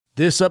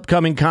This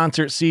upcoming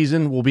concert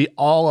season will be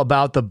all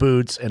about the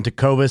boots, and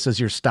Tecovas is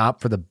your stop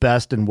for the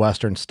best in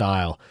Western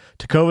style.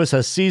 Tecovas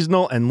has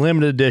seasonal and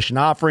limited edition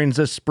offerings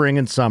this spring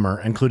and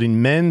summer,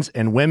 including men's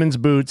and women's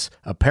boots,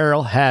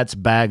 apparel, hats,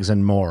 bags,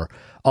 and more.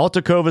 All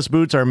Tecovas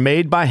boots are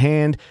made by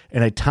hand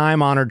in a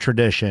time-honored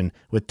tradition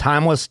with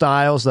timeless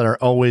styles that are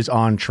always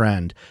on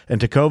trend. And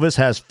Tecovas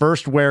has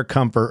first wear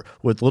comfort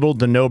with little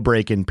to no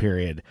break-in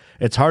period.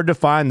 It's hard to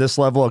find this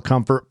level of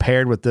comfort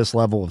paired with this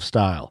level of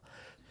style.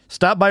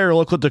 Stop by your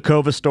local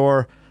Tecovas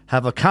store,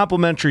 have a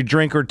complimentary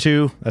drink or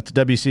two, that's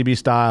WCB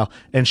style,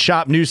 and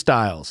shop new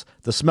styles.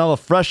 The smell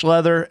of fresh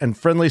leather and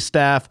friendly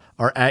staff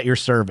are at your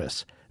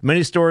service.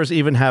 Many stores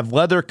even have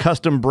leather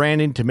custom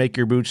branding to make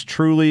your boots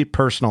truly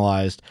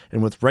personalized.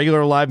 And with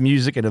regular live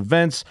music and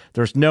events,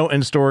 there's no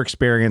in-store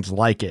experience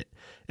like it.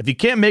 If you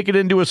can't make it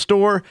into a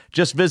store,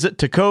 just visit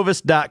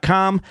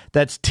tecovas.com.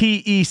 That's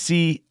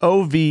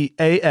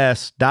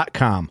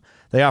TECOVAS.com.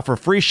 They offer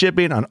free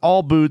shipping on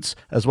all boots,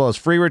 as well as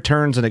free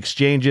returns and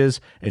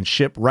exchanges, and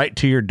ship right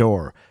to your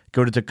door.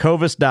 Go to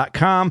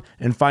tecovas.com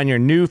and find your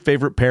new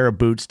favorite pair of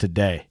boots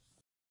today.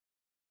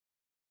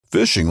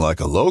 Fishing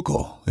like a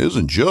local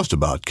isn't just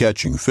about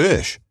catching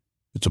fish.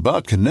 It's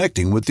about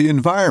connecting with the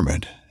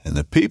environment and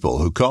the people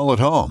who call it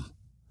home.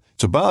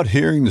 It's about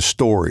hearing the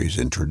stories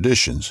and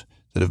traditions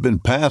that have been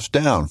passed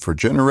down for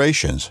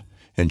generations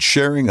and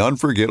sharing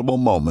unforgettable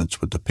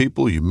moments with the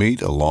people you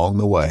meet along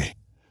the way.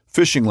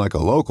 Fishing like a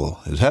local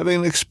is having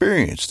an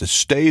experience that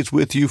stays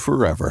with you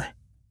forever.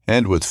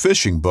 And with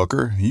Fishing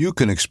Booker, you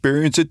can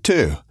experience it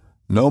too,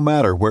 no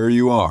matter where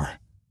you are.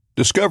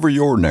 Discover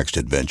your next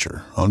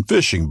adventure on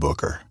Fishing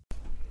Booker.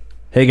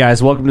 Hey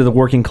guys, welcome to the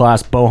Working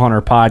Class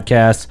Bowhunter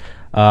Podcast.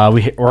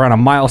 We're on a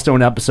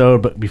milestone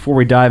episode, but before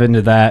we dive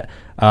into that,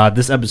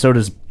 this episode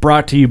is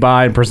brought to you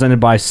by and presented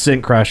by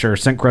Scent Crusher,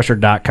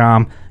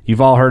 scentcrusher.com. You've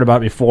all heard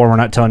about it before. We're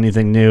not telling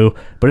anything new.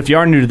 But if you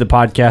are new to the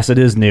podcast, it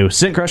is new.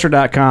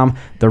 Scentcrusher.com,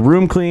 the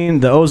Room Clean,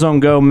 the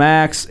Ozone Go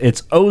Max.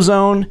 It's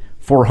ozone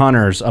for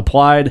hunters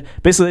applied.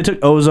 Basically, they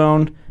took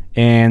ozone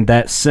and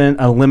that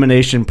scent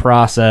elimination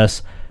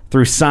process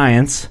through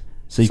science,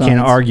 so you can't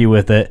argue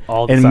with it,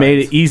 and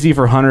made it easy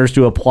for hunters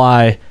to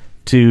apply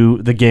to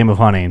the game of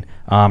hunting.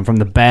 From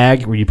the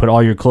bag where you put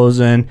all your clothes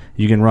in,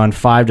 you can run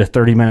 5 to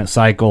 30-minute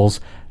cycles.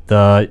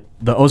 The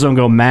Ozone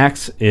Go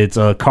Max, it's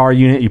a car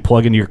unit you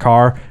plug into your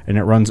car, and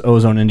it runs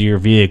ozone into your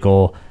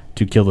vehicle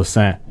to kill the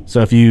scent. So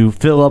if you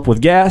fill up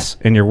with gas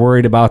and you're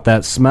worried about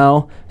that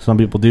smell, some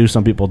people do,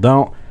 some people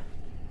don't,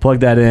 plug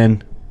that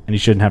in, and you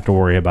shouldn't have to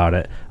worry about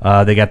it.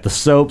 They got the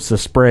soaps, the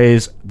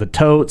sprays, the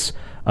totes,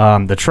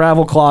 the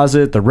travel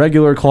closet, the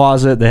regular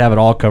closet. They have it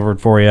all covered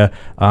for you.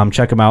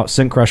 Check them out,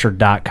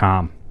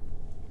 scentcrusher.com.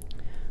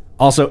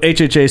 Also,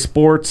 HHA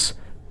Sports,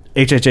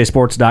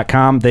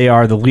 HHAsports.com. They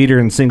are the leader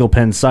in single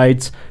pen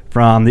sights,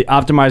 from the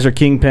Optimizer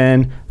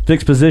Kingpin,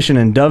 fixed position,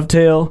 and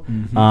dovetail.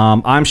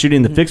 I'm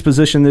shooting the fixed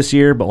position this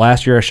year, but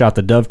last year I shot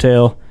the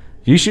dovetail.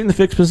 You shooting the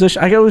fixed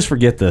position? I always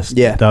forget this,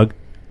 Doug.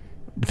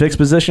 The fixed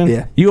position?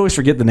 Yeah. You always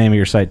forget the name of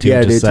your sight, too.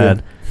 Yeah, I do, sad.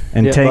 too.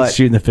 And Tank's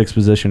shooting the fixed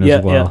position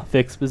as well. Yeah,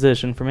 fixed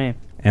position for me.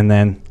 And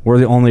then we're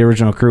the only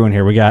original crew in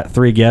here. We got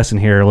 3 guests in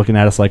here looking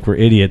at us like we're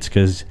idiots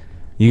because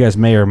you guys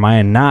may or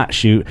may not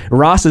shoot.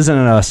 Ross isn't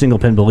a single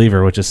pin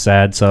believer, which is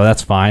sad, so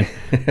that's fine.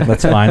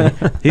 That's fine.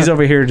 He's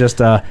over here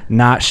just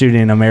not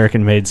shooting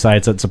American-made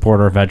sights that support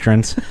our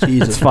veterans.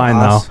 Jesus, it's fine,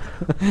 though.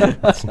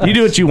 You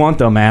do what you want,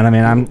 though, man. I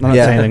mean, I'm not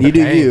saying anything. You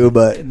do you,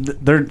 but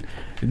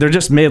they're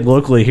just made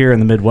locally here in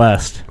the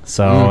Midwest.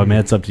 So, I mean,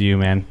 it's up to you,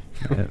 man.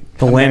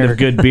 The land of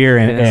good beer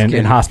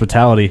and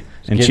hospitality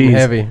and cheese.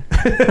 Heavy.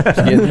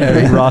 It's getting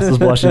heavy. Ross is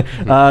blushing.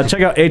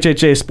 Check out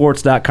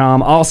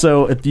HHAsports.com.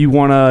 Also, if you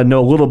want to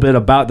know a little bit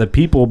about the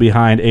people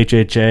behind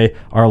HHA,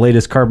 our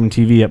latest Carbon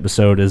TV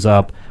episode is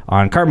up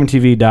on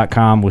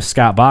carbontv.com with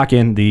Scott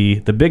Bakken,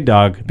 the big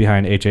dog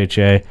behind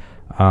HHA.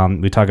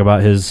 We talk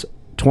about his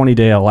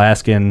 20-day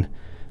Alaskan.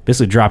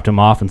 Basically dropped him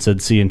off and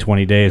said, see you in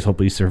 20 days.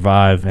 Hopefully you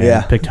survive.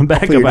 And picked him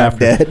back up after.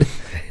 Dead.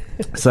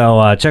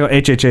 So check out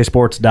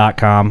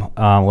HHAsports.com.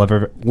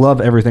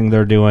 Love everything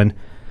they're doing.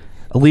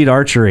 Elite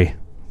Archery.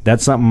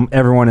 That's something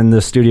everyone in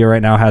this studio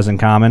right now has in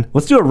common.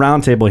 Let's do a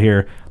round table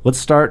here. Let's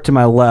start to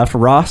my left.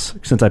 Ross,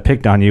 since I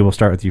picked on you, we'll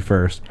start with you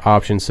first.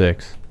 Option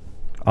 6.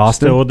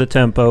 Austin. Still with the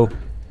tempo.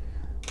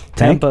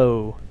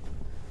 Tempo.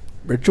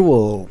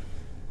 Ritual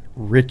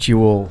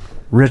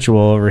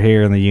over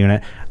here in the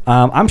unit.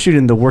 I'm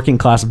shooting the Working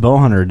Class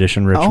Bowhunter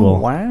Edition Ritual. Oh,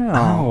 wow.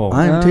 Oh.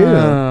 I'm too.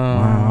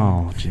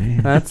 Wow, gee.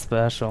 That's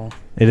special.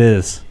 It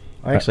is.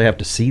 I actually have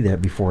to see that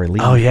before I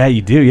leave. Oh, yeah,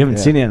 you do. You haven't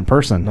seen it in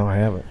person. No, I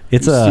haven't.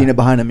 It's you seen it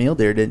behind a mule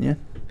deer, didn't you?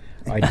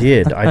 I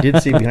did. I did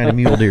see behind a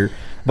mule deer,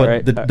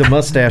 but the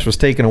mustache was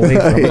taken away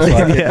from it. So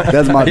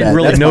That's my I didn't bad.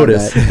 really That's my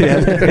notice.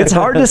 bad. It's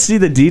hard to see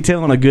the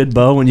detail on a good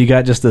bow when you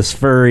got just this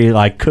furry,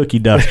 like, cookie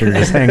duster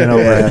just hanging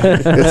over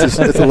it.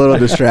 It's a little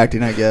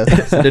distracting, I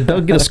guess. Did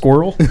Doug get a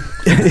squirrel?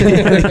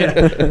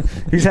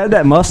 He's had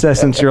that mustache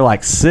since you're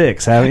like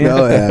 6, haven't you?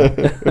 Oh,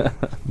 yeah.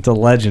 It's a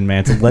legend,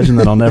 man. It's a legend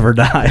that'll never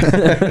die.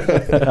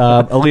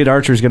 Elite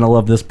Archer's going to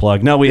love this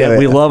plug. No,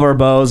 we love our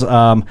bows.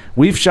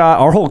 We've shot,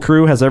 our whole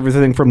crew has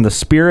everything from the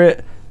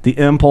Spirit, the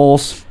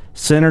Impulse,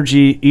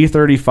 Synergy,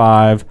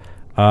 E35,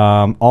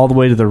 all the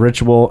way to the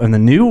Ritual. And the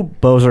new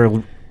bows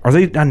are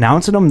they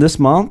announcing them this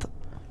month?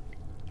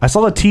 I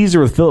saw the teaser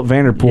with Philip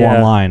Vanderpool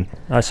online.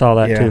 I saw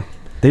that too.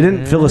 They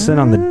didn't fill us in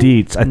on the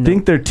deets. I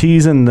think they're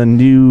teasing the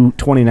new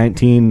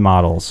 2019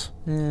 models.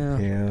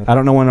 Yeah. I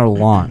don't know when it'll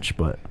launch,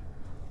 but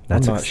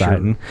that's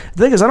exciting. Sure.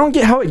 The thing is, I don't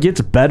get how it gets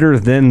better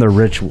than the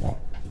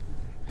Ritual.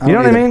 You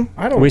know what I mean?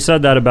 We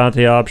said that about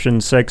the option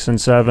 6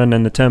 and 7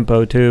 and the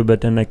Tempo too,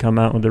 but then they come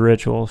out with the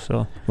Ritual.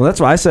 So well, that's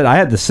why I said I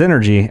had the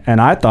Synergy, and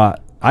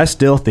I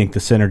still think the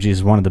Synergy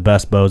is one of the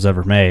best bows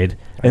ever made.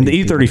 And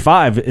the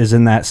E35 is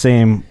in that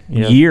same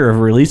year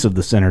of release of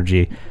the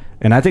Synergy.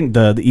 And I think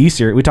the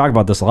E-Series, we talk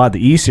about this a lot,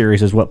 the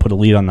E-Series is what put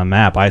Elite on the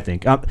map, I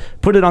think.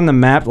 Put it on the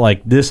map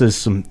like this is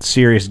some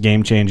serious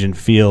game-changing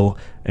feel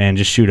and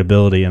just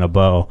shootability in a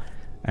bow.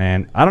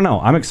 And I don't know.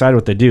 I'm excited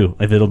what they do.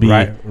 If it'll be...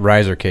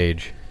 Riser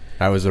cage.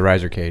 That was the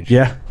riser cage.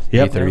 Yeah.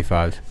 Yep.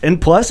 E35. And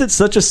plus, it's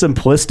such a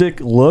simplistic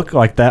look,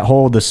 like that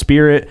whole, the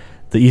Spirit...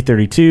 The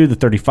E32, the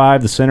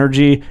 35, the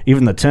Synergy,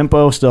 even the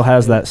Tempo still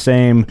has that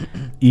same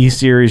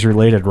E-Series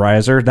related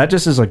riser. That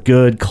just is a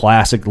good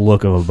classic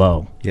look of a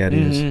bow. Yeah, it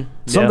is.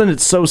 Something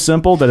that's so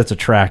simple that it's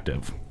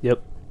attractive.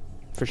 Yep,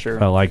 for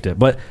sure. I liked it.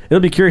 But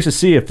it'll be curious to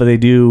see if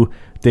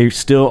they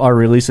still are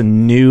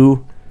releasing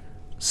new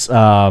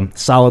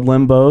solid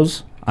limb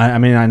bows. I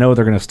mean, I know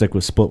they're going to stick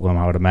with split limb,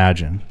 I would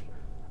imagine.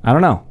 I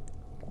don't know.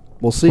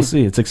 We'll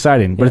see. It's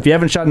exciting. But if you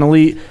haven't shot an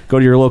Elite, go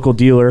to your local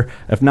dealer.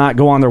 If not,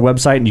 go on their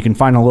website and you can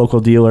find a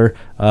local dealer.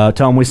 Tell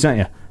them we sent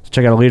you. So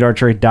check out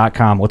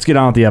EliteArchery.com. Let's get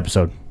on with the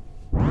episode.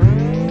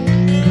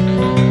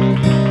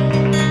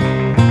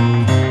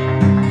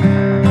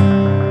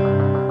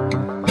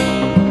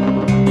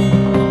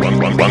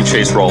 I'm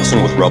Chase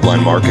Rolfson with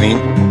Rubline Marketing.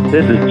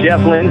 This is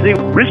Jeff Lindsay.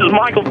 This is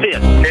Michael Fitz.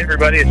 Hey,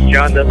 everybody, it's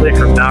John Dudley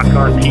from Knock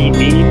On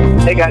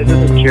TV. Hey, guys,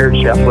 this is Jared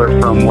Scheffler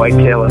from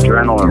Whitetail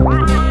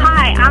Adrenaline.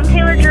 Hi, I'm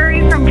Taylor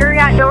Drury from Drury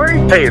Outdoors.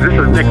 Hey, this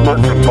is Nick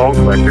Munt from Bone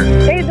Collector.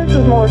 Hey, this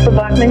is Melissa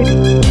Bachman.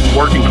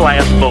 Working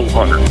Class Bow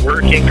Hunter.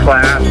 Working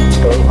Class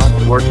Bow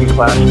Hunter. Working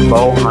Class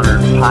Bow Hunter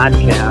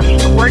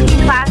Podcast.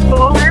 Working Class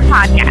Bow Hunter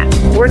Podcast.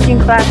 Working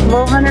Class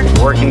Bow Hunter.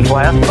 Working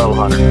Class Bow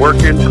Hunter.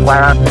 Working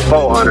Class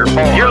Bow Hunter.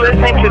 You're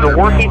listening to the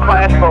Working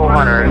Class Bow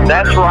Hunter.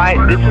 That's right.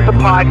 This is a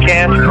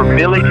podcast for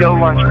Billy Joe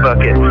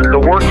Lunchbucket, the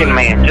working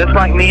man, just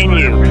like me and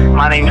you.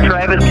 My name's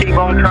Travis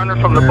T-Bone Turner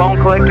from the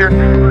Bone Collector.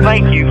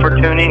 Thank you for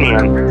tuning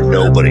in.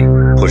 Nobody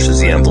pushes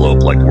the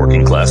envelope like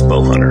Working Class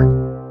Bow Hunter.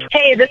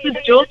 Hey, this is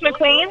Jules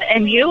McQueen,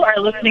 and you are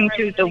listening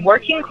to the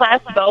Working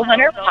Class Bow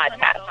Hunter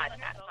Podcast.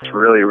 It's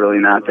really, really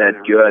not that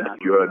good.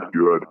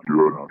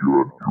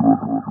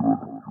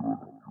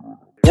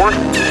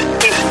 Working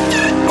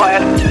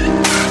Class.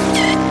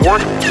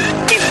 Working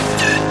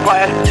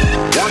Class.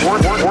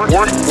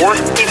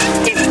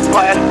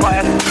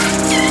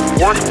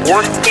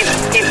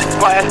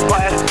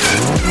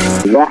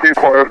 Working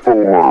Class Bow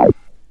Hunter.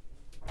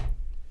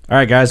 All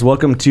right, guys,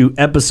 welcome to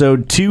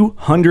episode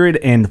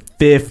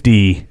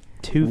 250.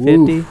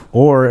 250?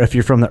 Or if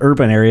you're from the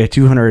urban area,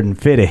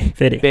 250.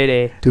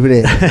 Fitty.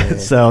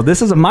 So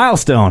this is a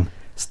milestone.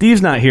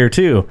 Steve's not here,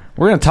 too.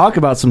 We're going to talk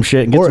about some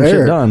shit and get some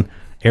shit done.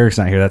 Eric's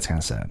not here. That's kind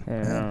of sad.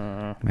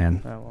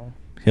 Man,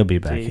 he'll be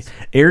back. Jeez.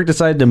 Eric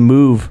decided to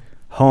move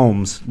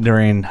homes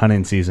during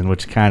hunting season,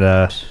 which kind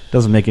of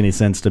doesn't make any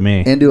sense to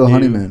me. And do a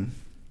honeymoon.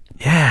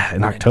 Yeah,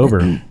 in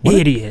October.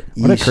 Idiot.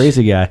 What a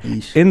crazy guy.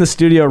 In the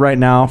studio right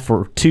now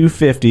for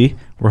 250.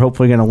 We're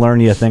hopefully going to learn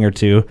you a thing or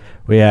two.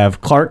 We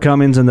have Clark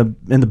Cummings in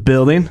the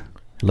building.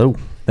 Hello.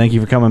 Thank you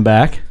for coming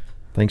back.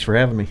 Thanks for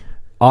having me.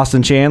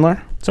 Austin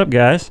Chandler. What's up,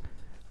 guys?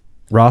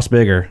 Ross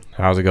Bigger.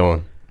 How's it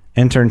going?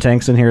 Intern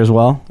Tank's in here as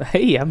well.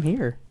 Hey, I'm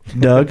here.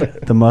 Doug,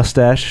 the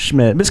mustache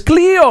Schmidt. Miss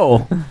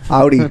Cleo.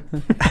 Howdy.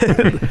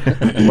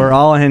 We're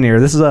all in here.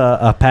 This is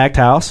a packed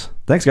house.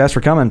 Thanks, guys,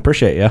 for coming.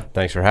 Appreciate you.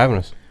 Thanks for having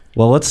us.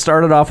 Well, let's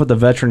start it off with the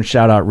veteran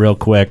shout-out real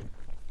quick.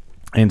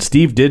 And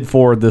Steve did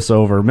forward this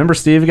over. Remember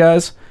Steve,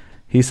 guys?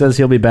 He says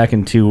he'll be back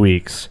in 2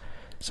 weeks.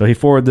 So he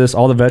forwarded this.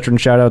 All the veteran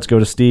shout-outs go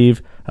to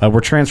Steve.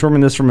 We're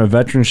transforming this from a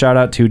veteran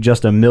shout-out to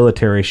just a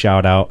military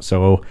shout-out,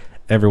 so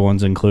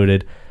everyone's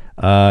included.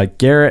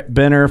 Garrett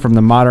Benner from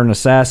the Modern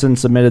Assassin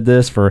submitted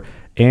this for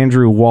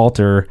Andrew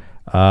Walter,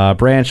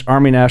 Branch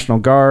Army National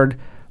Guard.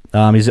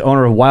 He's the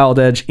owner of Wild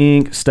Edge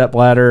Inc.,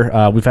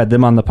 Stepladder. We've had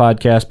them on the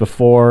podcast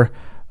before.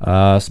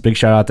 So big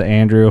shout out to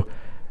Andrew.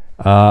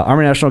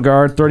 Army National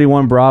Guard,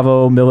 31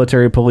 Bravo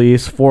Military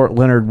Police, Fort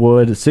Leonard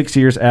Wood, 6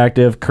 years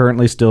active,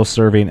 currently still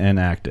serving and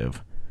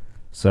active.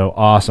 So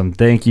awesome.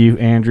 Thank you,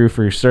 Andrew,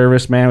 for your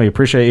service, man. We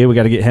appreciate you. We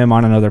got to get him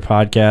on another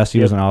podcast. He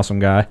was an awesome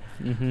guy.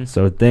 Mm-hmm.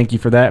 So thank you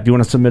for that. If you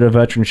want to submit a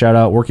veteran shout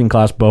out,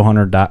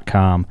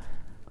 workingclassbowhunter.com.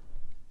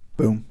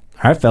 Boom.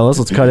 All right, fellas,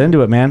 let's cut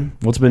into it, man.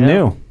 What's been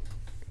new?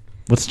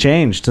 What's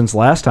changed since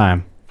last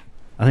time?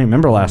 I don't even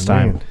remember last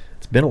time.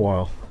 It's been a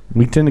while.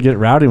 We tend to get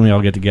rowdy when we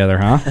all get together,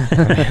 huh?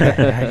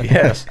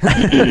 Yes.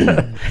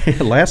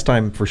 Last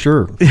time, for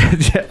sure.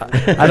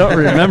 I don't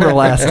remember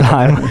last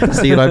time.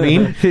 See what I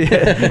mean?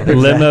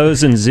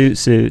 Limos and zoot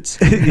suits.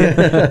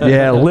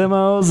 Yeah,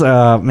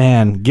 limos.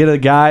 Man, get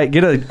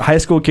a high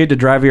school kid to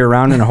drive you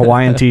around in a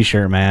Hawaiian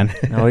t-shirt, man.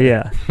 Oh,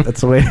 yeah.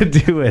 That's the way to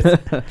do it.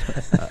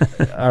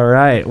 All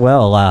right.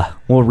 Well,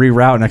 we'll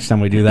reroute next time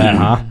we do that,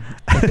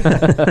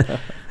 huh?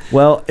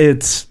 Well,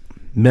 it's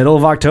middle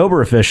of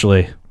October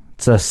officially.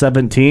 It's the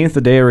 17th,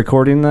 the day of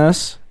recording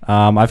this.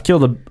 I've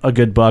killed a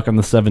good buck on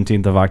the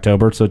 17th of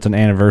October, so it's an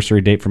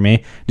anniversary date for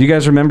me. Do you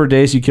guys remember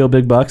days you kill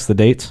big bucks, the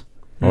dates?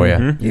 Oh, yeah.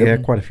 Mm-hmm. Yeah,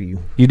 quite a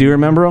few. You do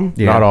remember them?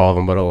 Yeah. Not all of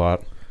them, but a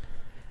lot.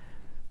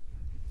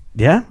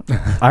 Yeah?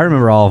 I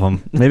remember all of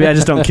them. Maybe I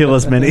just don't kill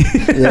as many.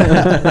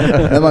 Yeah,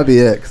 that might be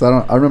it, because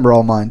I remember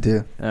all mine,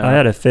 too. I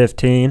had a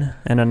 15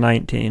 and a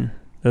 19.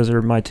 Those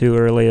are my two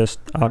earliest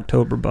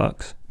October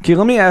bucks. Okay,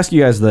 let me ask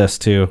you guys this,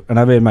 too, and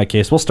I made my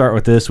case. We'll start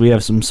with this. We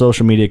have some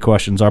social media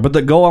questions, but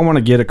the goal I want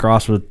to get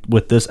across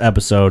with this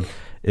episode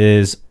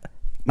is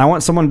I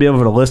want someone to be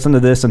able to listen to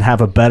this and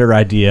have a better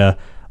idea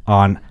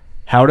on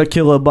how to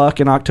kill a buck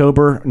in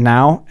October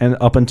now and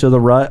up until the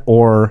rut,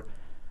 or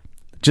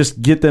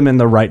just get them in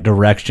the right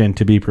direction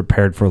to be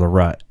prepared for the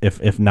rut,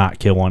 if not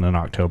kill one in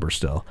October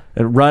still.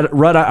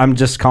 Rut, I'm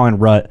just calling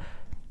rut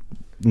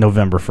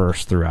November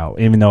 1st throughout,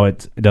 even though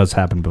it does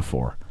happen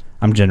before.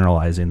 I'm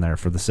generalizing there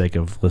for the sake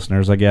of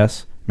listeners, I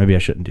guess. Maybe I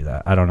shouldn't do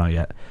that. I don't know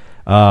yet.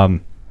 What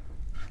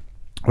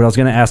I was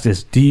going to ask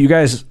is, do you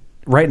guys,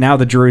 right now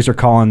the juries are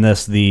calling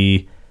this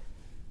the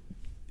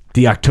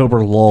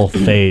October lull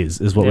phase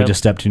is what we just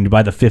stepped into.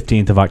 By the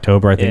 15th of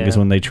October, I think, is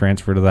when they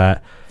transfer to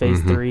that.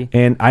 Phase 3.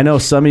 And I know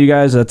some of you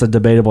guys, that's a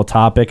debatable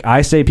topic.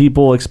 I say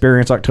people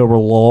experience October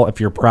lull if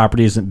your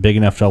property isn't big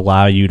enough to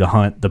allow you to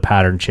hunt the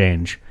pattern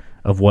change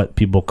of what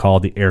people call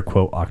the air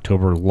quote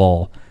October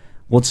lull.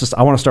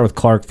 I want to start with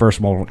Clark first,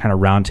 and we'll kind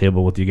of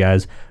roundtable with you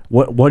guys.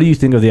 What do you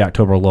think of the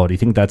October lull? Do you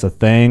think that's a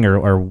thing,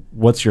 or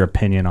what's your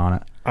opinion on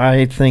it?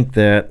 I think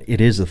that it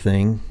is a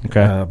thing.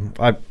 Okay.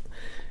 I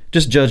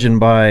just judging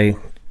by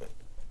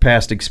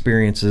past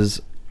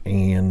experiences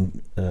and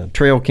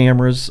trail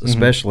cameras,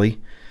 especially.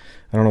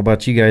 I don't know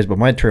about you guys, but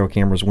my trail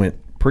cameras went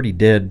pretty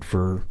dead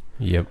for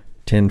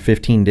 10,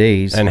 15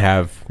 days. And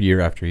have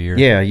year after year.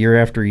 Yeah,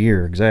 year after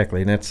year,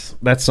 exactly. And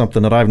that's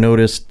something that I've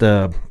noticed.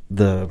 The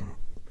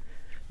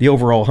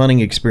overall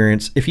hunting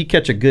experience, if you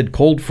catch a good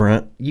cold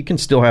front, you can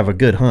still have a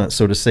good hunt.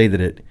 So to say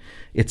that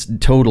it's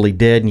totally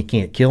dead and you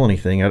can't kill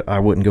anything, I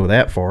wouldn't go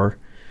that far.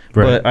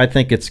 Right. But I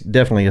think it's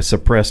definitely a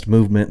suppressed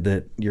movement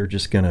that you're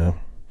gonna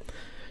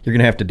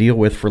have to deal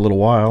with for a little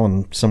while.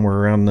 And somewhere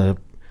around the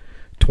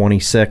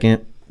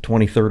 22nd,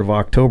 23rd of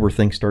October,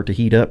 things start to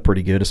heat up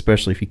pretty good,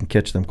 especially if you can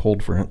catch them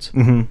cold fronts.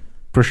 Mm-hmm.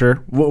 For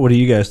sure. What do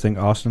you guys think,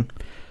 Austin?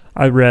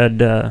 I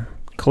read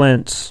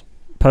Clint's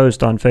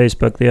post on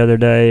Facebook the other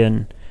day,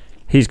 and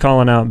he's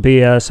calling out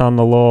BS on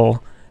the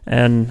lull,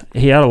 and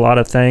he had a lot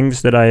of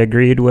things that I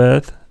agreed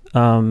with.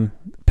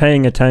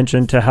 Paying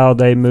attention to how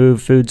they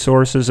move food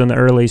sources in the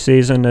early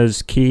season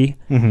is key.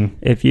 Mm-hmm.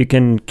 If you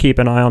can keep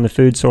an eye on the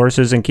food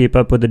sources and keep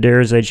up with the deer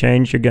as they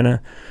change,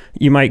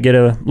 you might get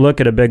a look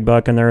at a big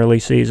buck in the early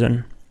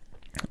season.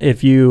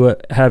 If you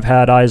have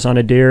had eyes on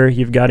a deer,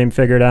 you've got him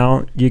figured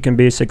out, you can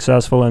be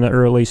successful in the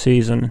early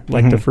season,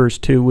 like the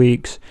first 2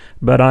 weeks.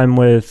 But I'm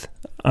with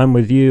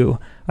you.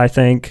 I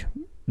think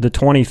the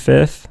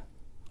 25th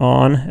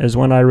on is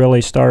when I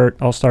really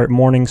I'll start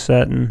morning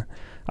setting.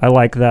 I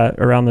like that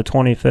around the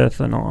 25th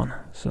and on.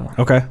 So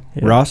okay,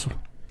 yeah. Ross?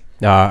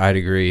 I'd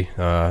agree.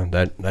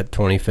 That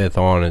 25th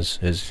on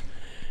is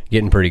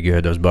getting pretty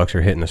good. Those bucks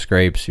are hitting the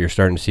scrapes. You're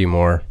starting to see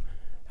more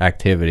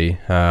activity.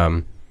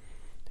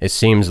 It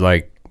seems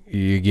like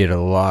you get a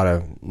lot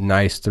of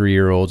nice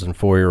 3-year-olds and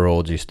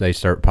 4-year-olds. They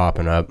start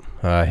popping up,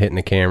 hitting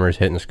the cameras,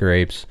 hitting the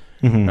scrapes.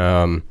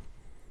 Mm-hmm.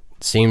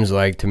 Seems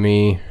like to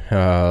me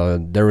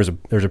there's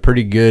a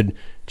pretty good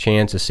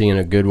chance of seeing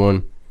a good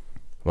one,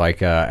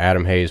 like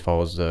Adam Hayes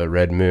follows the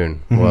Red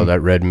Moon. Mm-hmm. Well, that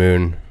Red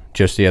Moon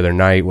just the other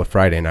night,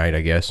 Friday night,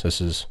 I guess.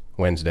 This is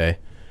Wednesday.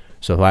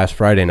 So last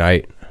Friday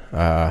night,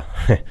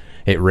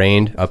 it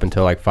rained up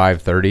until like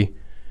 5:30,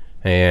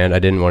 and I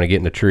didn't want to get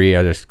in the tree.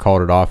 I just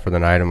called it off for the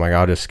night. I'm like,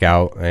 I'll just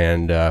scout,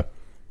 and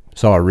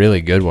saw a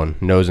really good one,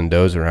 nose and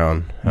does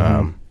around,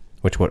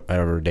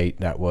 whatever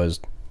date that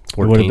was.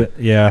 14.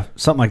 Yeah,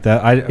 something like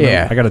that.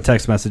 I got a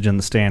text message in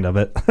the stand of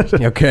it.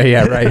 Okay,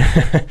 yeah,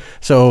 right.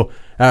 So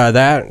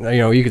that,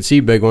 you could see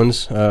big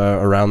ones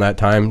around that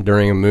time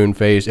during a moon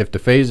phase. If the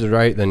phase is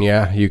right, then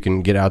yeah, you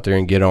can get out there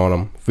and get on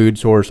them. Food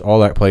source, all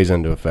that plays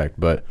into effect.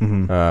 But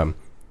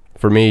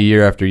for me,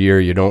 year after year,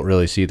 you don't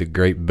really see the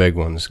great big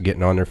ones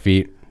getting on their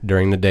feet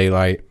during the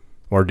daylight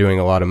or doing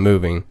a lot of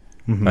moving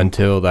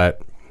until that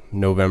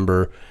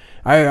November.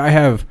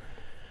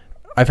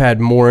 I've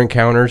had more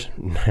encounters,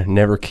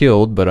 never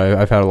killed, but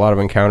I've had a lot of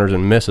encounters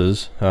and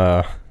misses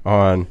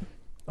on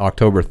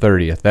October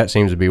 30th. That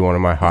seems to be one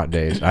of my hot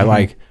days. I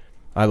like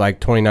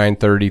 29,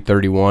 30,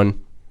 31.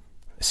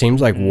 It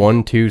seems like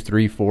 1, 2,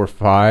 3, 4,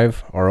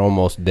 5 are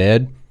almost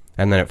dead.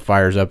 and then it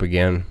fires up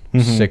again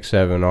 6,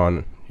 7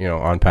 on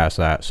on past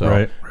that.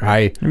 So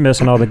you're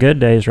missing all the good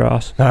days,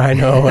 Ross. I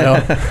know. Well,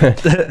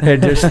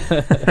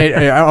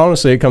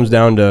 honestly, it comes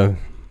down to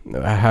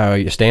how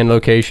you stand,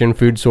 location,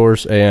 food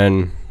source,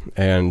 and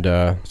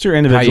it's your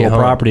individual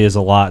property is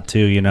a lot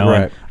too,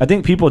 Right. And I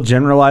think people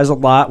generalize a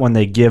lot when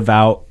they give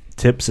out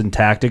tips and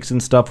tactics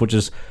and stuff, which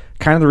is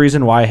kind of the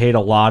reason why I hate a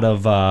lot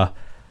of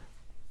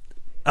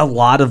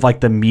like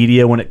the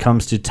media when it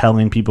comes to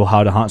telling people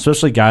how to hunt,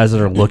 especially guys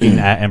that are looking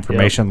at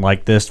information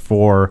like this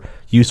for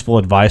useful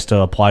advice to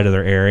apply to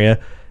their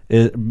area.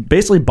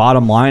 Basically,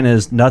 bottom line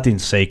is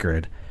nothing's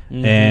sacred.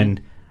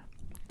 And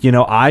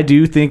I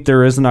do think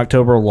there is an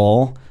October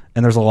lull,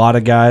 and there's a lot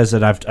of guys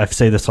that I've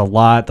say this a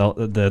lot,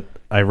 that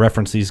I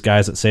reference these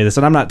guys that say this,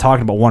 and I'm not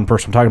talking about one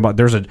person. I'm talking about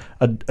there's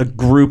a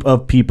group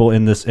of people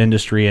in this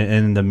industry and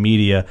in the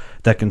media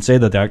that can say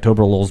that the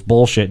October lull is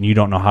bullshit and you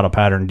don't know how to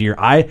pattern deer.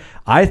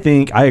 I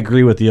think I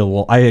agree with you.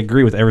 I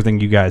agree with everything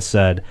you guys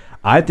said.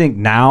 I think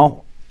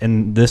now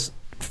in this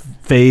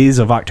phase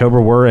of October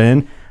we're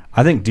in,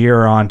 I think deer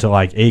are on to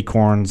like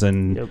acorns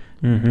and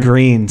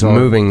greens,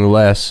 moving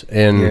less,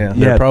 and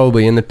they're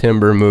probably in the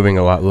timber moving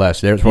a lot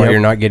less. That's why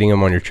you're not getting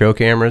them on your trail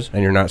cameras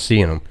and you're not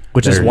seeing them.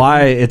 Which is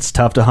why it's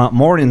tough to hunt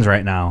mornings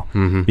right now,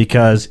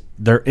 because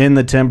they're in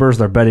the timbers,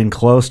 they're bedding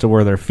close to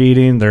where they're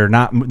feeding. They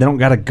don't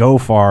got to go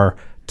far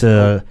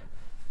to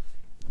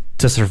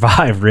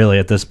survive really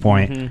at this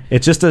point.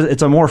 It's just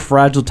it's a more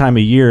fragile time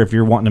of year if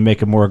you're wanting to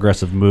make a more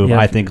aggressive move.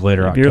 I think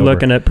later October. If you're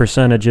looking at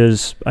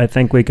percentages, I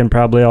think we can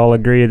probably all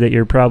agree that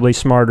you're probably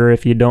smarter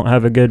if you don't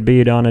have a good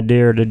bead on a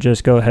deer to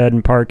just go ahead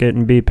and park it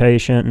and be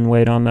patient and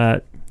wait on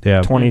that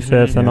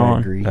 25th and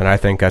on. And I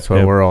think that's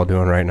what we're all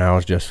doing right now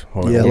is just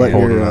let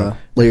your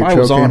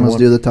trail cameras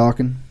do the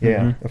talking.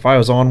 If I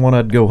was on one,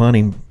 I'd go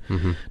hunting,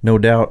 no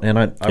doubt, and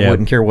I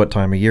wouldn't care what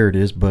time of year it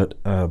is, but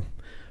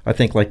I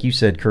think, like you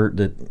said, Kurt,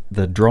 that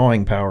the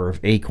drawing power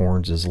of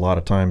acorns is a lot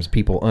of times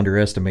people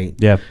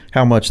underestimate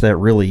how much that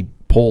really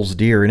pulls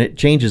deer, and it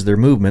changes their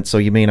movement, so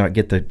you may not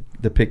get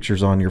the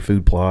pictures on your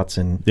food plots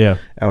and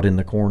out in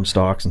the corn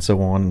stalks and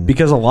so on.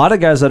 Because a lot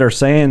of guys that are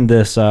saying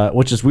this,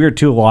 which is weird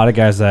too, a lot of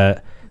guys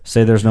that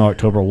say there's no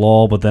October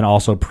lull, but then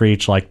also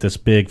preach like this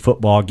big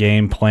football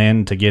game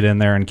plan to get in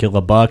there and kill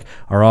a buck,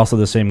 are also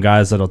the same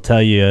guys that'll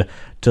tell you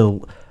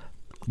to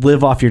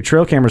live off your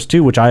trail cameras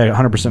too, which I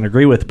 100%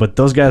 agree with. But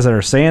those guys that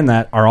are saying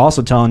that are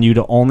also telling you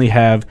to only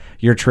have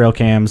your trail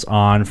cams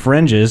on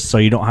fringes so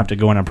you don't have to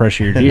go in and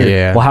pressure your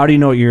deer. Well, how do you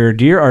know what your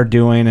deer are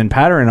doing and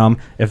patterning them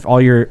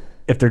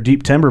if they're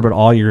deep timber, but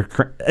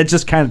it's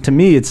just kind of, to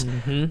me, it's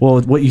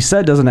well, what you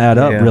said doesn't add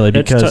up really,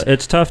 because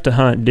it's tough to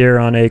hunt deer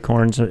on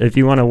acorns. If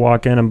you want to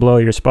walk in and blow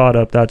your spot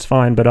up, that's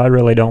fine, but I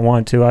really don't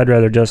want to. I'd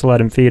rather just let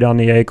them feed on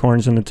the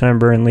acorns in the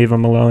timber and leave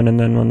them alone, and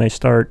then when they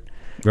start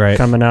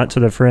coming out to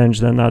the fringe,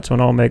 then that's when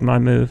I'll make my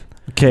move.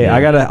 Okay,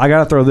 I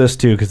gotta throw this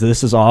too, because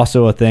this is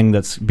also a thing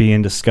that's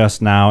being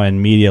discussed now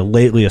in media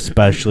lately,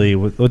 especially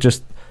with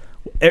just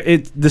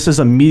this is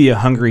a media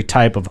hungry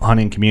type of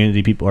hunting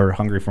community. People are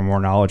hungry for more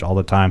knowledge all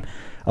the time.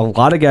 A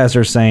lot of guys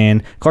are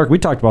saying, Clark, we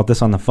talked about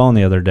this on the phone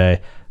the other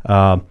day,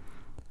 that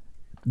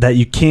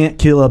you can't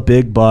kill a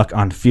big buck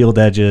on field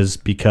edges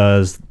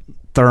because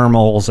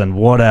thermals and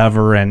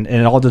whatever, and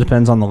it all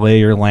depends on the lay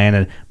of your land,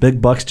 and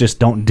big bucks just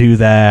don't do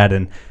that.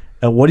 And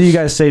what do you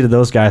guys say to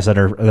those guys that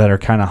are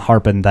kind of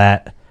harping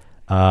that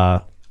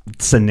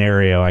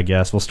scenario? I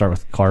guess we'll start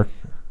with Clark.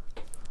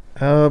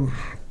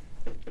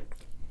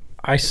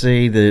 I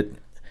say that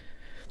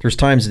there's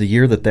times of the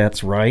year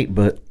that's right,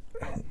 but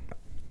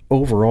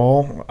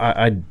overall,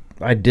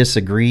 I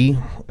disagree.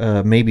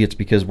 Maybe it's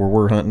because where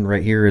we're hunting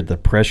right here, the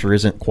pressure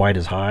isn't quite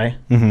as high.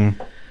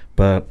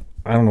 But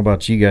I don't know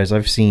about you guys.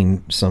 I've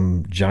seen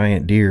some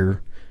giant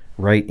deer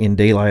right in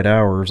daylight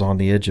hours on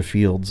the edge of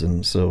fields,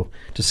 and so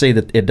to say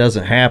that it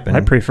doesn't happen,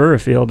 I prefer a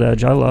field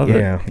edge. I love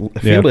it.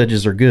 Field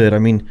edges are good. I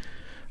mean,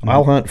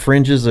 I'll hunt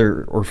fringes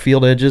or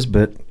field edges,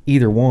 but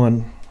either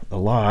one a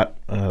lot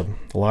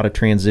of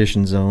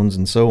transition zones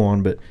and so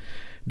on. But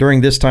during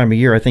this time of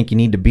year, I think you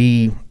need to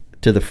be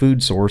to the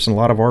food source, and a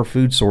lot of our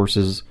food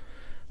sources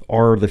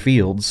are the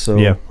fields.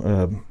 So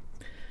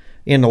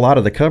and a lot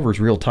of the cover is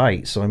real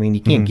tight, so I mean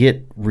you can't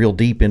get real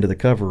deep into the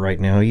cover right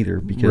now either,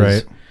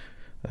 because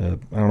I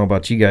don't know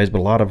about you guys, but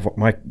a lot of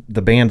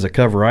the bands of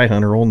cover I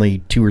hunt are only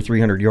 200 or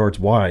 300 yards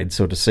wide.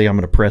 So to say I'm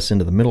going to press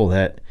into the middle of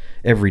that,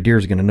 every deer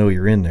is going to know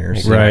you're in there.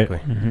 Exactly.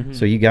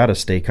 So you got to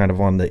stay kind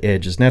of on the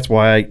edges, and that's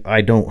why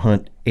I don't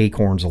hunt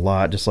acorns a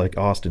lot. Just like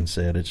Austin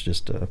said, it's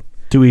just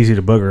too easy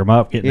to booger them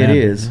up. It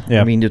is.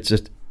 I mean, it's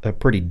just a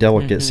pretty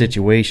delicate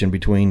situation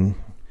between.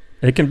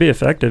 It can be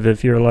effective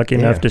if you're lucky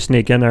enough to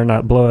sneak in there and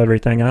not blow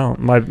everything out.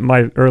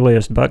 My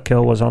earliest buck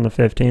kill was on the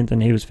 15th,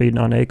 and he was feeding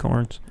on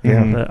acorns.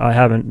 But I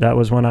haven't. That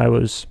was when I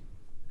was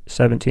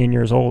 17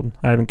 years old.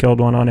 I haven't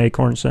killed one on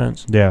acorn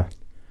since. Yeah,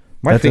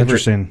 that's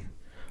interesting.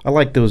 I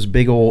like those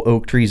big old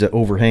oak trees that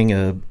overhang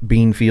a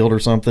bean field or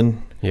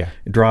something,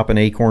 dropping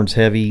acorns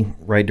heavy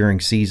right during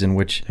season,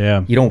 which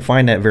you don't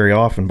find that very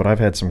often, but I've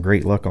had some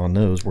great luck on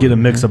those. Get a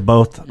mix of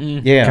both.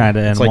 Kind of.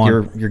 It's like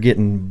you're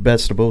getting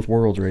best of both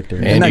worlds right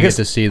there. And you get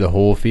to see the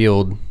whole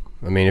field.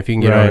 I mean, if you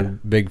can get on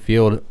a big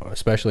field,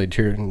 especially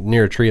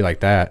near a tree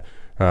like that,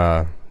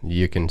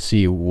 you can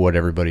see what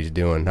everybody's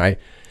doing.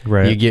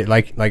 You get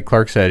like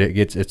Clark said,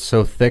 it's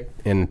so thick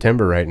in the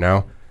timber right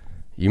now.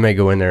 You may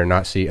go in there and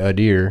not see a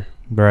deer,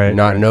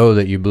 not know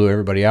that you blew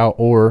everybody out,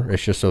 or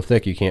it's just so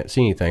thick you can't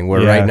see anything.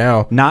 Where right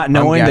now, not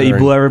knowing that you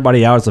blew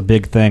everybody out is a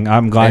big thing.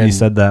 I'm glad you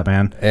said that,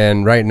 man.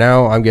 And right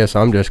now, I guess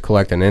I'm just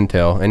collecting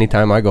intel.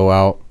 Anytime I go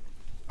out,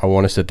 I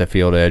want to sit the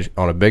field edge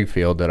on a big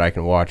field that I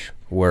can watch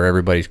where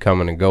everybody's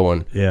coming and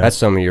going. That's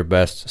some of your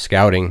best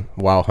scouting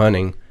while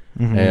hunting,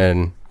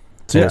 and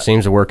it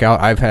seems to work out.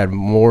 I've had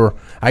more.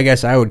 I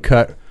guess I would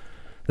cut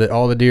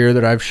all the deer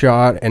that I've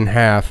shot in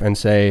half and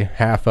say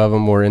half of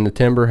them were in the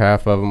timber,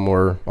 half of them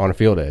were on a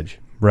field edge.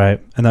 Right,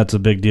 and that's a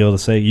big deal to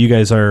say. You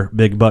guys are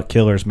big buck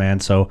killers, man.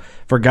 So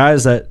for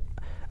guys that,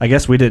 I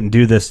guess we didn't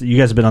do this. You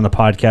guys have been on the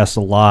podcast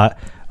a lot.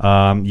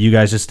 You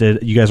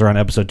guys are on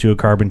episode 2 of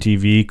Carbon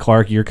TV.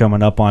 Clark, you're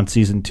coming up on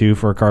season 2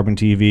 for Carbon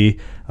TV.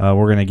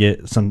 We're going to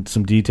get some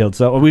detailed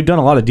stuff. We've done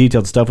a lot of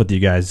detailed stuff with you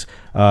guys.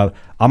 I'm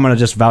going to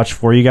just vouch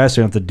for you guys so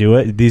you don't have to do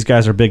it. These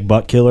guys are big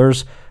buck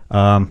killers.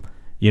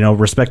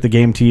 Respect the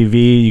Game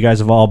TV. You guys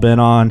have all been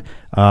on.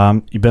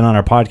 You've been on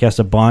our podcast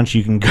a bunch.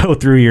 You can go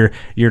through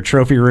your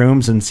trophy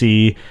rooms and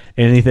see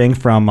anything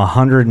from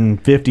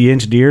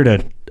 150-inch deer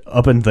to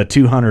up into the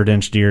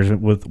 200-inch deers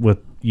with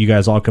you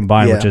guys all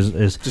combined, which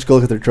is just go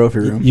look at their trophy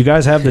room. You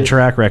guys have the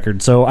track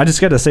record. So I just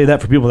got to say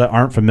that for people that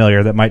aren't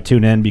familiar, that might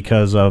tune in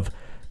because of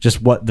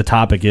just what the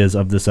topic is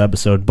of this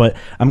episode. But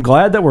I'm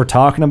glad that we're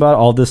talking about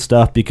all this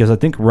stuff because I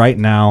think right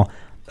now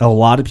a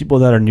lot of people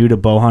that are new to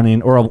bow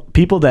hunting or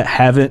people that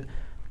haven't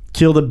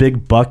killed a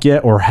big buck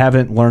yet or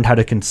haven't learned how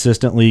to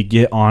consistently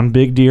get on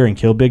big deer and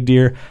kill big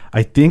deer,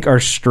 I think are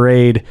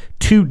strayed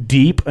too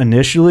deep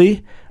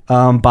initially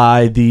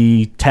by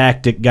the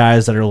tactic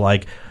guys that are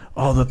like,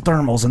 oh, the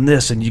thermals and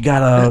this, and you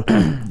gotta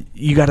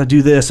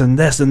do this and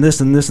this and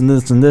this and this and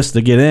this and this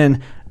to get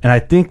in. And I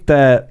think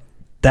that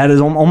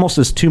is almost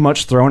as too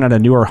much thrown at a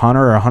newer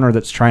hunter or a hunter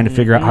that's trying to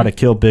figure out how to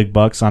kill big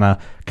bucks on a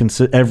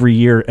every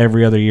year,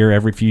 every other year,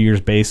 every few years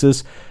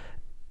basis.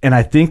 And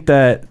I think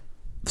that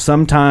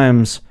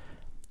sometimes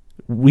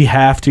we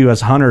have to,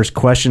 as hunters,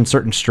 question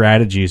certain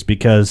strategies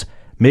because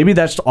maybe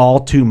that's all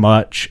too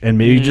much, and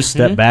maybe just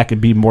step back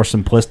and be more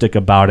simplistic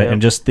about it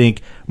and just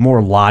think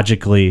more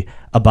logically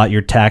about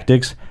your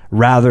tactics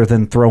rather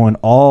than throwing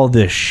all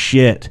this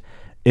shit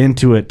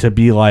into it to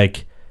be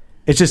like,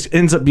 it just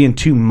ends up being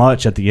too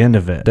much at the end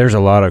of it. There's a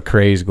lot of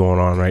craze going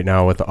on right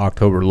now with the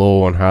October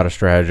lull on how to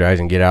strategize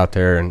and get out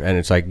there, and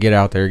it's like get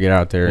out there,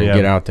 and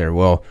get out there.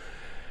 Well,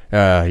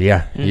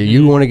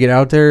 you want to get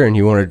out there and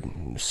you want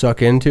to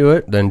suck into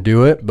it, then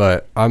do it.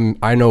 But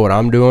I know what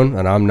I'm doing,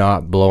 and I'm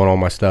not blowing all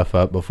my stuff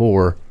up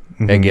before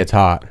it gets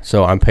hot.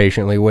 So I'm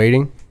patiently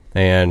waiting,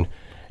 and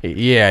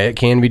it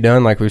can be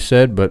done, like we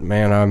said. But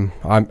man,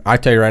 I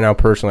tell you right now,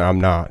 personally,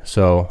 I'm not.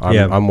 So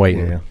I'm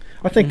waiting. Yeah.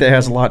 I think that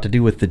has a lot to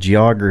do with the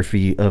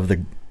geography of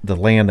the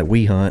land that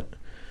we hunt.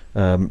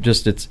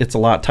 Just it's a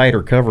lot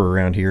tighter cover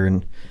around here,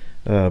 and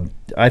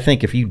I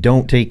think if you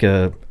don't take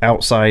a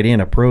outside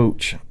in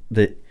approach,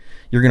 that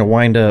you're going to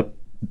wind up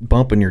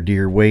bumping your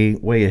deer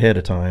way ahead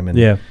of time,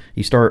 and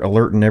you start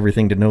alerting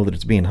everything to know that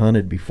it's being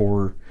hunted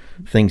before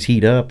things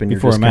heat up, and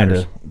you're just kind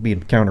of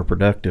being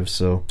counterproductive.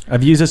 So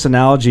I've used this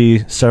analogy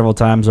several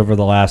times over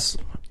the last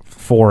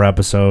 5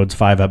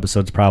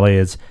 episodes probably,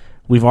 is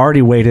we've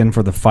already weighed in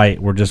for the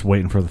fight. We're just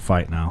waiting for the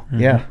fight now.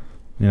 Yeah.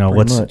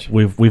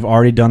 We've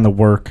already done the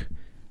work.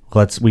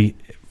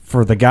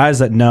 For the guys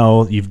that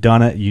know, you've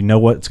done it, you know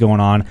what's going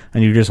on,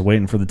 and you're just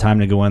waiting for the time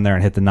to go in there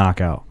and hit the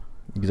knockout.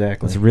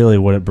 Exactly. That's really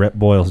what it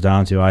boils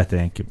down to, I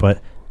think.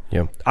 But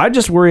I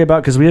just worry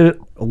about, because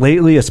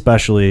lately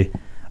especially,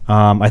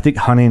 I think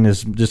hunting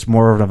is just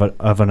more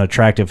of an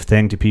attractive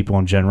thing to people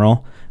in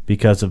general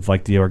because of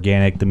like the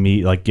organic, the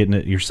meat, like getting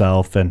it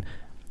yourself. And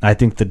I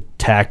think the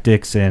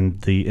tactics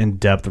and the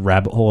in-depth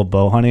rabbit hole of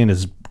bow hunting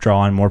is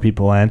drawing more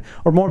people in,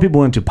 or more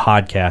people into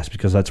podcasts,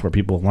 because that's where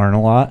people learn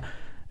a lot.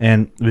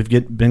 And we've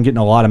been getting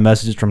a lot of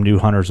messages from new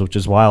hunters, which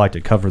is why I like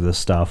to cover this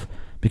stuff,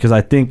 because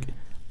I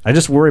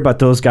just worry about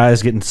those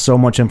guys getting so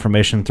much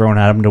information thrown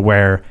at them to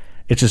where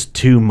it's just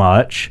too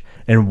much.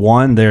 And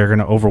one, they're going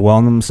to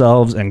overwhelm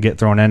themselves and get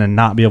thrown in and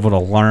not be able to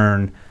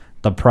learn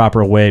the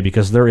proper way,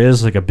 because there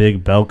is like a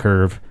big bell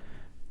curve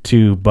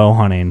to bow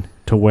hunting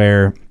to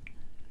where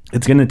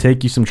it's going to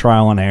take you some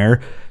trial and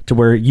error, to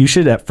where you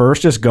should at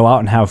first just go out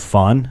and have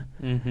fun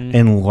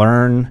and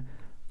learn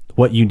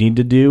what you need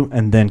to do,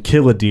 and then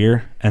kill a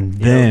deer, and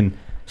then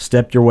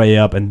step your way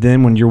up. And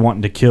then when you're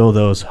wanting to kill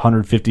those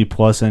 150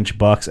 plus inch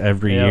bucks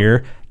every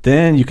year,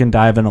 then you can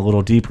dive in a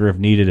little deeper if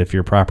needed, if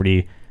your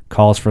property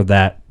calls for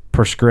that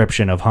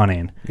prescription of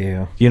hunting.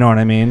 Yeah. You know what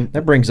I mean?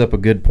 That brings up a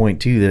good point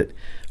too, that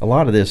a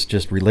lot of this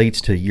just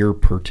relates to your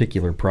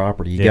particular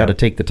property. You got to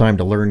take the time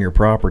to learn your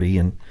property,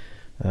 and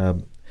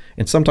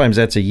And sometimes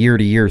that's a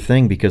year-to-year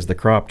thing because the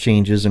crop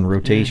changes and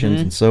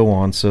rotations and so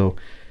on. So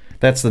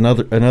that's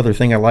another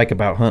thing I like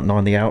about hunting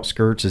on the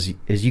outskirts is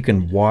you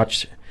can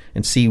watch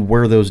and see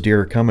where those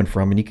deer are coming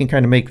from, and you can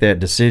kind of make that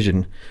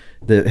decision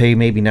that, hey,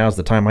 maybe now's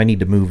the time I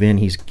need to move in.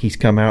 He's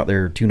come out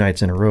there 2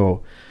 nights in a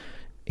row.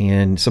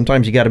 And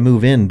sometimes you got to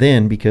move in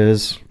then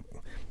because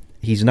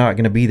he's not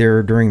going to be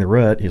there during the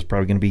rut. He's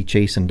probably going to be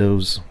chasing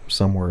does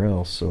somewhere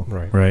else. So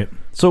right.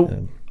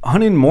 So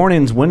hunting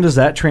mornings, when does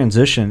that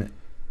transition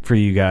for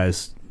you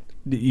guys?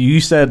 You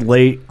said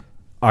late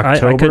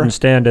October. I couldn't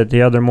stand it.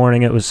 The other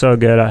morning it was so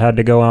good. I had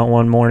to go out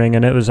one morning,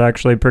 and it was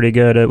actually pretty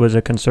good. It was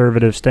a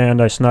conservative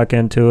stand. I snuck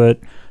into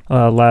it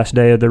last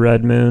day of the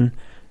red moon.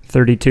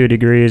 32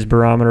 degrees,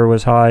 barometer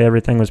was high,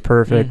 everything was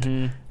perfect.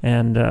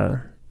 And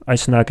I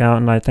snuck out,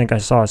 and I think I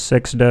saw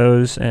 6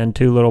 does and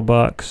 2 little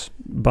bucks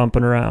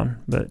bumping around.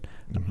 But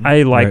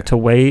I like to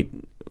wait.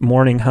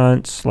 Morning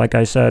hunts, like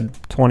I said,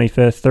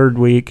 25th, third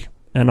week,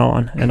 and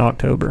on in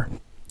October.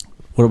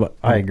 What about?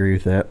 I agree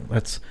with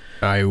that.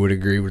 I would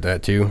agree with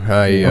that too.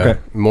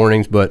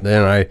 Mornings, but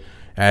then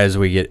as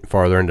we get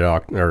farther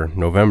into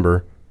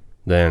November,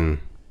 then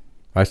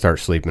I start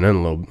sleeping in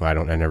a little. I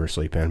never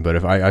sleep in, but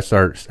if I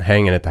start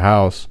hanging at the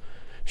house,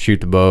 shoot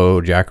the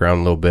bow, jack around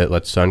a little bit,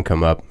 let the sun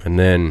come up, and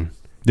then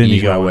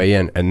ease my way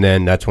in, and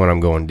then that's when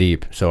I'm going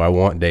deep. So I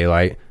want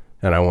daylight,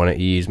 and I want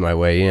to ease my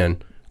way in,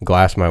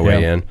 glass my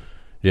way in.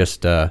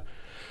 Just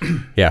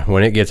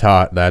when it gets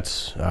hot,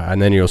 that's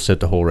and then you'll sit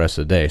the whole rest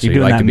of the day. So you're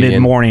doing that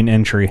mid-morning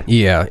entry.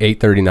 Yeah,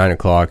 8:30, 9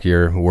 o'clock.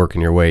 You're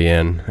working your way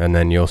in, and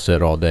then you'll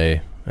sit all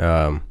day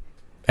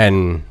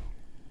and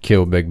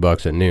kill big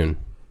bucks at noon.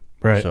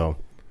 Right. So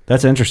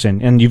that's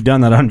interesting, and you've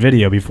done that on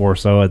video before,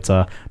 so it's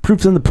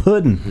proof's in the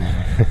pudding.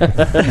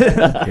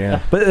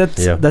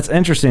 But that's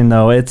interesting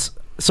though. Is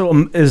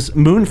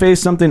Moonface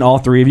something all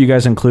three of you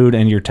guys include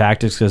in your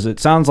tactics? Because it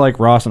sounds like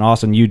Ross and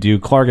Austin, you do.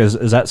 Clark,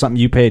 is that something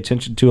you pay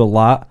attention to a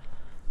lot?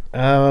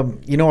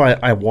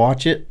 I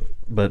watch it,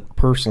 but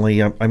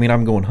personally,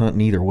 I'm going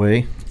hunting either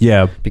way.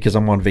 Yeah, because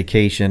I'm on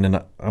vacation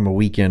and I'm a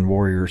weekend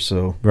warrior.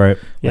 So right,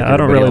 I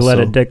don't really let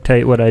it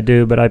dictate what I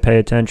do, but I pay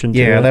attention to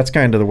it. Yeah, that's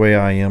kind of the way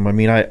I am.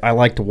 I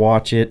like to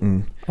watch it,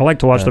 and I like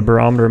to watch the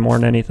barometer more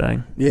than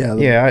anything.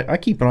 I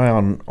keep an eye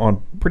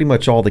on pretty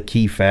much all the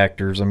key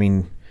factors.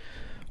 I'm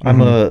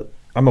a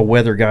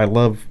weather guy. I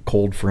love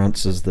cold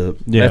fronts.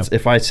 That's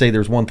if I say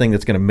there's one thing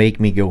that's going to make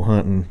me go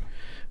hunting,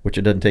 which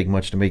it doesn't take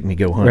much to make me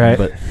go hunting,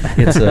 but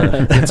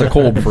it's a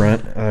cold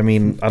front.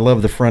 I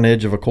love the front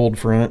edge of a cold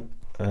front,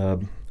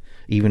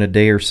 even a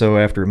day or so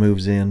after it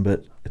moves in.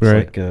 But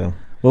it's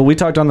well, we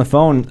talked on the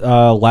phone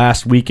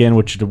last weekend,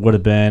 which would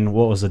have been,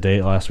 what was the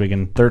date last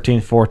weekend?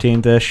 13th,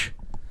 14th ish.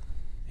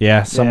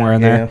 Yeah, somewhere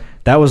in there.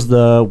 That was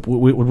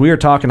we were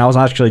talking. I was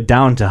actually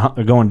going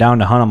down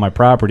to hunt on my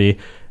property.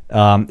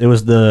 It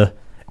was the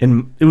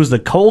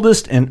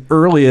coldest and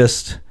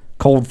earliest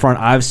cold front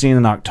I've seen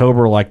in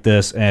October like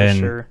this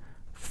in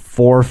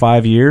 4 or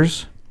 5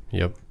 years.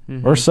 Yep.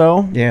 Or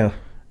so. Yeah.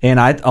 And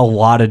a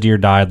lot of deer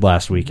died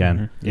last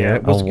weekend. Yeah,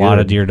 it was a lot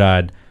of deer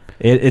died.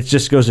 It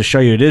just goes to show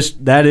you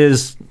that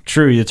is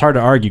true. It's hard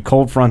to argue.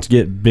 Cold fronts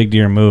get big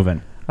deer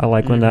moving. I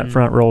like when that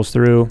front rolls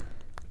through,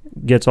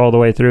 gets all the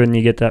way through, and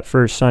you get that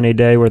first sunny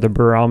day where the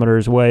barometer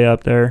is way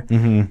up there.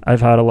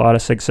 I've had a lot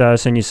of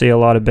success, and you see a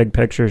lot of big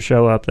pictures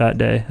show up that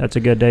day. That's a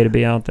good day to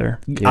be out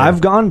there.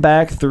 I've gone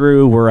back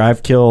through where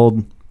I've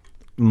killed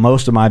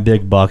most of my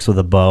big bucks with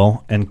a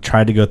bow and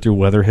tried to go through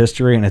weather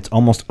history, and it's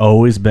almost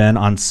always been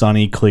on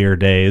sunny, clear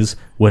days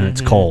when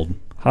it's cold.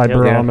 High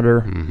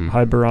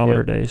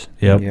barometer days.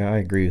 Yep. Yeah, I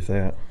agree with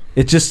that.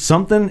 It's just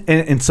something,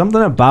 and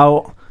something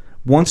about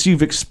once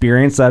you've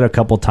experienced that a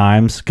couple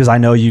times, because I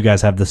know you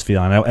guys have this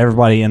feeling. I know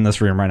everybody in this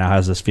room right now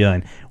has this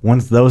feeling.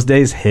 Once those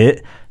days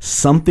hit,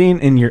 something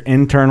in your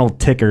internal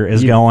ticker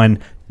is going,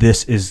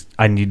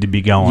 I need to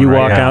be going. You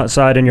walk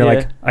outside and you're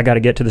like, I got to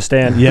get to the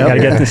stand. Yeah, I got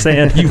to get to the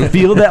stand. You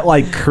feel that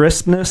like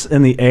crispness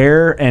in the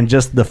air and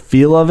just the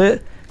feel of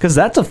it, because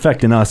that's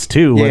affecting us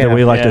too, whether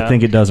we like to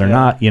think it does or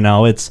not.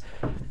 It's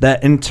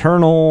that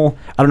internal.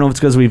 I don't know if it's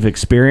because we've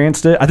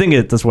experienced it. I think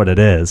that's what it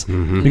is.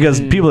 Because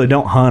people that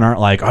don't hunt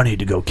aren't like, I need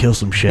to go kill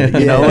some shit.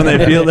 When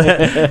they feel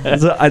that.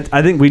 So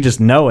I think we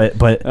just know it,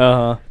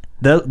 but.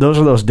 Those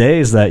are those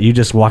days that you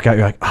just walk out,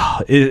 you're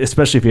like,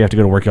 especially if you have to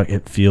go to work, you're like,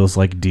 it feels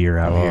like deer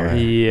out here.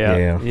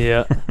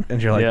 Yeah.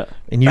 And you're like,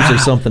 and usually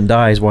something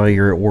dies while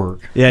you're at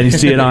work. Yeah, and you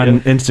see it on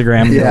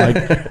Instagram, and you're like,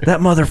 that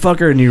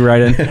motherfucker, and you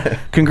write in,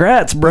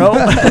 congrats, bro.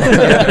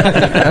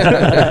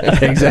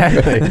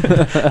 Exactly.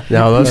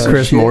 Now, those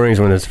crisp mornings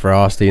when it's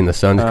frosty and the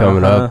sun's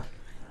coming up,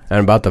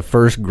 and about the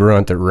first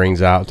grunt that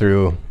rings out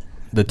through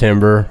the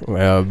timber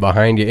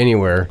behind you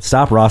anywhere.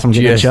 Stop, Ross. I'm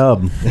getting a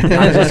chub.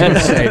 I was just going to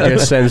say, it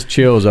just sends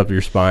chills up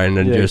your spine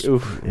and just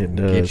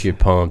gets you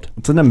pumped.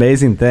 It's an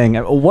amazing thing.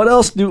 What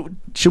else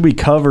should we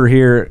cover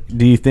here,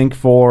 do you think,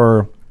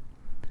 for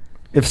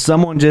if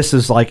someone just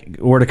is like,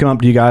 were to come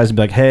up to you guys and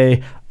be like,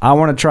 hey, I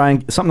want to try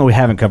something that we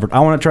haven't covered. I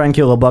want to try and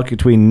kill a buck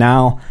between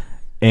now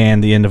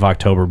and the end of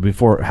October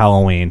before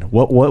Halloween.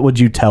 What would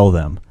you tell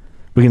them?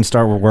 we can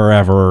start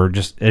wherever, or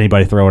just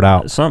anybody throw it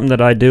out. Something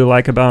that I do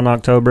like about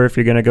October, if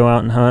you're going to go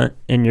out and hunt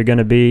and you're going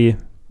to be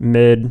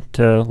mid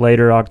to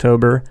later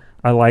October,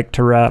 I like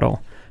to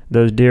rattle.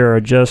 Those deer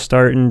are just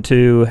starting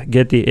to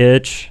get the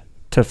itch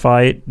to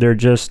fight. They're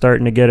just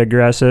starting to get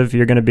aggressive.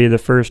 You're going to be the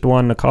first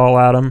one to call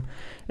at them.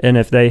 And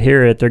if they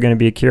hear it, they're going to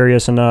be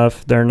curious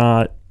enough. They're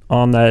not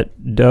on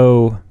that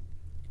doe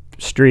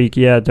streak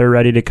yet. They're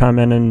ready to come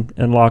in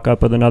and lock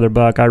up with another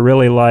buck. I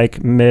really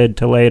like mid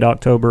to late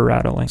October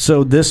rattling.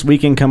 So this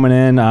weekend coming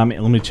in, let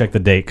me check the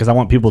date because I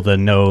want people to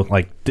know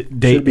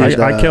date.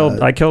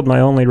 I killed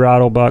my only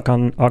rattle buck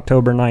on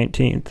October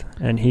 19th,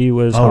 and he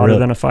was hotter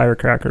than a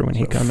firecracker when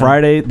he come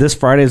in. This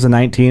Friday is the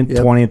 19th,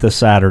 20th is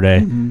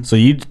Saturday. Mm-hmm. So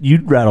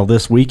you'd rattle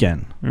this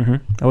weekend. Mm-hmm.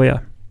 Oh yeah.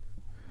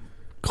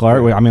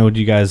 Clark, I mean, would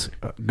you guys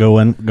go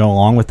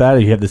along with that?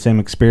 Do you have the same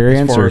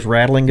experience? As far as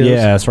rattling goes?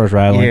 Yeah, as far as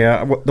rattling.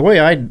 Yeah, the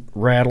way I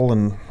rattle,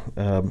 and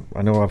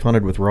I know I've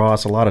hunted with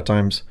Ross a lot of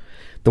times,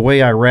 the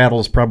way I rattle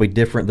is probably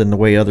different than the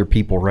way other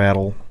people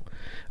rattle.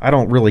 I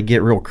don't really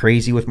get real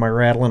crazy with my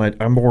rattling.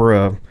 I'm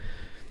more,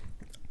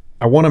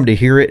 I want them to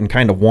hear it and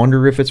kind of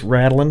wonder if it's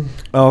rattling.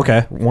 Oh,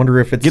 okay. Wonder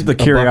if it's... Get the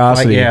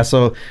curiosity. Yeah,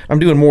 so I'm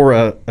doing more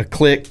a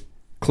click,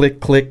 click,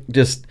 click,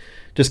 just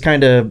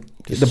kind of...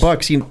 The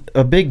bucks,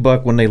 a big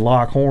buck, when they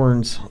lock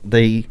horns,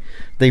 they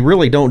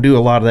really don't do a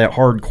lot of that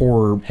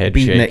hardcore head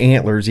beating shake. the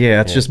antlers.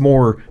 Yeah, it's just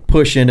more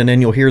pushing, and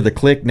then you'll hear the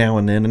click now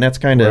and then, and that's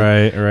kind of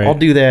right. I'll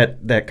do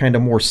that kind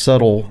of more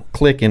subtle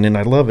clicking, and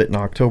I love it in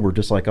October,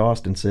 just like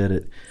Austin said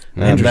it.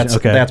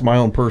 That's my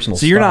own personal.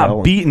 So you're style.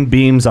 not beating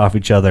beams off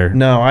each other.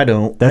 No, I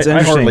don't. That's I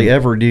interesting. hardly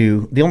ever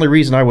do. The only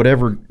reason I would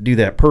ever do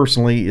that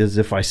personally is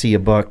if I see a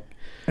buck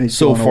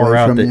so far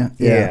out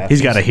that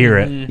he's got to hear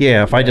it.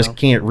 Yeah, if I just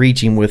can't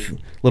reach him with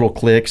little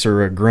clicks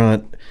or a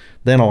grunt,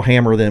 then I'll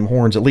hammer them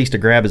horns at least to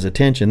grab his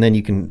attention. Then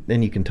you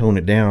can tone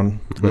it down.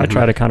 I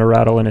try to kind of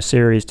rattle in a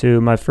series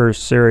too. My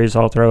first series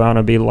I'll throw out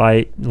will be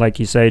light, like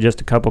you say,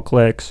 just a couple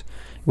clicks.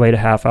 Wait a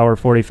half hour,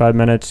 45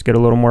 minutes, get a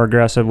little more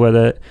aggressive with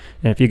it.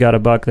 And if you got a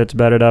buck that's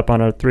bedded up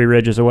on 3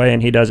 ridges away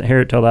and he doesn't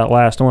hear it till that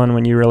last one,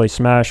 when you really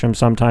smash him,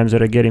 sometimes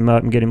it'll get him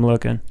up and get him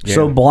looking. Yeah.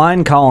 So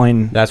blind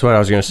calling. That's what I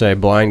was going to say.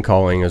 Blind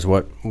calling is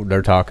what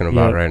they're talking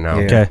about right now.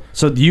 Yeah. Okay.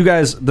 So you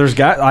guys,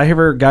 I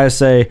hear guys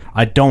say,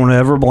 I don't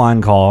ever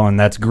blind call, and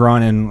that's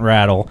grunt and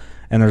rattle.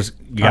 And there's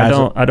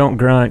guys I don't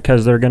grunt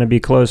because they're going to be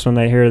close when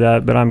they hear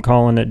that, but I'm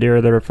calling at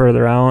deer that are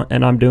further out,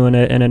 and I'm doing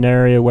it in an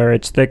area where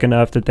it's thick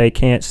enough that they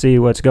can't see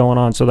what's going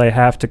on, so they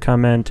have to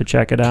come in to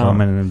check it out. Come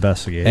in and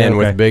investigate. And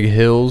with big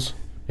hills,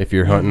 if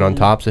you're hunting on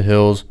tops of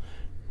hills,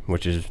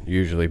 which is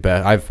usually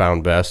best, I've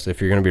found best, if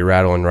you're going to be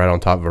rattling right on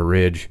top of a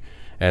ridge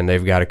and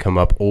they've got to come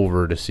up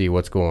over to see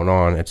what's going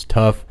on, it's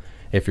tough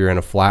if you're in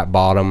a flat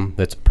bottom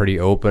that's pretty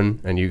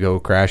open and you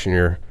go crashing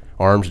your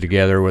arms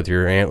together with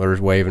your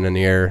antlers waving in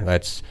the air.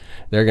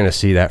 They're going to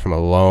see that from a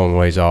long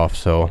ways off.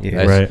 So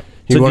right.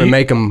 You want to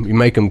make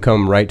them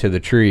come right to the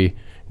tree,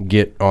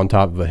 get on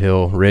top of a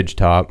hill, ridge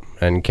top,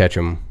 and catch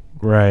them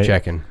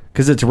checking.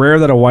 Because it's rare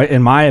that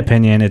in my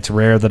opinion, it's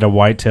rare that a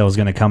whitetail is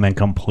going to come in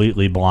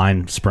completely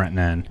blind sprinting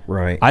in.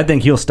 Right. I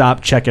think he'll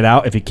stop, check it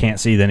out. If he can't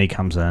see, then he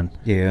comes in.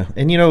 Yeah.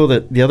 And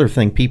the other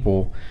thing,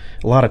 people,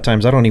 a lot of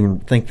times I don't even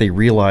think they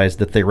realize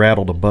that they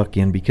rattled a buck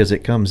in because it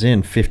comes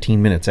in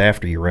 15 minutes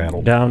after you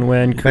rattled.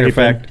 Downwind, matter of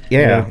fact,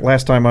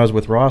 last time I was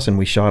with Ross and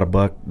we shot a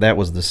buck, that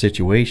was the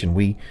situation.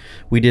 We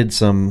did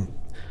some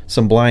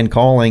blind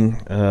calling,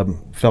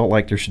 felt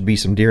like there should be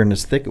some deer in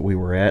this thicket we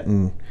were at,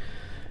 and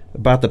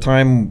about the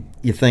time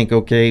you think,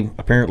 okay,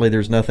 apparently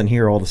there's nothing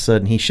here, all of a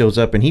sudden he shows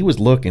up, and he was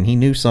looking. He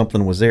knew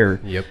something was there.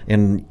 Yep.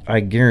 And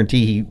I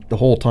guarantee he the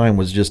whole time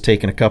was just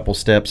taking a couple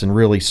steps and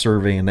really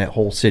surveying that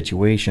whole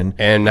situation.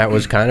 And that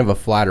was kind of a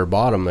flatter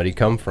bottom that he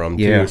come from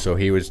too. Yeah. So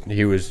he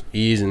was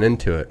easing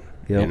into it.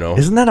 Yep. You know,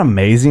 isn't that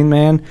amazing,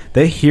 man?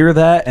 They hear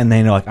that and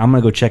they know, like, I'm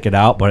gonna go check it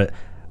out, but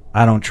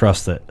I don't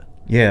trust it.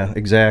 Yeah,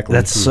 exactly.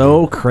 That's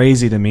so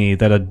crazy to me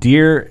that a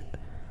deer.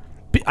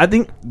 I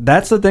think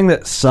that's the thing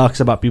that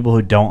sucks about people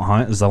who don't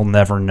hunt is they'll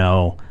never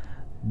know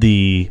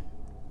the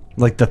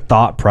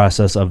thought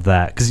process of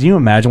that. Because can you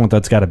imagine what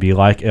that's got to be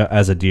like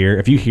as a deer?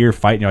 If you hear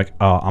fighting, you're like,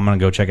 oh, I'm going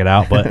to go check it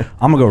out, but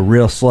I'm going to go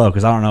real slow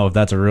because I don't know if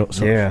that's two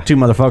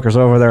motherfuckers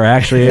over there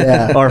actually,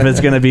 or if it's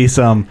going to be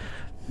some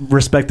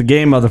respect the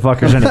game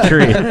motherfuckers in a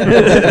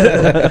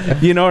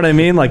tree. You know what I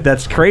mean? Like,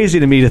 that's crazy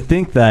to me to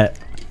think that.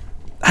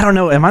 I don't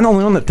know. Am I the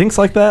only one that thinks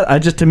like that?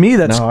 To me,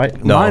 that's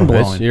mind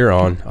blowing. You're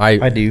on.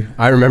 I do.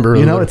 I remember.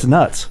 It's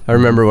nuts. I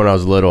remember when I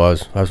was little,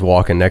 I was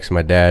walking next to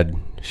my dad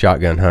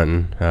shotgun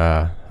hunting.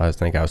 I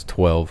think I was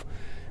 12,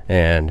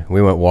 and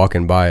we went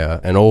walking by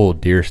an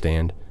old deer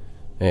stand,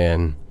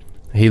 and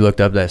he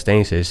looked up that stand.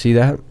 He said, "See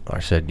that?"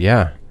 I said,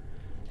 "Yeah."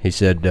 He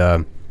said,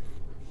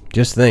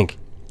 "Just think,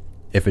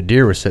 if a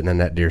deer was sitting in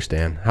that deer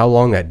stand, how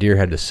long that deer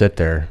had to sit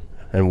there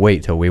and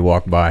wait till we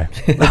walk by."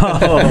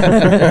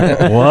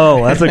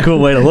 Whoa, that's a cool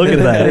way to look at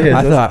that.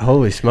 I thought,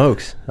 holy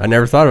smokes, I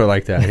never thought of it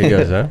like that. He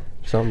goes, huh?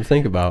 something to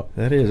think about.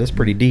 That's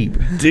pretty deep.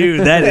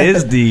 Dude, that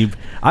is deep.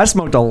 I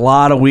smoked a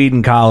lot of weed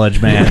in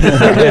college, man.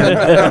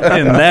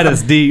 and that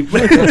is deep.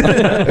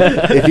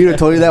 If you'd have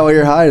told you that while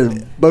you're high,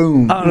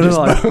 boom. I was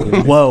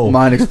like, whoa.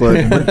 Mind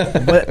explosion.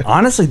 But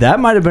honestly, that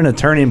might have been a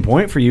turning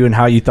point for you in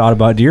how you thought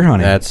about deer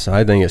hunting.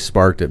 I think it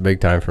sparked it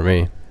big time for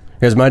me.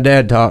 Because my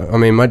dad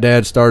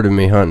started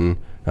me hunting,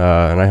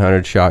 and I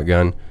hunted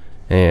shotgun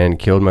and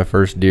killed my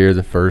first deer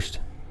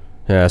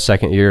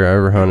second year I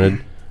ever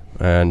hunted.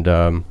 And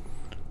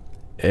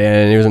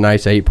it was a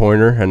nice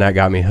 8-pointer, and that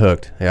got me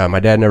hooked. Yeah, my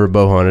dad never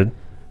bow hunted,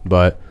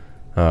 but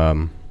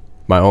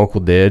my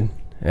uncle did,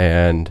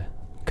 and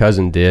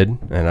cousin did,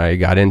 and I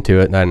got into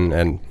it.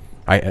 And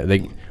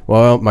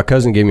my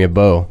cousin gave me a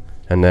bow,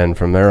 and then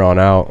from there on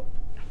out,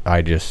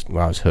 I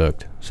was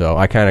hooked. So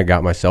I kind of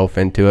got myself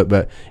into it,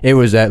 but it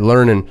was that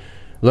learning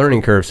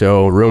curve.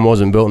 So Rome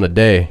wasn't built in a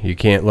day. You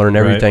can't learn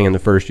everything in the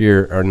first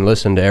year or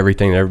listen to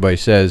everything that everybody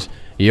says.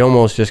 You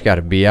almost just got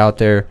to be out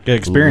there, get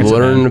experience,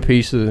 learn a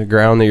piece of the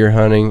ground that you're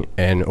hunting,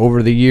 and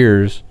over the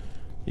years,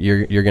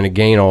 you're going to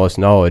gain all this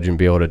knowledge and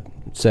be able to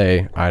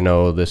say, I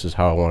know this is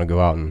how I want to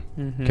go out and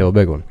kill a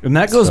big one. And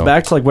that goes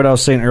back to like what I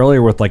was saying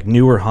earlier with like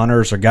newer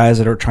hunters or guys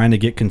that are trying to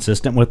get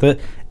consistent with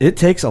it. It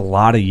takes a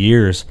lot of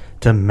years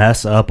to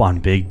mess up on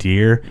big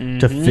deer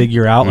to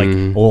figure out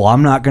like, well,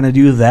 I'm not going to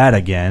do that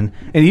again.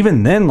 And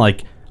even then,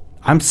 like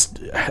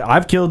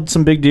I've killed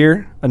some big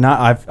deer, and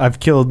I've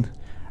killed.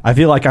 I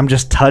feel like I'm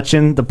just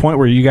touching the point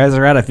where you guys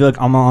are at. I feel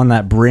like I'm on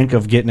that brink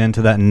of getting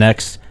into that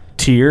next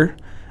tier,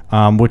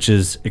 which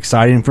is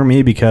exciting for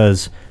me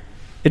because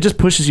it just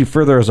pushes you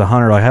further as a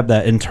hunter. I have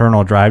that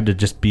internal drive to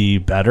just be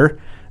better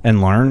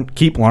and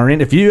keep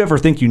learning. If you ever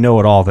think you know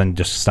it all, then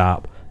just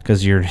stop,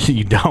 because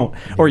you don't,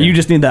 or you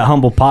just need that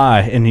humble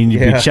pie and you need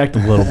to be checked a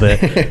little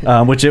bit,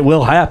 which it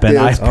will happen.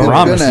 I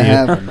promise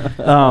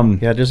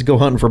you. Just go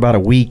hunting for about a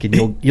week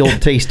and you'll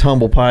taste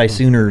humble pie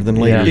sooner than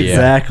later. Yeah.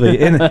 Exactly.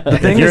 And the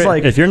thing is,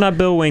 like, if you're not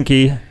Bill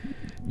Winke,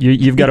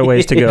 you've got a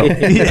ways to go.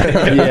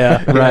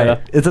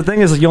 Right. It's the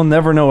thing is, you'll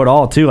never know it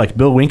all too. Like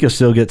Bill Winke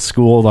still gets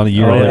schooled on a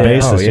yearly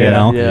basis, you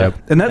know. Yeah.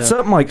 And that's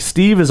something like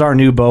Steve is our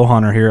new bow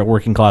hunter here at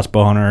Working Class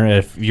Bow Hunter.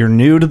 If you're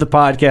new to the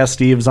podcast,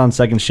 Steve is on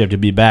second shift. He'll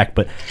be back,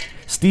 but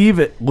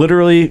Steve,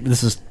 literally,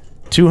 this is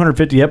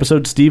 250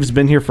 episodes. Steve's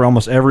been here for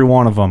almost every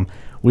one of them.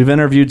 We've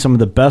interviewed some of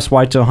the best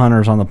whitetail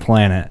hunters on the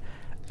planet,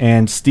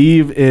 and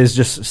Steve is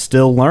just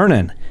still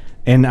learning.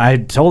 And I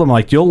told him,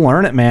 like, you'll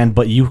learn it, man,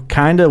 but you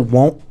kind of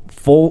won't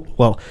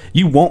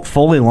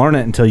fully learn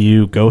it until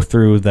you go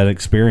through that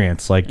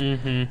experience. Like,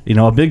 you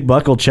know, a big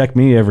buck will check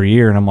me every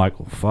year, and I'm like,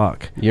 well,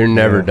 fuck. You're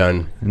never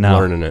done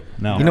learning it.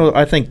 No. You know,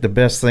 I think the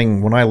best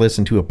thing when I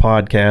listen to a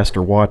podcast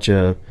or watch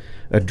a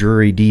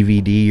Drury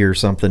DVD or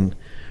something,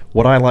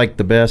 what I like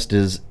the best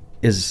is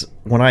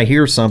when I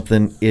hear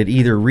something, it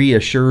either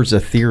reassures a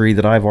theory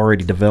that I've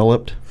already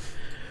developed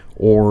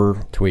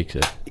or tweaks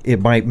it. It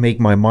might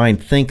make my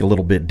mind think a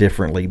little bit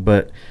differently,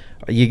 but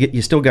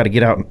you still got to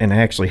get out and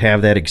actually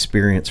have that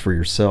experience for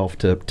yourself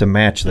to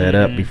match that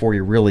up before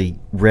you really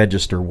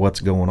register what's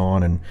going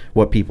on and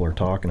what people are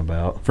talking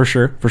about. For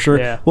sure.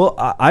 Yeah. Well,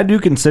 I do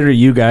consider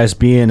you guys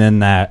being in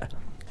that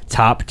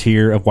top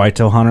tier of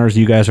whitetail hunters.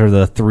 You guys are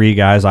the three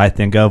guys I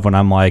think of when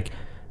I'm like,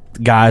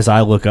 guys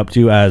I look up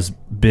to as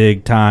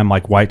big time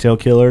like whitetail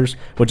killers,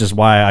 which is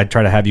why I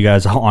try to have you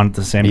guys all on at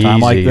the same time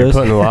like You're this.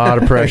 putting a lot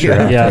of pressure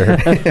out there.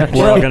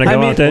 We're all going to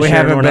go out this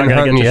year and we're not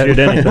going to get to shoot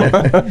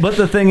anything. But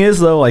the thing is,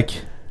 though, like,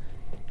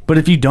 but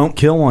if you don't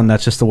kill one,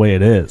 that's just the way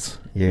it is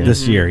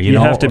this year. You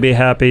know? have to be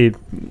happy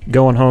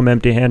going home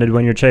empty-handed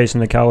when you're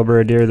chasing the caliber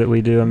of deer that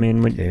we do. I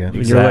mean, when you're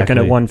looking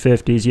at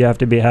 150s, you have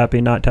to be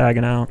happy not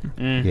tagging out.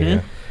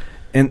 Yeah.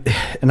 And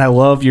I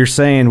love your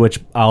saying,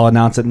 which I'll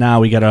announce it now.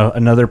 We got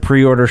another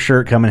pre-order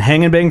shirt coming.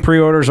 Hang and Bang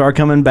pre-orders are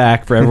coming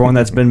back for everyone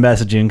that's been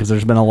messaging, because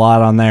there's been a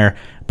lot on there.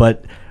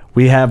 But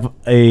we have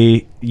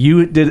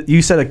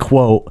you said a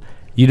quote,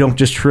 you don't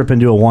just trip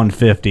into a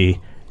 150,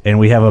 and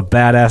we have a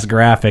badass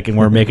graphic, and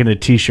we're making a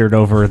t-shirt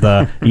over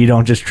the you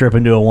don't just trip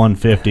into a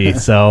 150.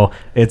 So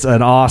it's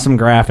an awesome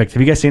graphic.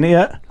 Have you guys seen it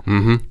yet?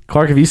 Mm-hmm.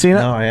 Clark, have you seen it?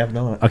 No, I have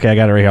not. Okay, I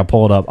got it right here. I'll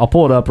pull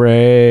it up.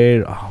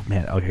 right. Oh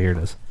man. Okay, here it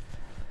is.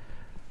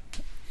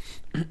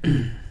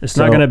 It's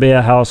not going to be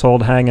a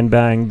household hang and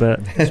bang, but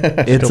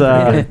it's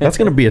that's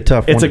going to be a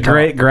tough one. It's a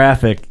great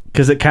graphic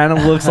because it kind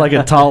of looks like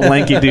a tall,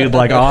 lanky dude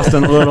like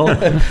Austin Little.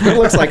 It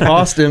looks like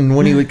Austin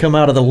when he would come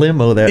out of the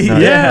limo that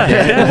night.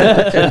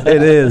 Yeah.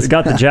 It is. He's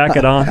got the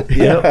jacket on.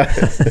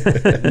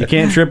 Yep. You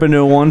can't trip into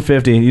a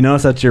 150. You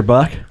notice that's your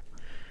buck?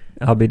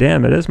 I'll be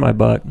damned, it is my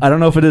buck. I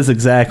don't know if it is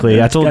exactly.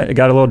 It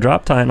got a little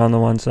drop tine on the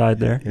one side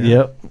there. Yeah.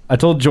 Yep. I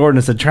told Jordan,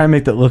 I said, try and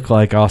make that look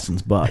like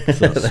Austin's buck.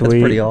 So, that's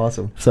pretty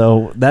awesome.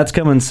 So that's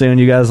coming soon.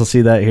 You guys will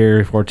see that here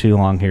before too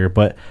long here.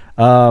 But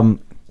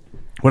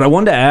what I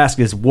wanted to ask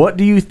is, what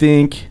do you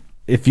think,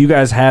 if you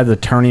guys had the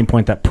turning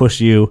point that pushed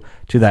you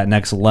to that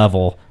next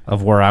level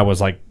of where I was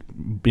like,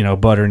 you know,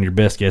 buttering your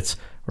biscuits,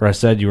 where I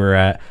said you were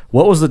at,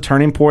 what was the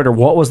turning point, or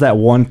what was that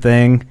one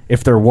thing,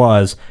 if there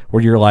was,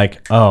 where you're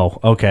like, oh,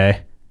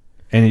 okay,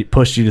 and it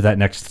pushed you to that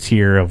next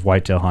tier of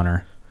whitetail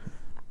hunter?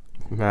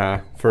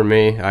 For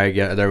me,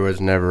 there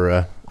was never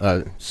a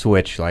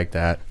switch like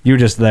that. You were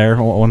just there at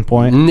one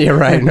point? Yeah,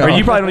 right. No. Or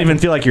you probably don't even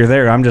feel like you're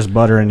there. I'm just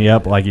buttering you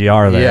up like you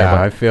are there. Yeah,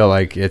 but I feel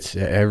like it's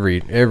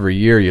every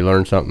year you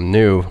learn something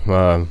new.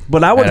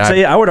 But I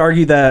would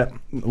argue that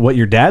what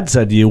your dad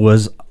said to you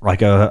was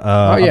like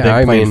a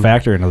big playing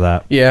factor into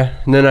that. Yeah,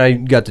 and then I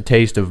got the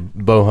taste of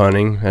bow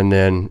hunting, and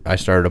then I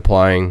started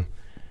applying.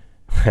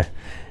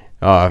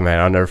 Oh man,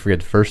 I'll never forget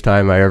the first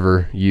time I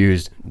ever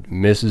used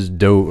Mrs.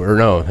 Doe, or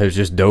no, it was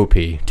just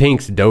Dopey.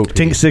 Tink's Dopey.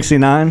 Tink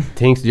 69?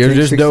 Tink's, it was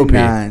just Dopey.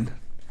 I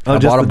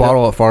bought a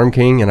bottle at Farm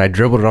King, and I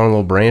dribbled it on a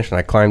little branch, and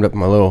I climbed up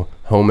my little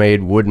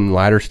homemade wooden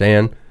ladder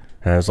stand,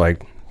 and I was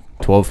like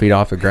 12 feet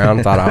off the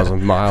ground, thought I was a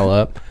mile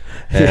up.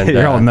 And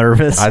you're all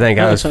nervous. I think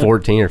I was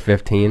 14 or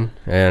 15,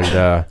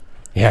 and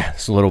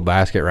this little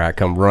basket rat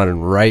come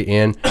running right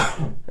in,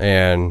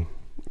 and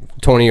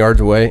 20 yards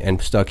away, and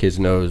stuck his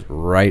nose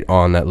right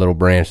on that little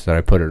branch that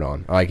I put it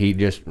on. Like, he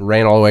just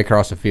ran all the way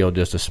across the field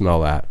just to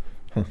smell that.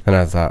 And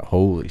I thought,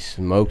 holy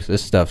smokes,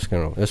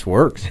 this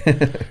works.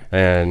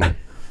 And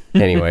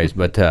anyways,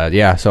 but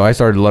so I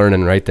started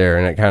learning right there,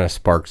 and it kind of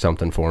sparked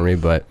something for me.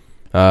 But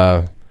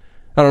I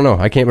don't know,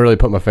 I can't really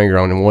put my finger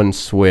on one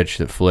switch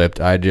that flipped.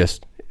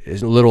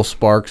 Little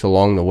sparks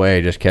along the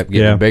way just kept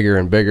getting bigger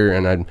and bigger,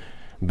 and I'd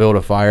build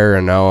a fire,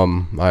 and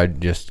now I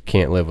just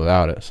can't live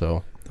without it.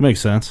 So that makes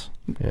sense.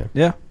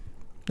 Yeah.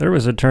 There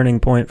was a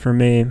turning point for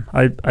me.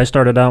 I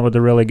started out with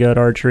a really good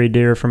archery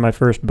deer for my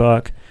first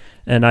buck,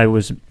 and I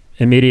was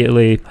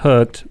immediately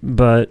hooked,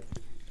 but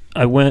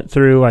I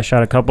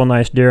shot a couple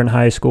nice deer in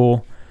high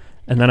school,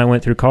 and then I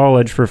went through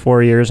college for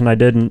 4 years, and I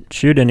didn't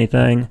shoot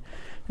anything.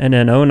 And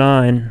in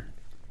 2009,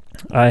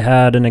 I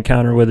had an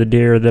encounter with a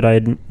deer that I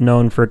had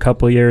known for a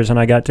couple of years, and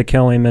I got to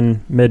kill him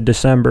in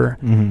mid-December.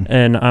 Mm-hmm.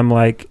 And I'm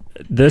like,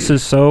 this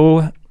is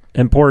so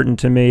important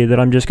to me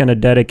that I'm just going to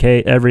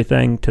dedicate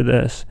everything to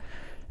this.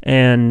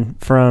 And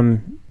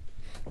from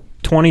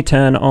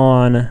 2010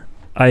 on,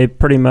 I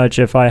pretty much,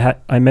 if I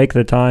make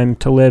the time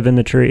to live in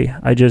the tree,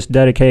 I just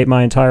dedicate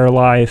my entire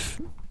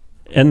life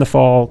in the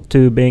fall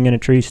to being in a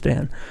tree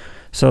stand.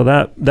 So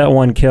that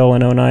one kill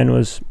in 2009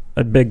 was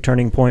a big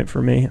turning point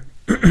for me.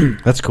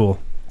 That's cool.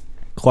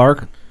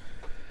 Clark?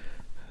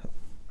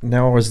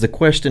 Now, is the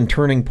question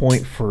turning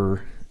point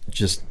for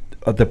just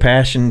the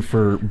passion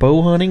for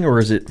bow hunting, or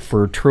is it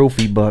for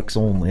trophy bucks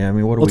only? I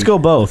mean, Let's go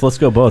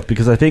both,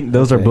 because I think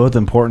those are both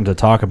important to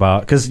talk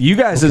about. Because you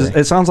guys,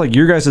 it sounds like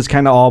your guys is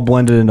kind of all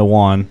blended into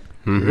one.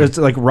 Mm-hmm. It's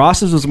like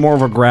Ross's was more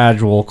of a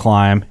gradual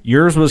climb.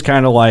 Yours was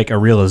kind of like a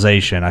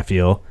realization, I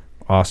feel,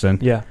 Austin.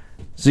 Yeah.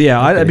 So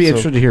yeah, I'd be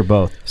interested to hear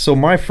both. So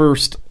my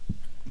first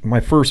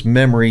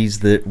memories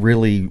that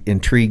really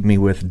intrigued me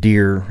with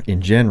deer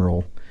in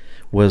general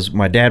was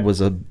my dad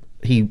was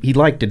he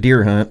liked to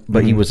deer hunt,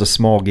 but he was a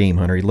small game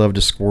hunter. He loved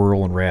to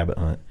squirrel and rabbit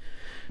hunt.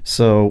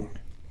 So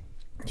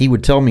he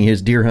would tell me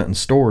his deer hunting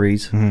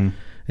stories, and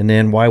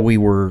then while we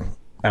were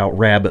out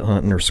rabbit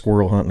hunting or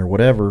squirrel hunting or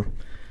whatever,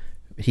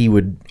 he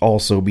would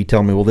also be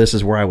telling me, well, this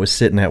is where I was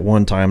sitting at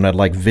one time, and I'd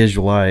like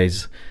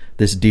visualize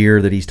this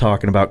deer that he's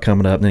talking about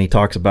coming up, and then he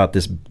talks about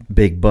this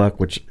big buck,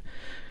 which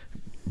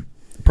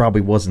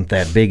probably wasn't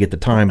that big at the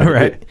time, but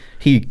right.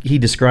 He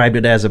described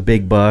it as a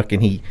big buck,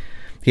 and he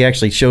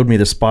actually showed me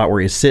the spot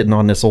where he's sitting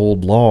on this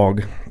old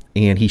log,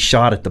 and he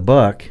shot at the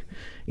buck,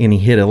 and he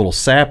hit a little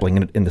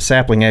sapling, and the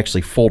sapling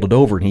actually folded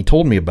over, and he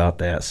told me about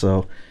that.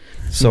 So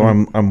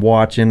I'm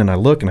watching, and I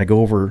look, and I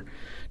go over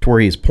to where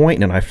he's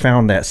pointing, and I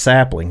found that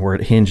sapling where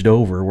it hinged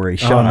over, where he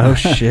shot. Oh, no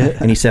shit.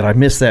 And he said, I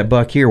missed that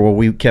buck here. Well,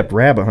 we kept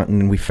rabbit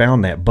hunting, and we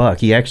found that buck.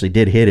 He actually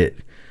did hit it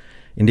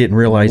and didn't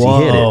realize he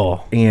hit it.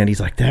 And he's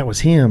like, that was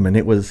him, and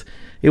it was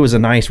a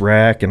nice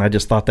rack, and I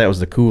just thought that was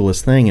the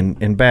coolest thing.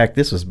 And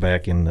this was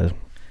back in the,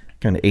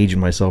 kind of aging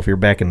myself here,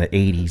 back in the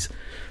 80s.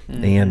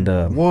 And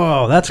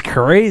whoa, that's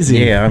crazy.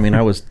 Yeah, I mean,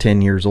 I was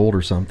 10 years old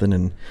or something,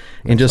 and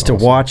just awesome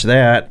to watch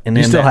that. And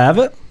you still have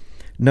it?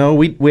 No,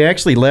 we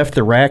actually left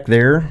the rack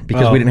there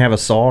because we didn't have a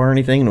saw or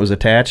anything, and it was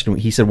attached. And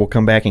he said, we'll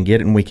come back and get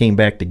it. And we came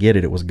back to get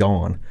it. It was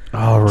gone.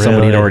 Oh, really?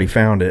 Somebody had already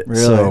found it.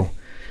 Really?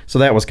 So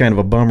that was kind of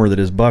a bummer that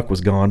his buck was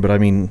gone. But I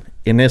mean,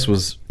 it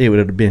would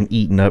have been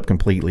eaten up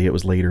completely. It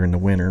was later in the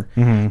winter.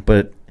 Mm-hmm.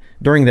 But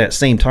during that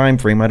same time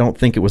frame, I don't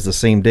think it was the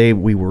same day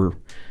we were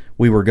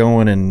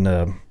going,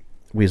 and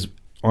we was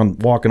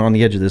walking on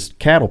the edge of this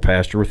cattle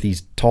pasture with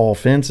these tall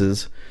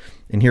fences,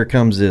 and here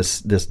comes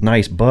this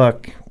nice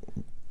buck,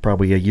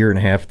 probably a year and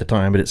a half at the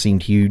time, but it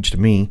seemed huge to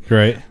me.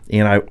 Right.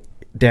 And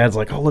Dad's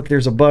like, oh, look,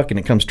 there's a buck, and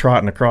it comes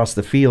trotting across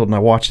the field, and I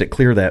watched it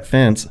clear that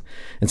fence,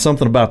 and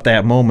something about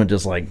that moment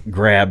just like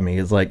grabbed me.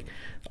 It's like,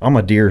 I'm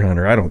a deer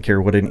hunter. I don't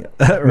care what any.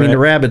 I mean, the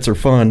rabbits are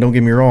fun. Don't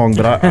get me wrong,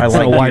 but I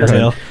like deer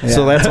hunting. Yeah.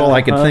 So that's all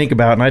I could think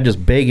about, and I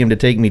just begged him to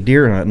take me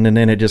deer hunting, and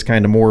then it just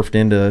kind of morphed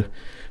into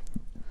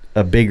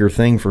a bigger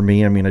thing for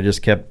me. I mean, I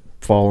just kept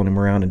following him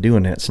around and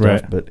doing that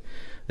stuff. Right. But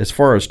as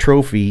far as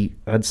trophy,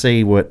 I'd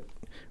say what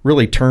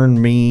really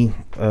turned me,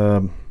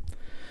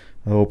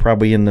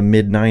 probably in the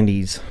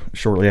mid-'90s,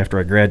 shortly after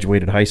I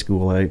graduated high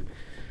school,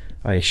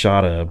 I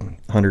shot a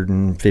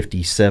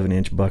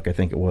 157-inch buck, I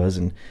think it was,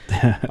 and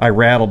I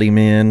rattled him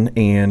in.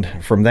 And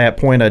from that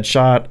point, I'd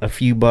shot a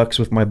few bucks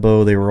with my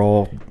bow. They were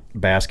all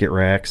basket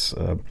racks.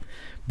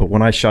 But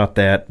when I shot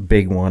that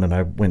big one and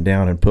I went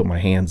down and put my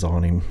hands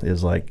on him, it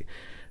was like,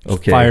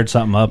 okay. Fired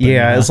something up.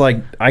 Yeah, it's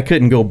like I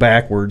couldn't go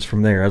backwards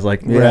from there. I was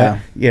like,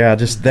 yeah,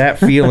 just that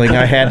feeling.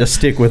 I had to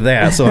stick with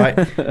that. So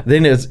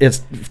then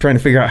it's trying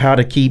to figure out how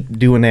to keep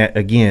doing that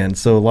again.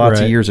 So lots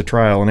of years of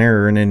trial and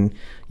error, and then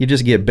you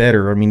just get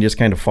better. I mean, just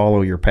kind of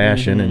follow your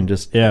passion and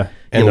just and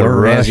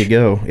learn as you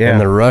go. Yeah, and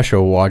the rush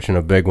of watching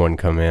a big one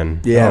come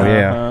in.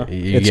 Yeah,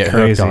 you it's get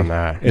crazy. hooked on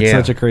that. It's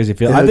such a crazy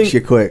feeling. It I hooks think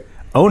you quick.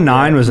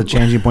 09 was a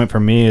changing point for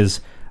me.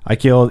 Is I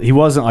killed. He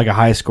wasn't like a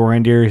high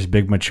scoring deer. He's a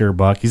big mature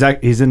buck.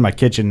 He's in my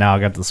kitchen now. I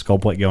got the skull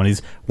plate going.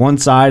 He's one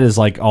side is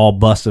like all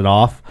busted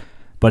off,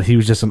 but he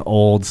was just an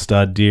old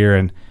stud deer.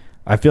 And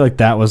I feel like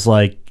that was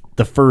like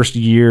the first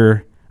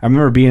year. I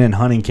remember being in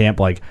hunting camp,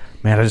 like,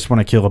 man, I just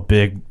want to kill a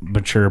big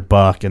mature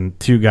buck. And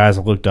two guys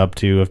I looked up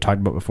to, I've talked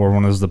about before.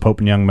 One was the Pope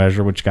and Young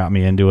measure, which got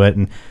me into it.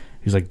 And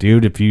he's like,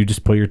 dude, if you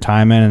just put your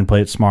time in and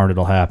play it smart,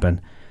 it'll happen.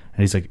 And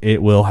he's like,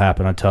 it will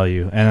happen, I tell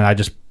you. And I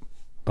just,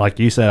 like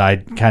you said, I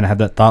kind of had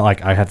that thought,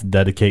 like, I have to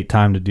dedicate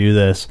time to do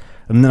this.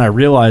 And then I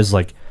realized,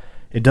 like,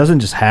 it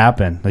doesn't just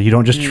happen. Like, you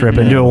don't just trip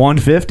into a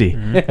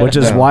 150, which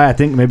is why I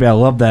think maybe I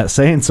love that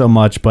saying so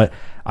much. But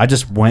I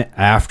just went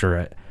after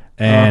it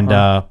and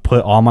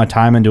put all my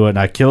time into it. And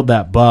I killed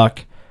that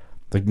buck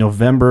like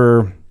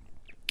November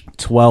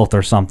 12th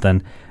or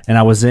something. And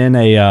I was in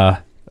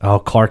a,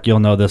 Clark,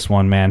 you'll know this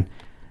one, man.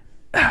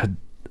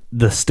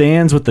 The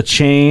stands with the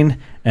chain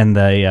and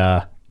they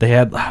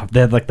had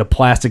like the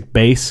plastic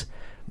base.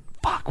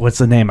 Fuck, what's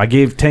the name?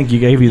 Tank, you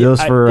gave you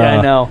those for...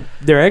 I know.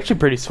 They're actually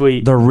pretty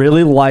sweet. They're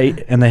really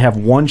light, and they have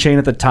one chain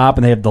at the top,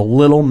 and they have the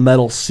little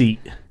metal seat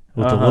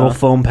with the little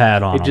foam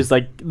pad on it them. Just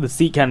like, the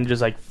seat kind of just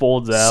like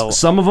folds out.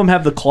 Some of them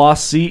have the cloth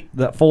seat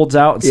that folds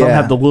out, and some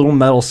have the little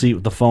metal seat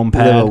with the foam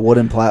pad. They have a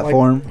wooden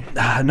platform?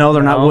 No,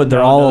 they're not wood.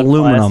 They're all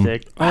aluminum.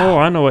 Plastic. Oh,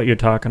 I know what you're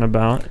talking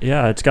about.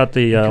 Yeah, it's got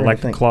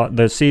the cloth,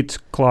 the seat's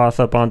cloth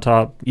up on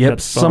top.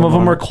 Yep, some of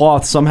them are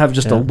cloth. Some have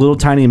just a little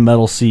tiny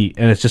metal seat,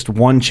 and it's just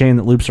one chain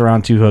that loops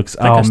around two hooks.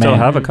 I think I still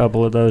have a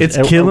couple of those.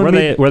 It's killing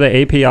me. Were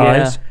they APIs?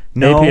 Yeah.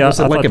 No, API, was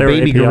it like a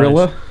baby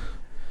gorilla?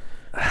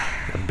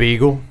 A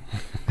beagle?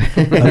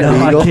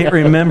 No, I can't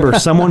remember.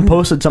 Someone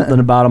posted something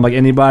about them. Like,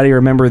 anybody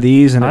remember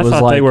these? And I it was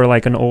thought like they were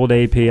like an old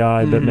API,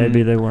 but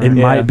maybe they weren't.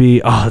 It might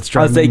be. Oh, it's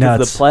driving me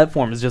nuts. The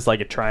platform is just like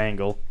a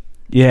triangle.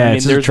 Yeah, I mean,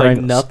 it's there's like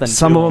nothing.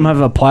 Some of them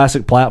have a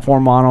plastic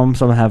platform on them.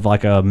 Some have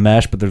like a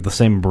mesh, but they're the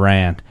same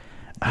brand.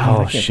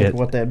 Oh, shit!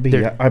 What that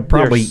be? I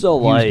probably so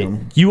used light.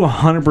 them. You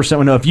 100%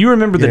 would know. If you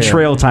remember the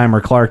trail timer,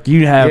 Clark,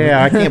 you have.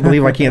 Yeah, I can't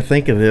believe I can't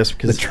think of this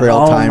because the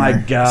trail timer. Oh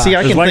my god! See,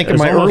 I can think of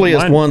my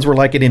earliest ones were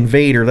like an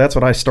Invader. That's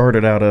what I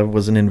started out of,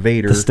 was an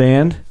Invader. The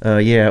stand?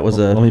 Yeah, it was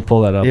Let me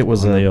pull that up. It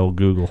was on the old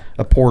Google.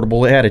 A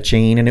portable. It had a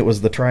chain, and it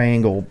was the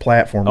triangle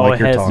platform like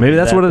you're talking. Maybe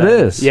that's what it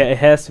is. Yeah, it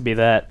has to be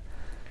that.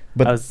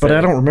 But I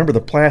don't remember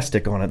the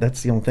plastic on it.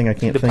 That's the only thing I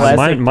can't think of.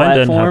 Mine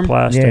didn't have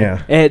plastic.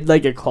 Yeah, it had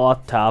like a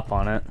cloth top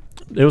on it.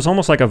 It was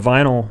almost like a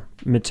vinyl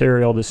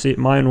material.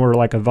 Mine were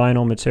like a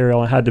vinyl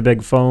material. It had the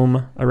big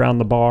foam around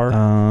the bar.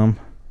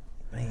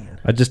 Man.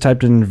 I just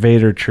typed in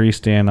Invader tree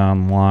stand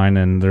online,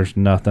 and there's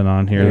nothing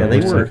on here.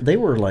 Yeah, they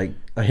were like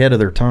ahead of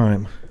their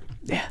time.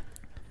 Yeah.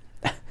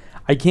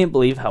 I can't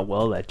believe how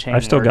well that chain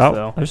I've still works, got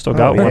though.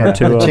 one or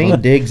two The of chain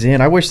them. digs in.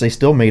 I wish they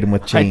still made them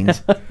with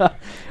chains. I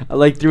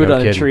like threw it No on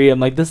kidding. a tree. I'm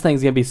like, this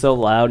thing's gonna be so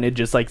loud, and it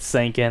just like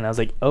sank in. I was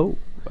like, oh,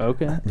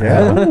 okay.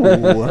 Yeah.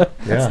 Ooh,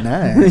 that's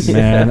nice.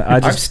 Man,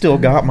 I've still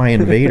got my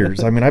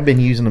Invaders. I mean, I've been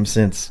using them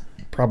since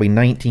probably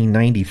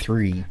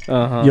 1993.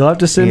 You'll have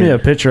to send me a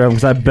picture of them,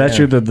 because I bet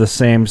you they're the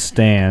same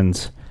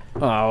stands.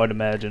 Oh, I would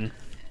imagine.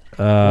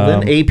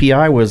 Then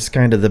API was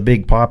kind of the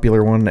big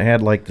popular one that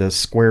had like the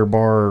square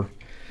bar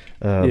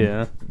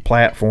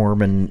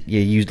platform, and you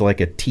used like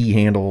a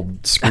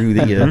T-handled screw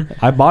that you...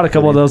 I bought a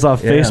couple of those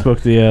off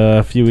Facebook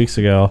a few weeks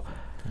ago.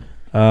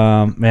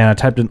 Man, I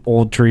typed in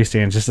old tree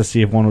stands just to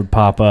see if one would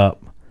pop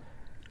up.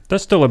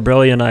 That's still a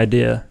brilliant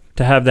idea,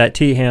 to have that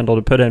T handle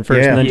to put in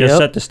first, and then just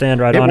set the stand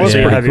right on it, so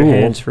you have your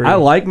hands free. I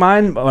like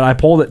mine, but I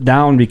pulled it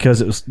down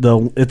because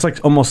it's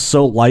like almost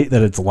so light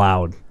that it's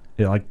loud.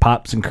 It like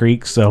pops and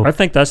creaks. So I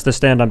think that's the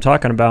stand I'm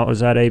talking about.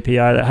 Was that API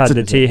that had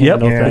the T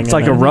handle thing? It's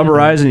like a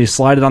rubberized, and you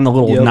slide it on the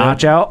little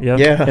notch out. Yep.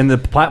 Yeah. And the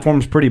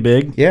platform's pretty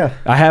big. Yeah.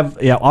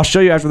 I'll show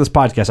you after this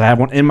podcast. I have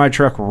one in my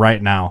truck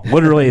right now.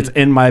 Literally, it's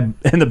in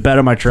the bed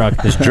of my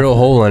truck. Just drill a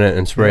hole in it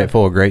and spray it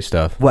full of great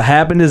stuff. What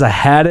happened is I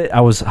had it. I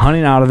was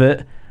hunting out of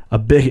it.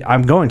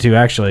 I'm going to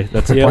actually.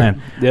 That's the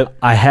plan. Yep.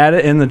 I had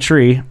it in the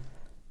tree.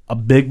 A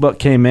big buck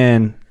came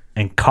in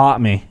and caught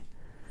me,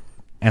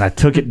 and I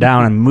took it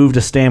down and moved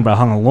a stand, but I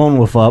hung a lone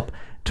wolf up.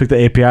 Took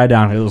the API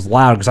down. It was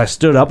loud because I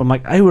stood up. I'm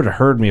like, I would have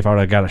heard me if I would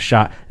have got a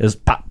shot. It was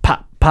pop,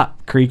 pop,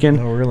 pop, creaking.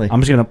 Oh, really?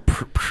 I'm just going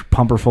to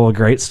pump her full of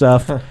great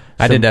stuff.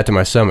 I did that to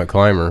my Summit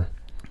Climber.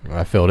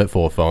 I filled it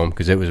full of foam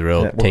because it was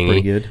real That worked tingy.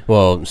 pretty good.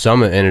 Well,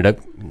 Summit ended up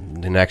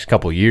the next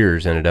couple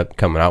years ended up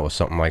coming out with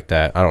something like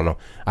that. I don't know.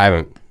 I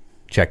haven't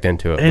checked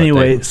into it. but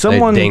Anyway,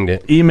 someone they dinged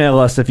it. email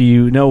us if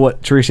you know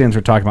what tree stands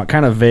we're talking about.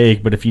 Kind of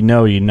vague, but if you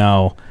know, you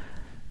know.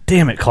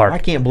 Damn it, Clark. I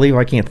can't believe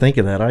I can't think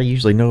of that. I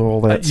usually know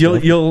all that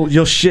stuff.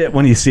 You'll shit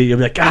when you see it. You'll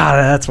be like,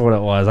 that's what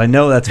it was. I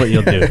know that's what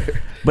you'll do.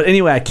 But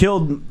anyway, I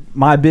killed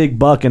my big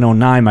buck in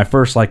 09, my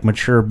first like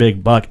mature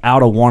big buck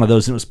out of one of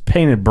those. It was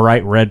painted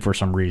bright red for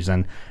some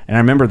reason. And I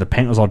remember the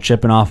paint was all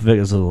chipping off of it.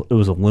 It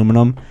was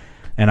aluminum.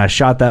 And I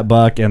shot that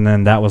buck, and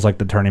then that was like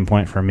the turning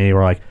point for me.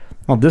 We're like,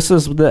 well, this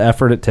is the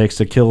effort it takes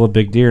to kill a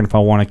big deer. And if I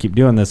want to keep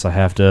doing this, I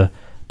have to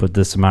put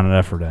this amount of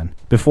effort in.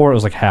 Before, it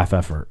was like half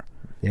effort.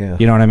 Yeah.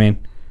 You know what I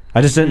mean?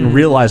 I just didn't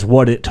realize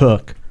what it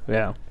took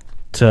Yeah.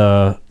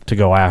 to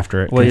go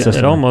after it. Well, it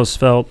consistently. almost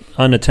felt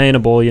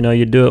unattainable. You know,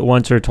 you do it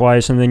once or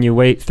twice, and then you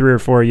wait 3 or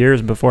 4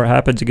 years before it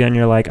happens again.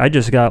 You're like, I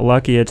just got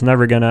lucky.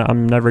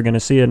 I'm never gonna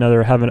see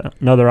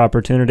another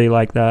opportunity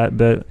like that.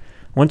 But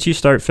once you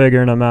start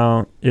figuring them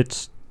out,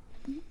 it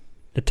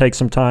takes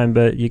some time,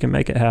 but you can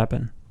make it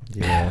happen.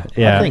 Yeah.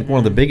 Yeah. I think one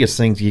of the biggest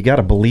things, you got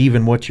to believe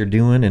in what you're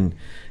doing and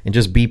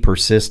just be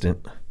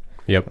persistent.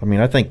 Yep. I mean,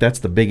 I think that's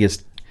the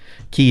biggest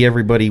key.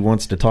 Everybody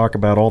wants to talk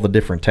about all the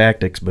different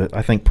tactics, but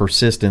I think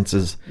persistence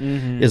is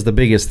the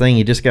biggest thing.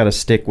 You just got to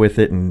stick with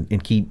it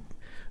and keep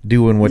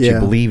doing what you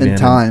believe in. And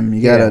time.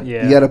 You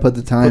gotta put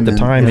the time in.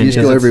 If you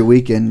just go every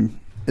weekend,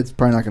 it's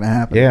probably not going to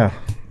happen. Yeah.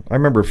 I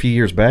remember a few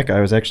years back,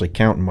 I was actually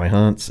counting my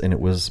hunts, and it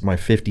was my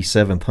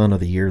 57th hunt of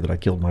the year that I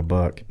killed my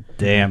buck.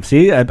 Damn.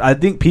 See, I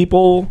think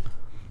people,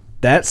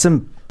 that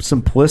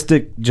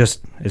simplistic,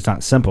 just, it's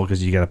not simple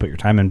because you got to put your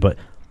time in, but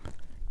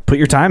put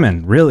your time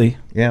in, really.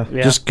 Yeah.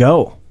 Just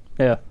go.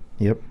 Yeah.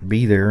 Yep.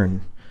 Be there,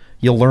 and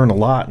you'll learn a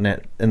lot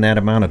in that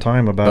amount of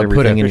time about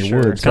everything in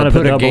your woods. Kind of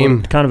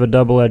a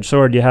double-edged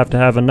sword. You have to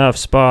have enough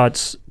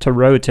spots to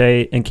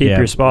rotate and keep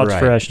your spots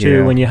fresh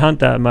too. Yeah. When you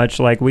hunt that much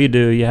like we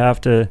do, you have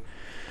to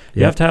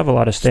have a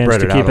lot of stands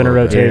to keep in a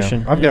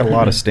rotation. Yeah. I've got a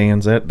lot of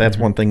stands. That's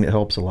one thing that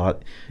helps a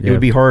lot. It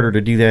would be harder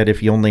to do that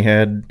if you only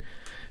had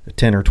a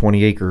 10 or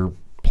 20 acre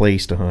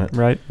place to hunt.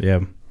 Right. Yeah.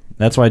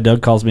 That's why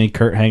Doug calls me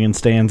Kurt Hanging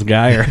Stands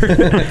Guy.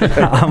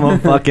 I'm a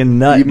fucking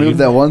nut. You moved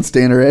that one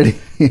stand already.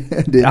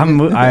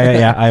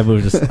 I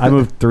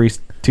moved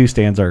 2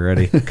 stands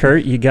already.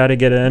 Kurt, you got to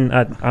get in.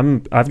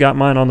 I've got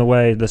mine on the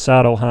way. The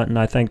saddle hunting.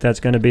 I think that's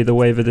going to be the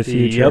wave of the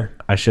future.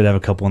 Yep. I should have a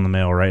couple in the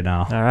mail right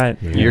now. All right.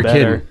 You're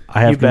kidding.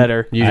 You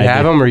better. You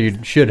have them, or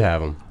you should have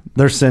them.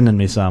 They're sending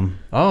me some.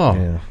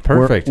 Oh,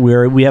 perfect.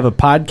 We have a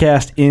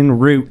podcast en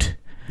route.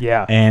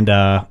 Yeah. And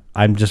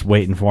I'm just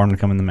waiting for them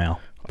to come in the mail.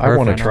 I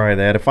want to try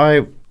that.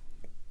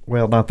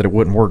 Not that it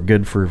wouldn't work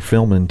good for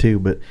filming too,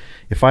 but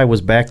if I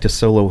was back to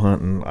solo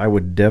hunting, I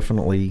would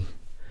definitely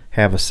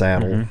have a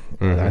saddle.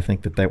 I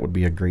think that would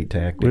be a great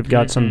tactic. We've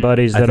got some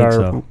buddies that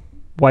are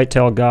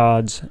whitetail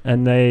gods,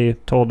 and they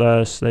told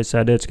us, they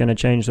said it's going to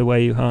change the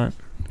way you hunt.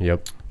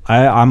 Yep.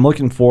 I'm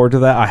looking forward to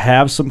that. I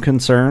have some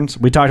concerns.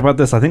 We talked about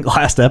this, I think,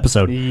 last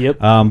episode. Yep.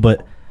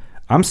 But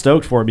I'm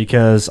stoked for it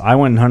because I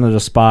went and hunted a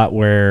spot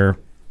where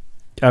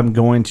I'm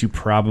going to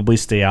probably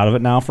stay out of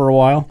it now for a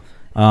while.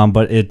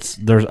 But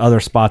there's other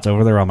spots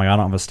over there. I'm like, I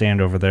don't have a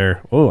stand over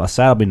there. Oh, a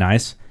saddle would be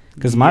nice.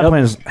 Because my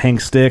plan is hang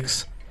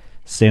sticks,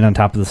 stand on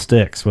top of the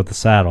sticks with the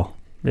saddle.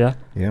 Yeah.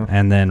 Yeah.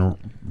 And then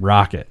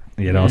rock it.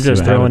 You know,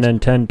 just throwing in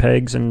 10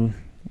 pegs and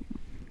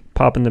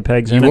popping the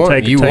pegs in You and want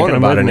taking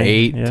about them an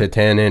 8 to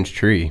 10 inch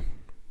tree.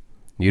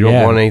 You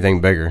don't want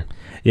anything bigger.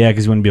 Yeah,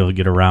 because you wouldn't be able to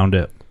get around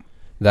it.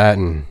 That,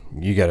 and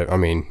you got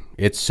to,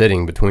 it's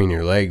sitting between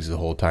your legs the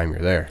whole time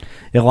you're there.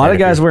 Yeah, a lot of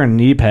guys wearing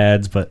knee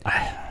pads, but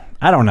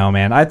I don't know,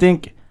 man. I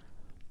think,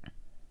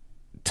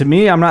 to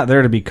me, I'm not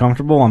there to be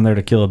comfortable. I'm there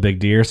to kill a big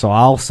deer, so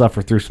I'll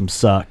suffer through some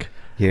suck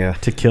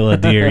to kill a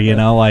deer, you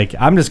know? Like,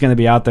 I'm just going to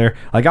be out there.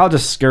 Like, I'll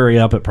just scurry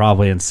up it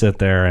probably and sit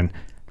there and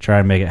try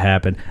and make it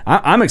happen.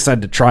 I'm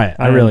excited to try it.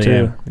 I really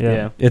am.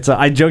 Yeah.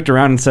 I joked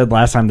around and said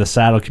last time the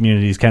saddle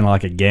community is kind of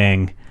like a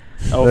gang.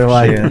 Oh, they're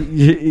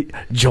like,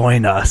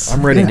 join us.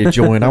 I'm ready to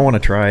join. I want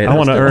to try it. I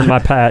want to earn my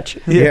patch.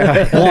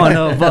 Yeah. One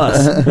of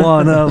us.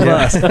 One of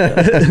us.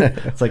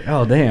 It's like,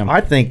 oh, damn.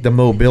 I think the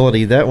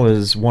mobility, that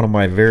was one of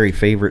my very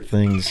favorite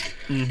things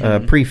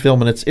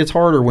pre-filming. It's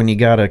harder when you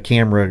got a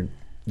camera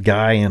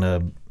guy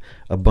and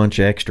a bunch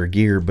of extra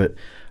gear, but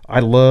I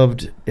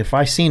loved, if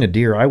I seen a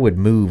deer, I would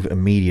move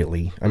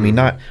immediately. I mean,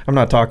 I'm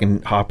not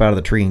talking hop out of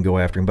the tree and go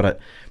after him,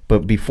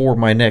 but before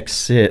my next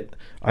sit,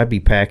 I'd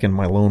be packing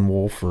my lone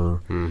wolf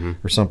or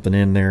something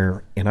in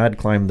there, and I'd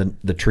climb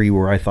the tree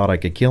where I thought I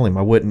could kill him.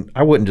 I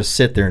wouldn't just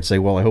sit there and say,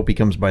 well, I hope he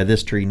comes by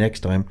this tree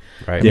next time.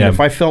 Right. I mean, if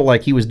I felt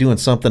like he was doing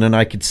something and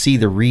I could see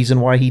the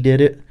reason why he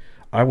did it,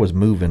 I was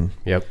moving.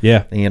 Yep.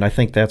 Yeah. And I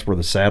think that's where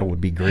the saddle would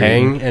be great.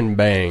 Hang and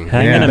bang.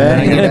 Hanging and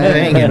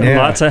banging.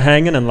 Lots of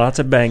hanging and lots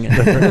of banging.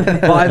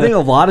 Well, I think a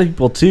lot of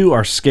people, too,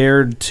 are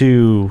scared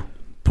to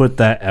put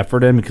that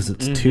effort in because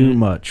it's too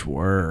much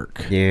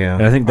work. Yeah.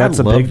 And I think that's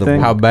a big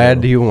thing. How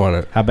bad do you want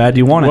it? How bad do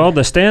you want it? Well,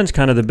 the stand's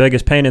kind of the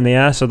biggest pain in the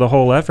ass of the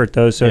whole effort,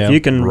 though. So if you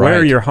can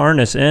wear your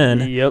harness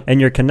in and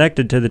you're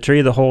connected to the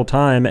tree the whole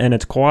time and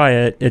it's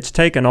quiet, it's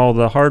taken all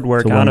the hard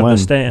work out of the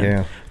stand.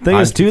 Yeah. Thing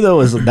is, too, though,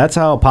 is that's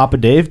how Papa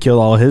Dave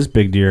killed all his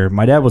big deer.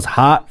 My dad was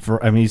hot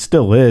he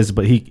still is,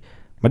 but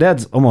my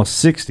dad's almost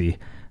 60.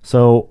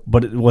 So,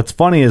 but what's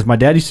funny is my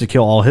dad used to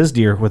kill all his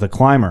deer with a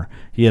climber.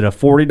 He had a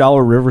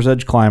 $40 River's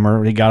Edge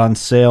climber. He got on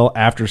sale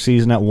after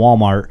season at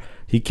Walmart.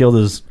 He killed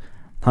his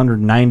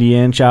 190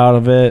 inch out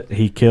of it.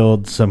 He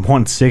killed some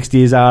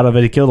 160s out of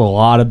it. He killed a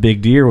lot of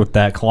big deer with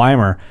that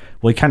climber.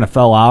 Well, he kind of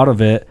fell out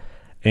of it,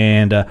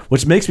 and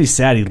which makes me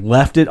sad. He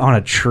left it on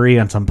a tree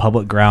on some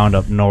public ground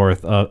up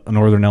north,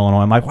 northern Illinois.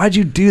 I'm like, why'd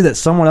you do that?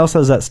 Someone else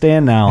has that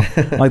stand now.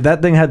 Like,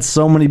 that thing had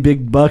so many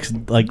big bucks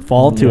like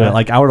fall to it.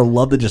 Like, I would have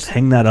loved to just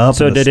hang that up.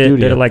 So in the did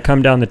studio. it like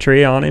come down the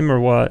tree on him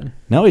or what?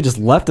 No, he just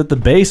left at the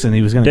base and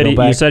he was going to go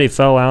back. You said he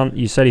fell out.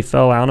 You said he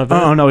fell out of it.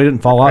 Oh no, he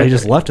didn't fall out. He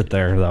just left it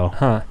there though.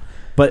 Huh?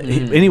 But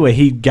anyway,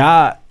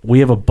 we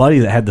have a buddy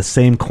that had the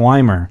same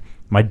climber.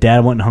 My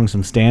dad went and hung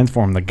some stands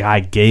for him. The guy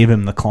gave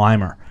him the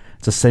climber.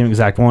 It's the same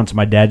exact one. So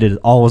my dad did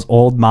all his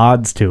old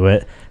mods to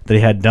it that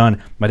he had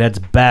done. My dad's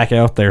back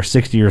out there,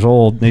 60 years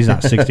old. He's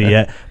not 60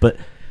 yet, but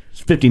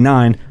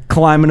 59,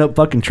 climbing up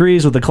fucking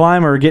trees with the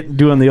climber,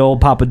 doing the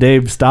old Papa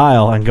Dave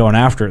style and going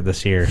after it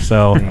this year.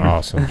 So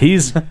awesome.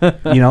 He's,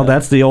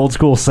 that's the old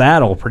school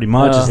saddle pretty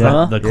much. Is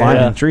the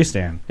climbing tree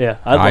stand. Yeah,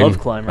 I love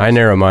climbers. I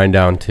narrow mine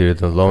down to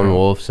the Lone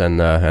Wolves and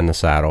the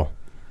saddle.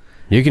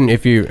 You can,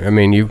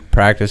 you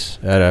practice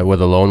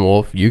with a Lone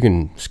Wolf, you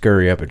can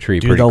scurry up a tree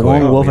pretty quick. The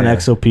Lone Wolf and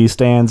XOP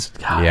stands.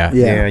 God.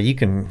 Yeah, you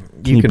can.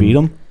 Can you beat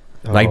them?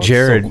 Like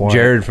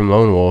Jared from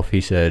Lone Wolf, he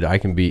said, I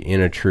can be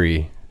in a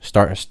tree,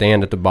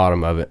 stand at the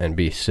bottom of it, and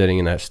be sitting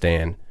in that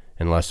stand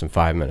in less than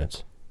 5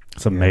 minutes.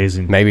 It's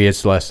amazing. Maybe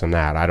it's less than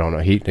that. I don't know.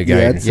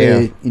 I'd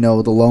say,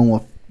 with the Lone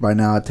Wolf right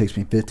now, it takes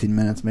me 15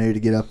 minutes maybe to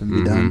get up and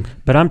be done.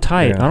 But I'm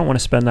tight. I don't want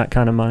to spend that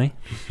kind of money.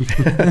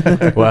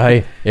 Well,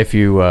 hey, if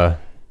you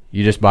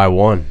just buy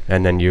one,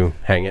 and then you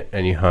hang it,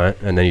 and you hunt,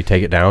 and then you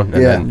take it down,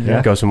 and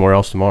then go somewhere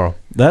else tomorrow.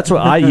 That's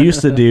what I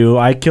used to do.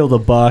 I killed a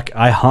buck.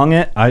 I hung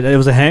it. It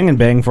was a hang and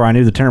bang before I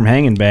knew the term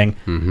hang and bang.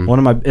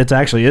 It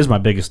actually is my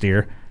biggest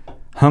deer.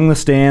 Hung the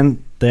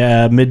stand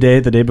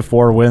midday the day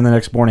before, went in the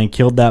next morning,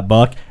 killed that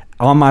buck.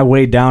 On my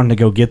way down to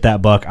go get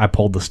that buck, I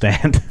pulled the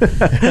stand.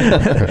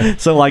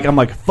 So I'm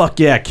like, fuck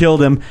yeah,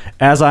 killed him.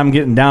 As I'm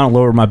getting down,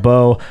 lower my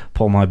bow,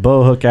 pull my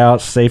bow hook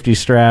out, safety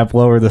strap,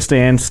 lower the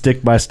stand,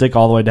 stick by stick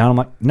all the way down. I'm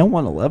like, no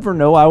one will ever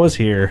know I was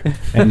here.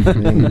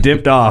 And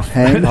dipped off.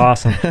 Hang,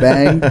 awesome.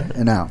 Bang,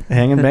 and out.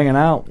 Hanging, banging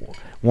out.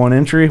 One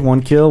entry,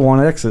 one kill,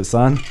 one exit,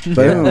 son.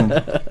 Boom.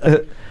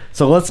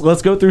 So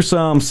let's go through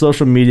some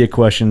social media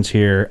questions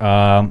here.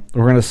 Our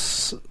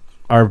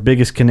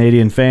biggest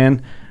Canadian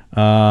fan,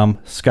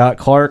 Scott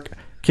Clark.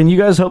 Can you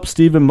guys help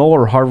Stephen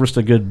Muller harvest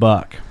a good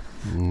buck?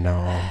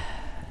 No.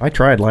 I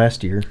tried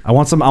last year. I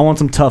want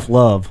some tough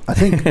love. I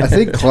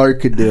think Clark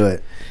could do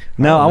it.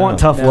 No, I want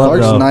tough love.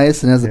 Clark's though.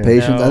 nice and has the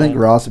patience. I think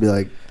Ross would be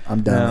like,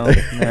 I'm done with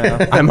it.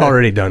 No. I'm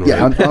already done with it.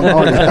 I'm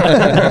already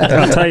done.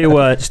 I'll tell you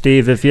what,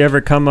 Steve, if you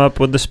ever come up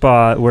with the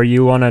spot where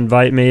you want to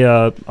invite me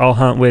up, I'll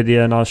hunt with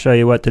you and I'll show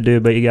you what to do,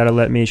 but you got to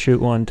let me shoot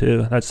one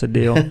too. That's the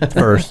deal.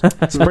 First.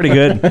 It's pretty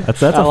good. That's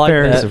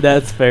fair.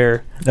 That's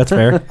fair. That's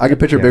fair. I can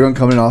picture a big one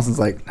coming in. Austin's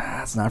like,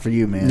 nah, it's not for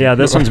you, man. Yeah,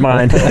 this one's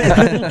mine.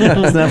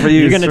 It's not for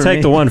you. You're going to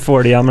take the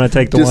 140. I'm going to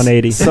take the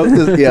 180.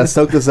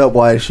 Soak this up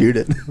while I shoot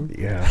it.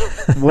 Yeah.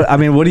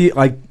 What do you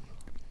like?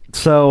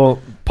 So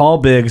Paul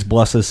Biggs,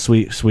 bless his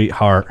sweet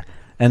heart,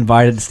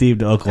 invited Steve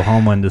to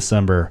Oklahoma in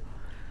December.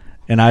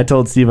 And I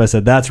told Steve, I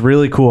said, that's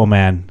really cool,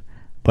 man.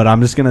 But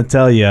I'm just going to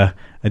tell you,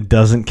 it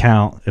doesn't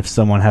count if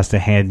someone has to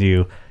hand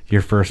you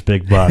your first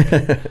big buck.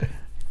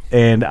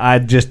 And I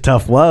just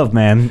tough love,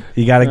 man.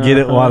 You got to get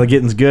it while the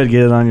getting's good.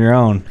 Get it on your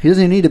own. He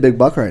doesn't even need a big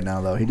buck right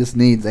now, though. He just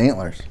needs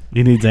antlers.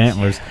 He needs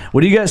antlers.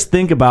 What do you guys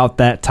think about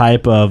that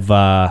type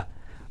of...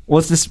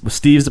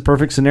 Steve's the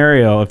perfect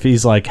scenario. If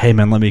he's like, hey,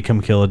 man, let me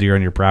come kill a deer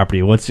on your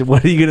property. What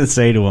are you going to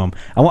say to him?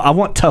 I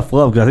want tough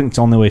love because I think it's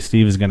the only way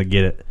Steve is going to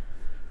get it.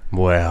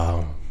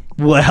 Well,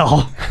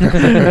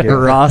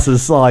 Ross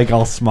is like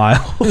all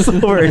smiles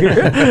over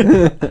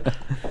here.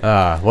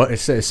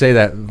 Say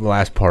that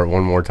last part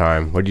one more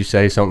time. What'd you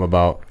say? Something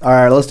about... All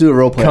right, let's do a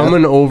role play.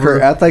 Coming over...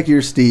 Kurt, act like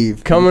you're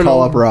Steve.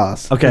 Call up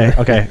Ross. Okay.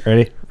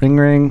 Ready? Ring,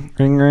 ring,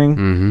 ring, ring.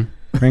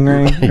 Mm-hmm. Ring,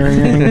 ring,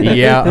 ring, ring.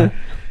 Yeah.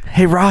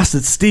 Hey, Ross,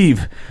 it's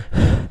Steve.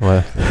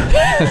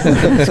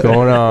 What's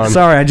going on?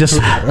 Sorry, I just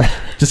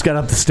got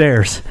up the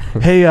stairs.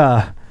 Hey,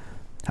 I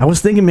was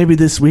thinking maybe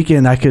this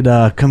weekend I could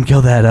come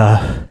kill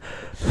that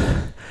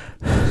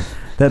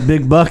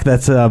big buck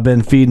that's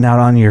been feeding out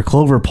on your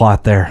clover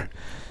plot there.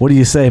 What do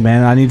you say,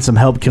 man? I need some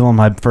help killing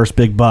my first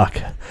big buck.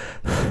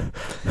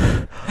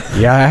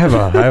 Yeah, I have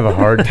a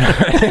hard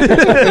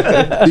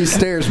time. These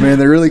stairs, man,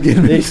 they're really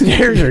getting me. These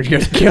stairs are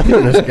just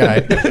killing this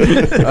guy.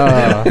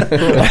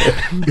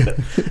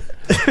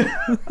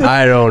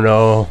 I don't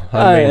know.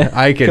 I mean,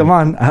 I can. Come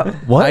on.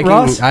 What,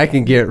 Ross? I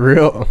can get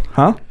real.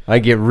 Huh? I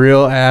get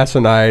real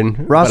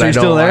asinine. Ross, but are you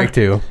still there?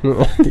 To.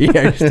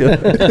 Yeah,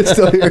 you're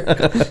Still here.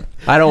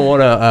 I don't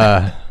want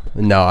to.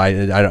 No, I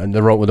don't.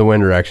 The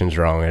wind direction's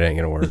wrong. It ain't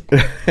gonna work.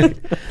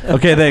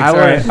 Okay, thanks. All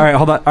right,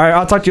 hold on. All right,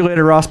 I'll talk to you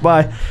later, Ross.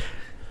 Bye.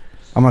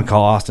 I'm gonna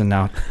call Austin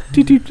now.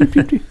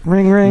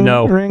 Ring, ring.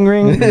 No. Ring,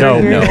 ring. No.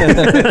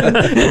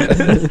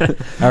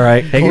 All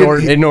right. Ignore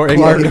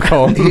the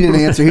call. He didn't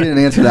answer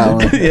that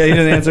one. Yeah, he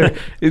didn't answer.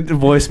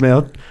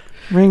 Voicemail.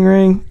 Ring,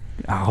 ring.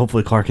 Oh,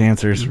 hopefully Clark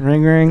answers.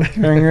 Ring, ring,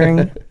 ring,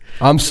 ring.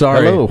 I'm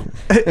sorry. Hello.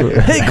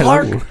 Hey,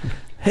 Clark.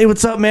 Hey,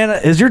 what's up, man?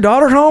 Is your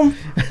daughter home?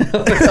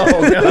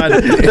 Oh God,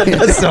 that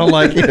does sound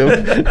like him.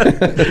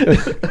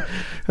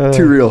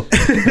 Too real.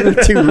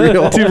 Too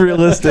real. Too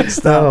realistic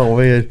stuff. Oh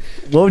man.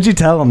 What would you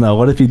tell him though?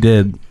 What if he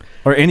did,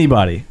 or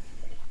anybody?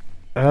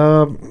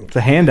 It's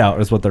a handout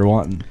is what they're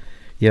wanting.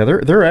 Yeah,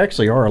 there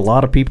actually are a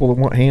lot of people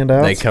that want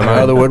handouts. They come out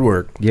of the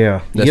woodwork.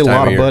 Yeah, you This get a time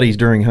lot of of year. buddies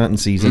during hunting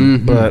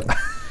season, but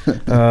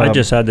I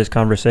just had this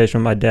conversation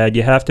with my dad.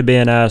 You have to be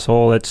an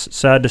asshole. It's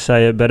sad to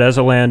say it, but as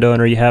a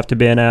landowner, you have to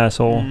be an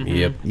asshole.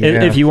 Yep.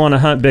 If you want to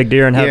hunt big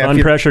deer and have Yeah,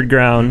 unpressured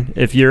ground,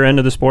 if you're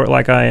into the sport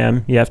like I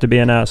am, you have to be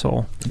an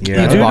asshole.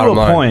 yeah, You do to bottom a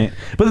line. point,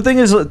 but the thing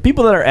is,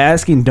 people that are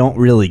asking don't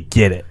really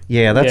get it.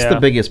 yeah, that's Yeah. the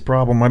biggest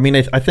problem. I mean,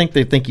 I think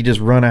they think you just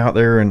run out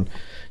there and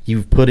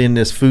you've put in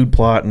this food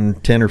plot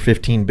and 10 or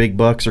 15 big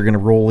bucks are going to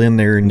roll in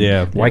there, and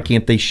Yeah. why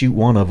can't they shoot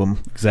one of them?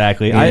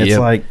 Exactly. And it's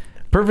like,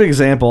 Perfect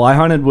example. I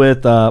hunted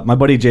with my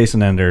buddy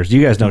Jason Enders.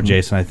 You guys know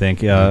Jason, I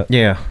think.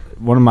 yeah,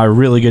 One of my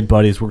really good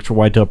buddies, works for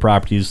Whitetail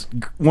Properties.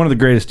 One of the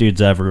greatest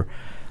dudes ever.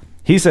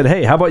 He said,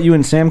 "Hey, how about you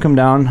and Sam come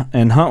down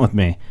and hunt with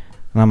me?"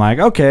 And I'm like,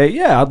 "Okay,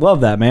 yeah, I'd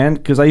love that, man."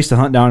 Because I used to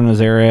hunt down in his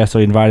area, so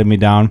he invited me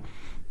down.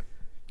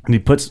 And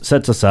he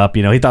sets us up.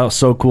 You know, he thought it was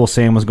so cool.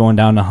 Sam was going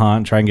down to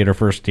hunt, try and get her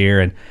first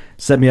deer, and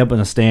set me up in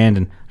a stand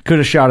and could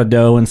have shot a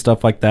doe and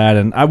stuff like that.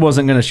 And I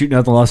wasn't going to shoot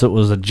nothing unless it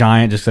was a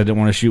giant, just 'cause I didn't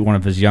want to shoot one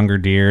of his younger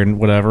deer and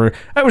whatever.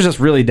 I was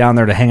just really down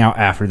there to hang out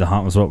after the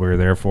hunt was what we were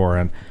there for.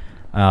 And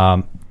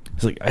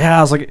he's like, yeah,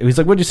 I was like, he's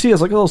like, what'd you see? I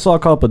was like, oh, saw a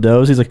couple of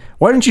does. He's like,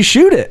 why didn't you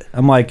shoot it?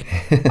 I'm like,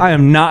 I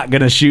am not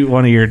going to shoot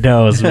one of your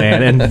does,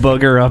 man, and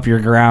booger up your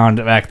ground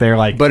back there.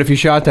 Like, But if you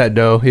shot that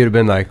doe, he'd have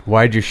been like,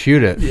 "Why'd you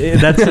shoot it?"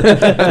 that's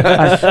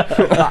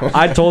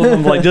I told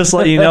him, like, just to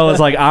let you know, it's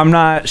like, I'm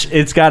not,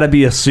 it's got to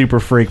be a super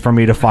freak for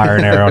me to fire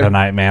an arrow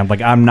tonight, man.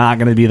 Like, I'm not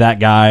going to be that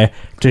guy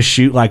to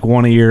shoot like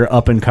one of your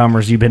up and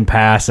comers you've been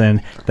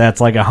passing that's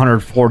like a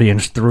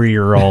 140-inch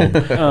 3-year-old.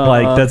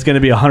 Like, that's going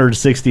to be a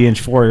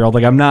 160-inch 4-year-old.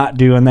 Like, I'm not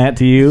doing that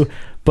to you.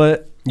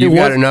 But You've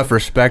got enough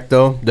respect,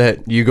 though,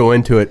 that you go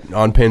into it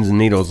on pins and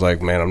needles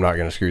like, man, I'm not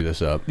going to screw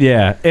this up.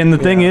 yeah, and the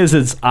thing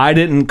is I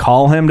didn't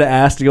call him to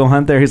ask to go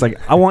hunt there. He's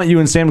like, I want you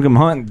and Sam to come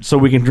hunt so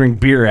we can drink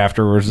beer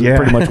afterwards. Is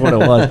pretty much what it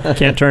was.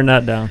 Can't turn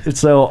that down.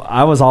 So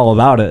I was all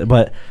about it,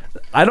 but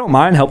I don't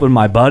mind helping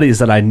my buddies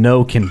that I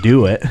know can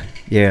do it,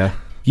 yeah,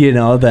 you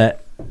know,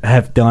 that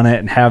have done it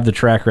and have the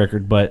track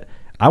record, but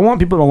I want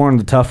people to learn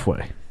the tough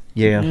way.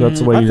 yeah. That's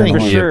the way I you're think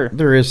going to learn.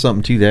 there is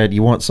something to that.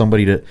 You want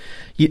somebody to,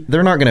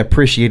 they're not going to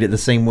appreciate it the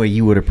same way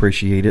you would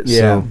appreciate it. Yeah.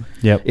 So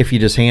Yep. if you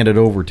just hand it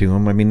over to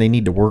them, I mean, they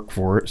need to work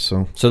for it.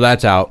 So So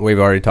that's out. We've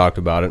already talked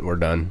about it. We're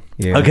done.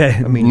 yeah. Okay.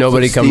 I mean,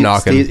 Nobody come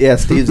knocking.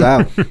 Steve's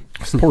out.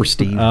 poor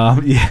Steve.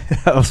 Yeah,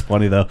 that was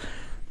funny though.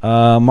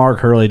 Mark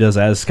Hurley does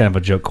that. It's kind of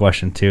a joke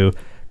question too.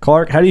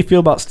 Clark, how do you feel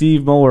about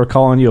Steve Muller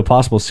calling you a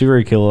possible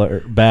serial killer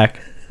back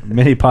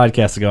many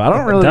podcasts ago? I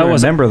don't really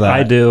remember that.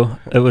 I do.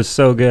 It was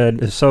so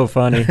good. It's so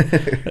funny.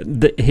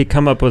 He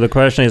come up with a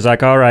question. He's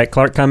like, all right,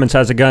 Clark Cummins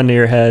has a gun to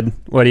your head.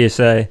 What do you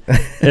say?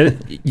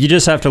 You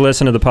just have to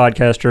listen to the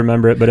podcast to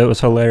remember it, but it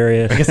was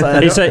hilarious. He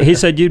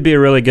said you'd be a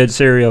really good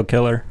serial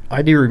killer.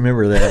 I do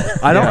remember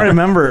that. I don't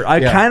remember. I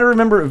kind of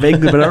remember it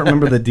vaguely, but I don't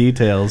remember the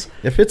details.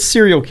 If it's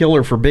serial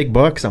killer for big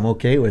bucks, I'm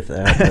okay with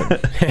that.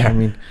 But, I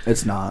mean,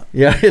 It's not.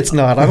 yeah, it's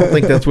not. I don't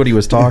think that's what he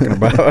was talking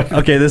about.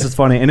 Okay, this is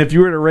funny. And if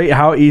you were to rate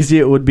how easy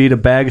it would be to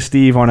bag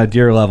Steve on a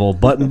deer level,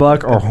 button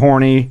buck or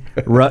horny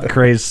rut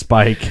crazed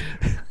spike?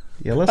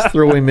 Yeah, let's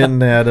throw him in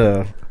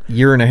that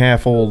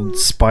year-and-a-half-old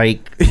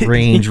Spike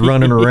range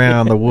running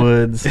around the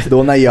woods. The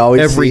one that you always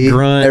Every see.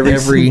 grunt,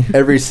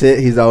 every sit,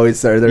 he's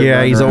always there. Yeah,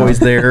 running he's around. always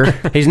there.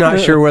 He's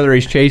not sure whether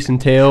he's chasing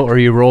tail or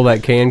you roll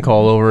that can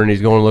call over and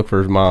he's going to look for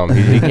his mom.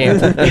 He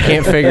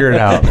can't figure it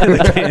out.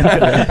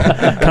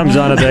 Comes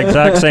on at the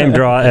exact same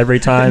draw every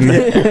time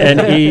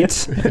and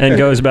eats and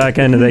goes back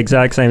into the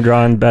exact same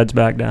draw and beds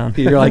back down.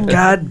 You're like,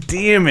 God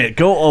damn it,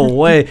 go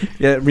away.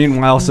 Yeah,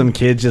 meanwhile, some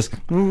kid just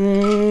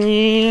hitting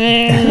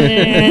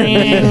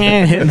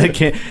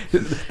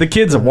the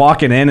kid's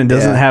walking in and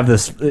doesn't have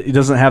this. He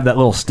doesn't have that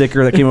little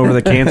sticker that came over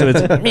the can, so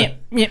it's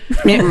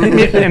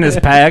in his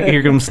pack.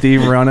 Here comes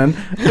Steve running.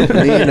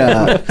 Me and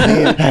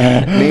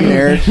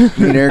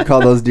Eric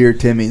call those deer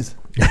Timmies.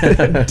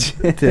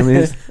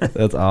 Timmy's.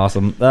 That's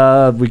awesome.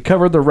 We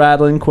covered the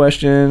rattling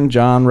question.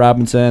 John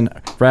Robinson,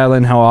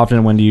 rattling. How often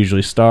and when do you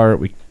usually start?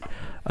 We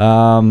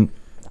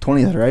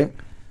 20th, right?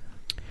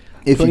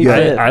 If you got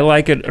it. I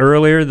like it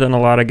earlier than a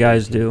lot of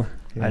guys do.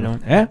 Yeah. I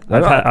don't. Yeah,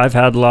 I've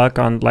had luck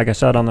on, like I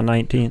said, on the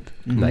 19th.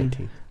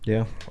 19th.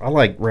 Yeah, I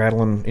like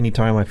rattling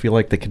anytime I feel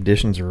like the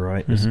conditions are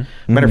right.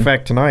 Matter of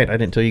fact, tonight, I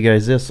didn't tell you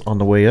guys this, on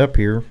the way up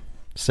here,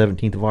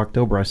 17th of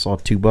October, I saw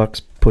 2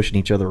 bucks pushing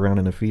each other around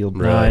in the field.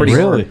 Right. Pretty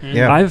Really? hard.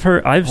 Yeah. I've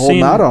Holding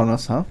seen out on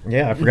us, huh?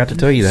 Yeah, I forgot to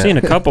tell you that. seen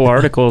a couple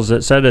articles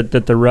that said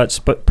that the rut's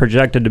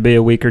projected to be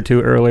a week or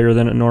two earlier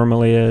than it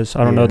normally is.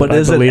 I don't know, But if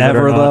is I it believe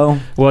ever or not. though?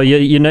 Well,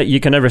 you know, you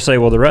can never say,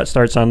 well, the rut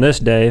starts on this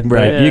day. But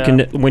Right. you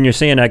can, when you're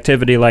seeing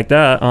activity like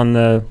that on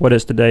the, what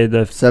is today, the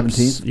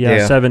 17th?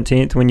 Yeah,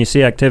 17th. When you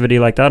see activity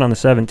like that on the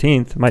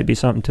 17th, might be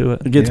something to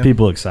it. It gets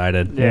people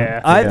excited.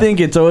 Yeah. I think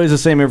it's always the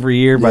same every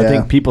year, but I Yeah.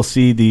 think people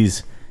see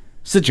these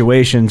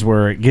situations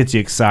where it gets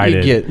you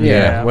excited.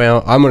 Yeah.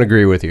 Well, I'm gonna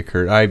agree with you,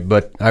 Kurt.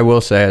 But I will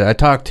say I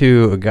talked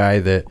to a guy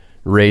that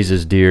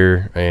raises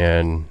deer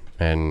and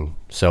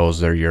sells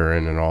their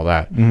urine and all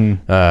that.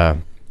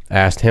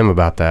 Asked him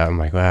about that. I'm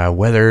like,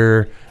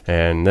 weather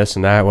and this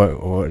and that.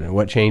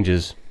 What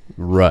changes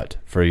rut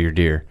for your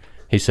deer?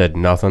 He said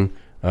nothing.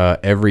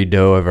 Every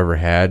doe I've ever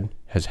had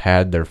has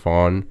had their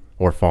fawn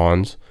or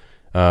fawns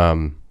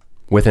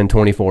within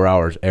 24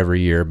 hours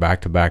every year,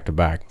 back to back to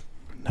back.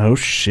 No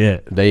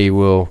shit. They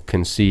will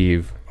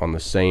conceive on the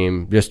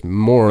same, just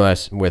more or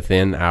less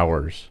within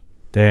hours.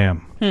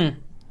 Damn.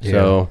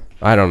 So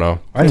I don't know.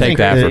 I Take think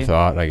that for the-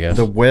 thought, I guess.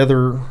 The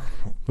weather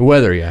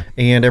weather,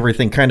 and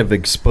everything kind of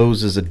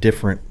exposes a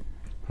different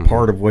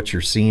part of what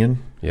you're seeing.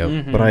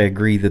 Yep. But I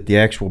agree that the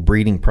actual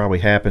breeding probably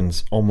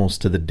happens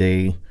almost to the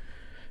day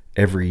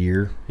every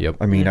year. Yep.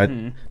 I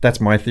mean,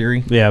 that's my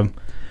theory. Yeah.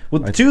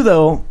 Well, two,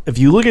 though, if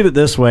you look at it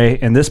this way,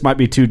 and this might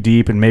be too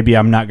deep, and maybe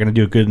I'm not going to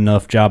do a good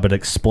enough job at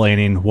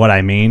explaining what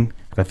I mean,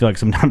 I feel like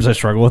sometimes I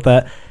struggle with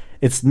that.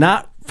 It's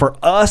not, for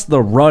us,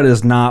 the rut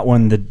is not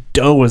when the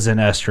doe is in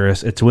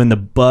estrus. It's when the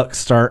bucks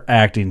start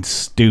acting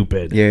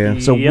stupid. Yeah.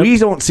 So we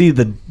don't see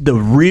the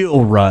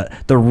real rut.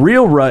 The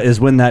real rut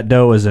is when that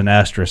doe is in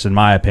estrus, in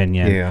my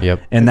opinion. Yeah.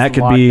 Yep. And that It's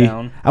could be,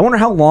 lockdown. I wonder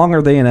how long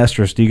are they in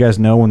estrus? Do you guys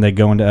know when they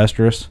go into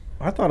estrus?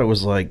 I thought it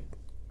was like...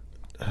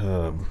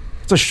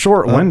 It's a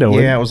short window.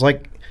 Yeah, it was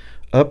like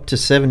up to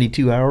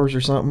 72 hours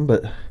or something,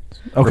 but...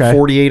 Okay. Or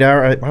 48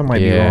 hours. I might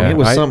be Yeah, wrong. It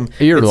was some...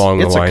 you're it's, along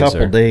the It's a lines couple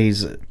there.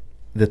 days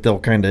that they'll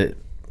kind of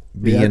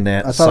be in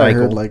that I thought cycle. I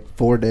heard like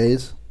 4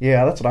 days.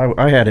 Yeah, that's what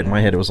I had it in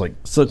my head. It was like...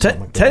 So something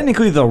like that.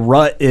 technically, the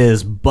rut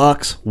is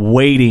bucks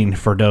waiting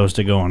for does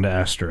to go into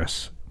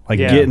estrus, like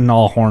Yeah. getting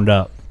all horned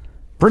up.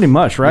 Pretty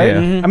much, right?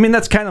 Yeah. I mean,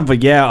 that's kind of a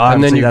and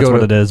obviously then you that's go what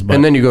to, it is. But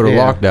and then you go to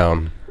Yeah.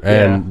 lockdown,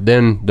 and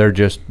then they're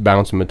just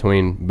bouncing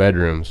between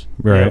bedrooms.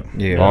 right,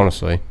 Yeah.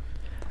 Honestly.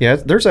 Yeah,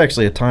 there's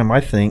actually a time, I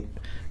think,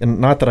 and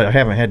not that I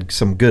haven't had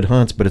some good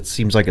hunts, but it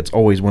seems like it's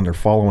always when they're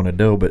following a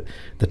doe, but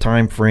the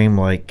time frame,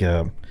 like,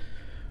 I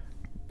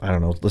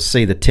don't know, let's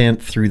say the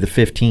 10th through the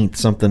 15th,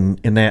 something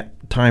in that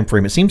time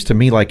frame, it seems to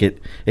me like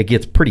it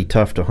gets pretty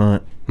tough to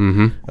hunt,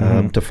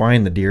 to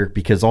find the deer,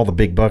 because all the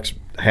big bucks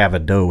have a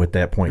doe at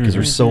that point, because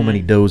there's so many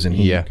does in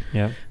heat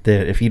Yeah.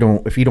 that if you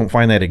don't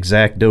find that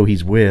exact doe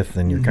he's with,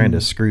 then you're kind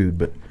of screwed.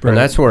 But And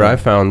that's where I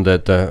found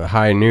that the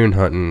high noon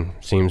hunting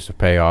seems to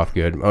pay off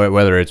good.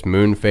 Whether it's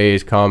moon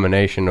phase,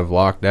 combination of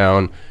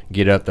lockdown,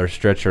 get up there,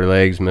 stretch their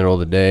legs, middle of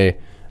the day.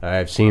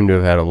 I've seemed to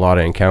have had a lot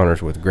of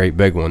encounters with great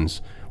big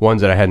ones.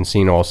 Ones that I hadn't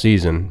seen all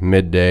season,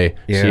 midday,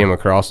 Yeah. see them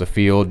across the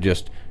field,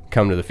 just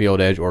come to the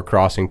field edge or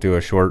crossing through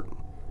a short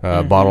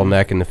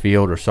bottleneck in the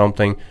field or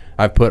something.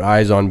 I've put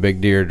eyes on big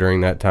deer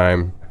during that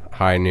time,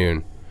 high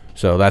noon.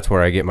 So that's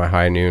where I get my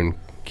high noon,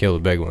 kill the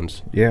big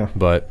ones. yeah,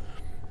 But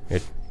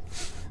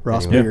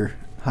Ross Anyway. Beer,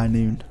 high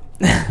noon.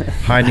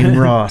 high noon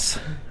Ross.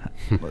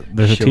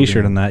 there's a Showdown.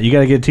 T-shirt in that. You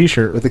got to get a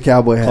T-shirt. With a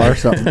cowboy hat or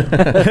something.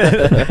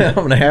 I'm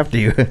gonna have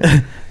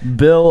to.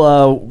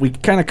 Bill, we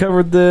kind of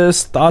covered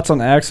this. Thoughts on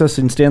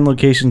accessing stand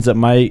locations that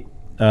might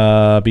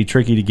be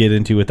tricky to get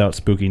into without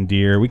spooking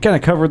deer. We kind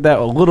of covered that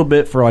a little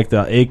bit for like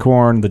the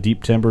acorn, the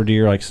deep timber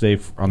deer, like stay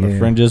on the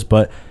fringes.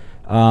 But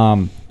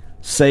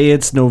say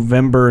it's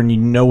November and you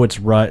know it's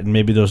rut and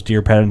maybe those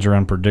deer patterns are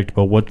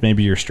unpredictable. What's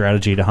maybe your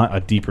strategy to hunt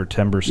a deeper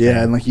timber stand?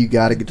 Yeah, and like you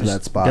got to get to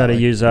that spot. Got to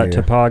like, use that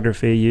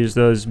topography. Use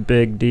those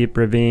big, deep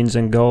ravines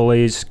and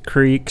gullies,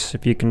 creeks.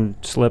 If you can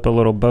slip a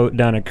little boat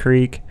down a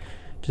creek,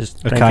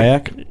 just a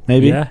kayak,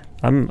 maybe. Yeah,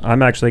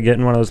 I'm actually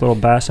getting one of those little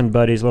Bass and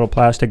Buddies, little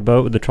plastic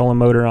boat with the trolling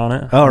motor on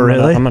it. Oh,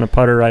 really? I'm gonna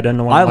putter right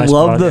into one. I of my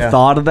love spots. the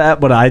thought of that,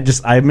 but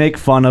I make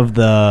fun of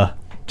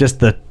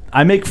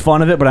I make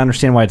fun of it, but I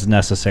understand why it's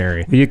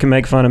necessary. You can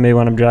make fun of me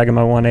when I'm dragging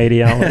my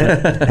 180 out with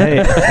it.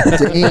 Hey,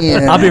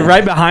 Damn. I'll be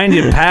right behind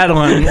you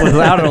paddling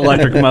without an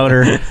electric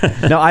motor.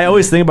 No, I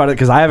always think about it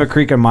because I have a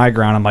creek on my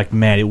ground. I'm like,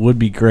 man, it would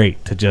be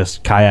great to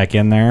just kayak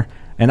in there.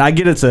 And I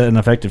get it's an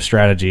effective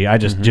strategy. I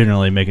just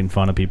generally making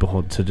fun of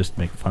people to just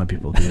make fun of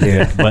people. Do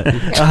it.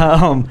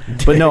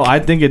 But no, I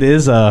think it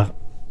is I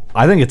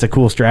think it's a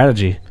cool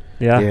strategy.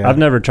 Yeah, I've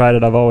never tried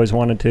it. I've always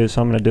wanted to,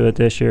 so I'm going to do it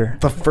this year.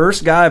 The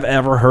first guy I've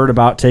ever heard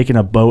about taking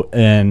a boat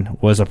in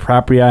was a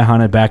property I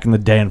hunted back in the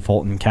day in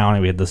Fulton County.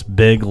 We had this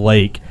big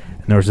lake,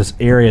 and there was this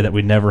area that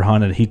we never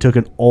hunted. He took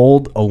an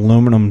old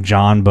aluminum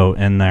John boat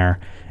in there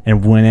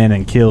and went in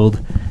and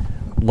killed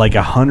like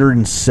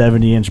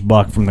 170-inch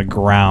buck from the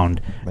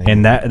ground. Man.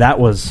 And that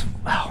was,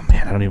 oh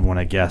man, I don't even want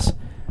to guess,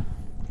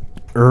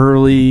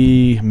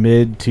 early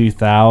mid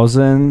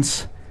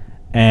 2000s.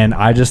 And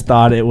I just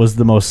thought it was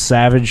the most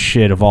savage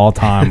shit of all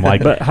time.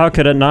 Like, but how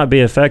could it not be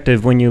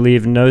effective when you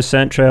leave no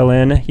scent trail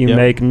in? You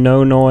make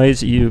no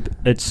noise.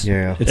 It's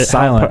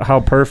silent.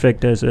 How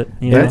perfect is it?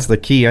 That's the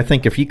key. I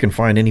think if you can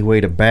find any way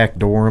to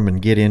backdoor them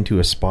and get into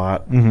a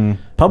spot,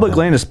 public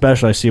land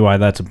especially, I see why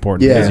that's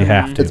important. Yeah, because you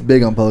have to. It's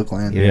big on public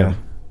land. Yeah,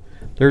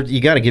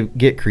 you got to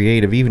get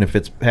creative, even if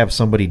it's have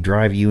somebody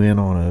drive you in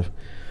on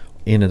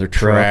into their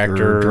truck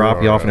or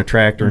drop you off in a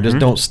tractor and just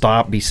don't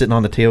stop, be sitting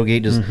on the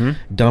tailgate, just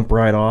dump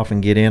right off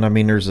and get in. I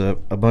mean, there's a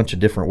bunch of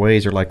different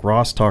ways, or like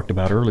Ross talked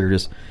about earlier,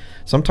 just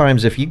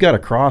sometimes if you got to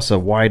cross a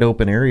wide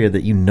open area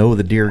that you know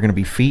the deer are going to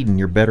be feeding,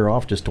 you're better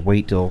off just to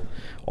wait till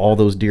all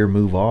those deer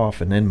move off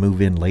and then move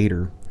in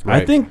later.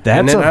 Right. I think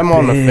that's I'm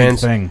on the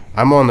fence. Thing.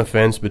 I'm on the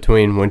fence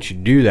between once you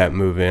do that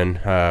move in,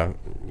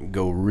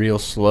 go real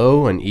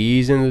slow and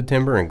ease into the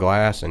timber and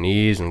glass and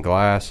ease and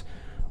glass,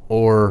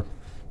 or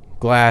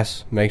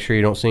glass, make sure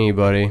you don't see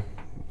anybody,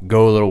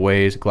 go a little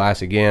ways,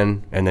 glass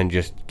again, and then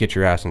just get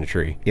your ass in the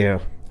tree. Yeah.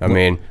 I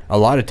mean, a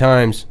lot of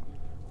times,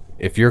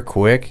 if you're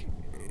quick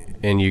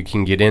and you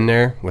can get in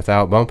there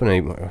without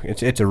bumping,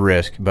 it's a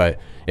risk. But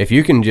if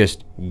you can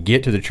just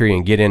get to the tree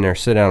and get in there,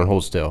 sit down and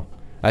hold still,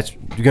 that's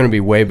going to be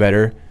way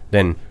better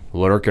than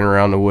lurking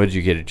around the woods.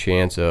 You get a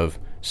chance of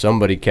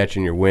somebody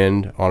catching your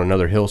wind on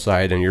another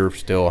hillside and you're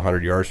still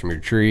 100 yards from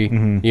your tree.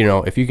 You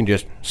know, if you can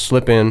just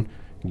slip in,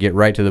 get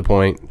right to the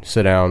point,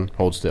 sit down,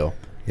 hold still.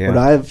 Yeah. What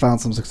I've found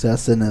some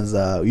success in is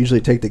we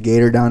usually take the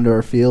gator down to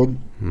our field,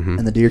 and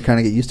the deer kind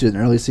of get used to it in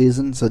the early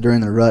season. So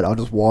during the rut, I'll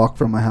just walk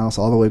from my house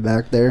all the way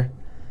back there.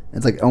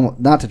 It's like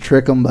not to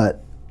trick them,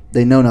 but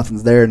they know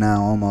nothing's there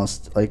now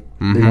almost. Like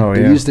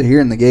they're used to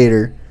hearing the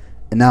gator,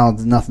 and now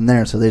there's nothing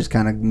there, so they just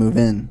kind of move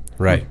in.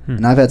 Right.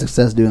 And I've had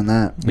success doing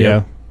that.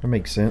 Yeah. That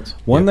makes sense.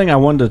 One thing I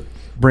wanted to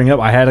bring up,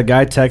 I had a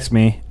guy text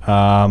me,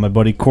 my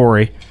buddy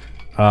Corey.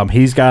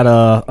 He's got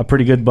a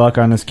pretty good buck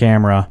on his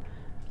camera.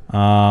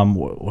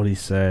 What did he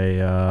say?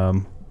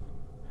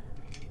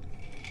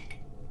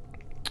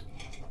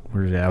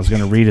 Where is it? I was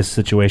going to read his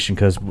situation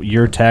because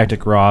your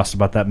tactic, Ross,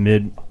 about that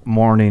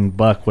mid-morning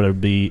buck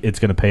it's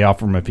going to pay off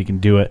for him if he can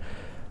do it.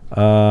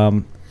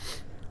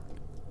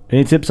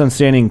 Any tips on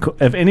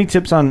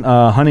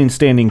hunting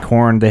standing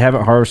corn? They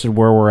haven't harvested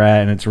where we're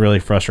at, and it's really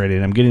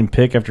frustrating. I'm getting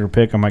pick after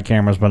pick on my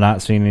cameras, but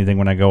not seeing anything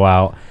when I go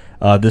out.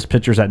 This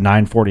picture's at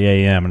 9:40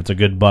 a.m. and it's a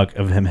good buck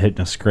of him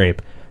hitting a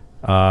scrape.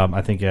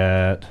 I think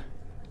at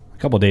a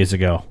couple of days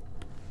ago,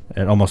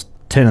 at almost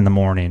 10 in the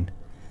morning,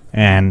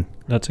 and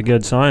that's a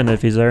good sign.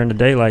 If he's there in the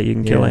daylight, you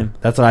can kill him.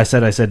 That's what I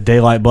said. I said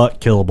daylight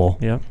buck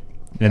killable. Yep.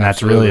 And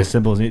that's really as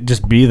simple as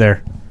just be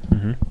there.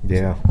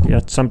 Yeah.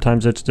 Yeah.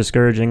 Sometimes it's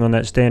discouraging when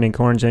that standing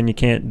corn's in.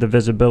 The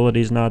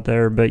visibility's not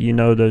there, but you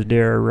know those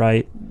deer are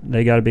right.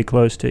 They got to be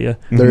close to you.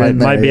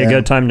 Might be a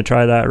good time to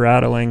try that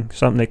rattling,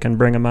 something that can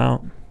bring them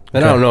out.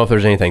 And I don't know if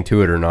there's anything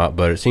to it or not,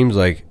 but it seems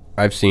like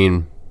I've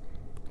seen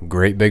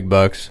great big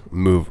bucks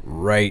move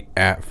right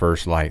at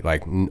first light,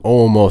 like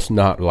almost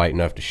not light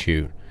enough to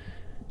shoot.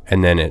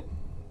 And then it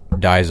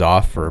dies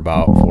off for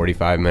about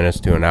 45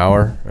 minutes to an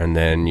hour, and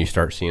then you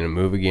start seeing them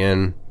move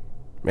again.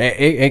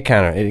 It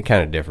kind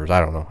of differs. I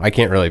don't know. I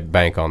can't really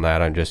bank on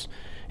that.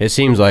 It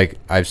seems like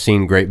I've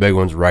seen great big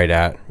ones right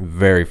at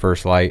very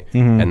first light,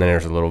 and then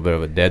there's a little bit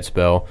of a dead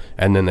spell,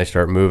 and then they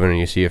start moving, and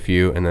you see a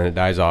few, and then it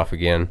dies off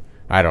again.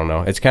 I don't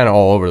know. It's kind of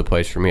all over the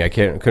place for me. I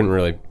couldn't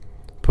really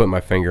put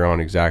my finger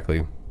on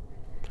exactly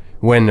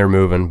when they're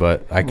moving,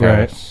 but I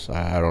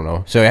don't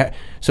know.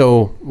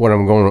 So where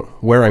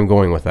I'm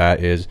going with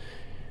that is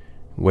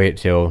wait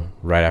till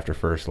right after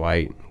first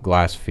light,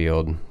 glass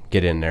field,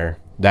 get in there.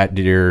 That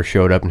deer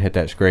showed up and hit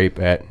that scrape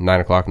at 9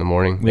 o'clock in the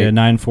morning. Yeah,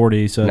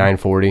 9:40. So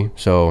 9:40.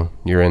 So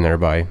you're in there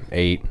by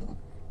 8.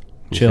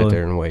 You sit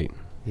there and wait.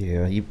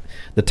 Yeah,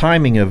 the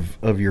timing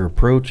of your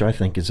approach, I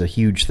think, is a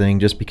huge thing.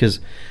 Just because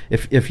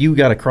if you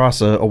got to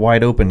cross a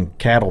wide open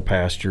cattle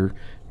pasture,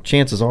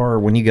 chances are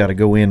when you got to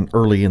go in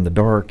early in the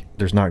dark,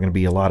 there's not going to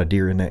be a lot of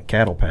deer in that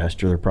cattle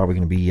pasture. They're probably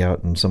going to be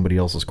out in somebody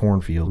else's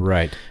cornfield,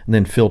 right? And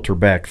then filter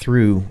back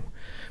through.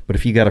 But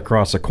if you got to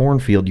cross a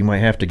cornfield, you might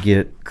have to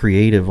get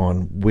creative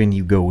on when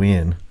you go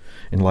in.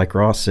 And like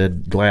Ross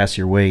said, glass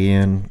your way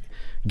in,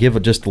 give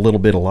it just a little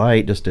bit of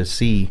light just to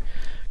see.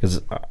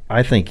 Because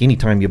I think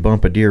anytime you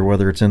bump a deer,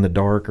 whether it's in the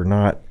dark or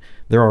not,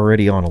 they're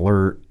already on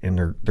alert,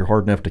 and they're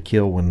hard enough to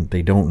kill when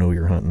they don't know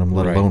you're hunting them,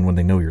 let alone when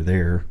they know you're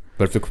there.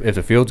 But if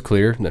the field's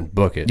clear, then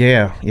book it.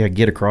 Yeah,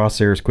 get across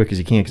there as quick as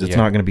you can, because it's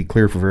not going to be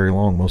clear for very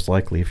long, most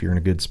likely, if you're in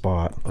a good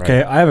spot.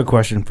 Okay, I have a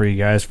question for you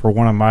guys for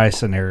one of my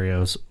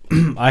scenarios.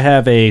 I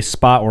have a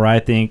spot where I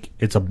think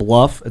it's a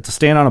bluff. It's a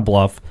stand on a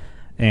bluff,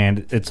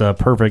 and it's a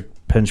perfect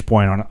pinch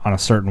point on a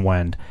certain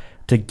wind.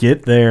 To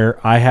get there,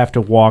 I have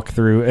to walk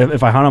through.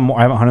 If I hunt,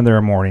 I haven't hunted there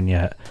a morning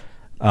yet,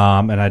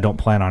 and I don't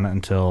plan on it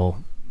until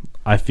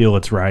I feel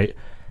it's right.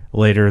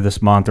 later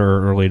this month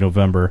or early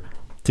November.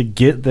 To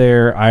get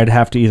there, I'd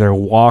have to either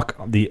walk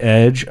the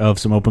edge of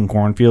some open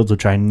cornfields,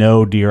 which I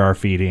know deer are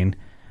feeding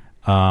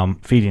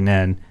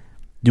in.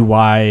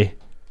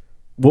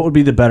 What would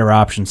be the better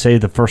option? Say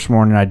the first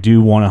morning I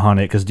do want to hunt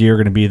it because deer are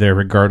going to be there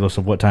regardless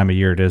of what time of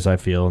year it is, I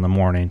feel, in the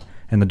morning,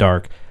 in the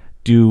dark.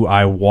 Do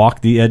I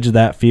walk the edge of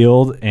that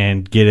field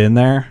and get in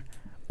there?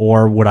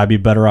 Or would I be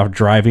better off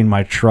driving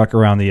my truck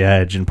around the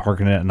edge and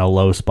parking it in a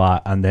low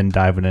spot and then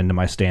diving into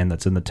my stand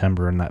that's in the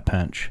timber in that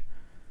pinch?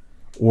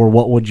 Or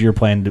what would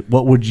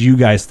what would you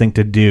guys think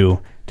to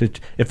do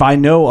if I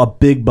know a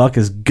big buck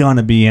is going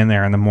to be in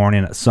there in the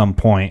morning at some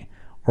point?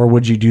 Or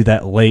would you do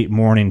that late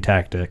morning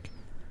tactic?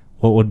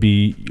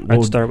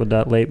 I'd start with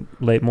that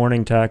late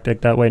morning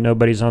tactic. That way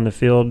nobody's on the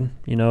field.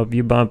 You know, if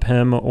you bump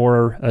him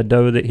or a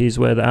doe that he's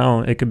with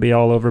out, it could be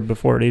all over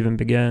before it even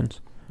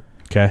begins.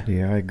 Okay.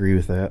 Yeah, I agree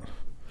with that.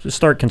 Just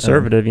start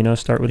conservative,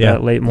 start with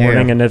that late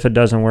morning, and if it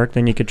doesn't work,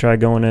 then you could try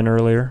going in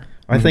earlier.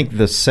 I think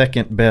the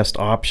second best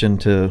option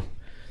to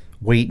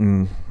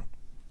waiting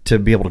to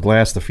be able to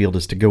glass the field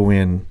is to go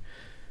in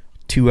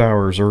 2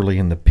 hours early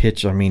in the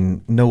pitch. I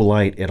mean, no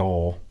light at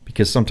all,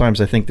 because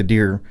sometimes I think the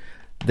deer,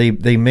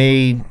 they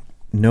may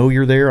know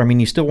you're there. I mean,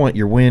 you still want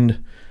your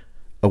wind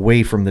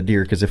away from the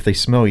deer, because if they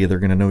smell you, they're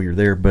going to know you're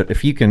there. But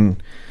if you can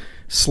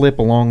slip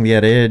along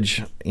that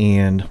edge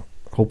and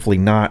hopefully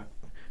not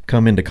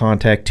come into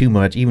contact too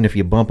much, even if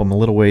you bump them a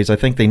little ways, I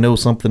think they know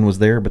something was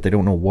there, but they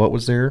don't know what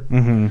was there.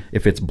 Mm-hmm.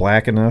 If it's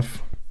black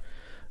enough.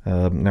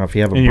 Now, if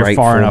you have a and bright you're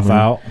far full enough moon,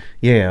 out.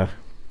 Yeah,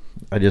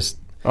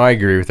 I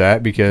agree with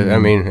that, because I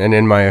mean, and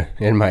in my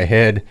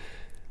head,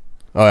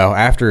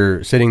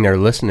 after sitting there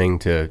listening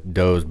to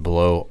does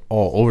blow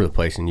all over the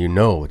place, and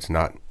it's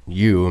not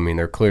you. I mean,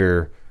 they're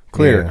clear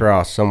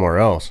across somewhere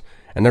else,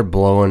 and they're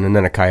blowing, and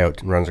then a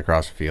coyote runs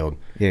across the field.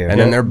 Yeah, and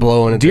then they're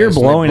blowing. Deer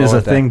blowing is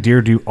a thing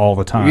deer do all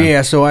the time.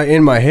 Yeah, so I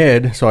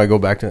go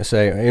back to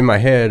say, in my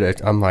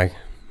head, I'm like,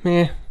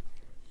 I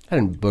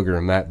didn't booger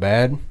them that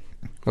bad.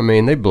 I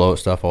mean, they blow at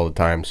stuff all the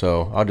time,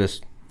 so I'm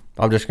just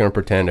gonna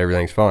pretend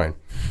everything's fine.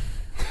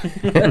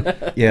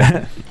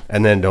 Yeah,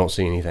 and then don't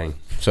see anything.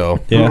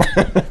 So yeah,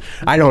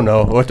 I don't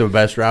know what the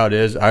best route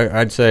is.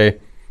 I'd say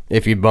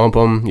if you bump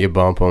them, you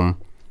bump them.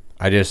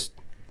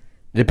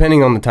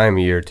 Depending on the time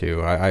of year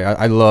too.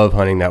 I love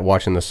hunting that,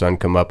 watching the sun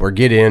come up, or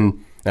get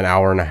in an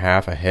hour and a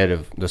half ahead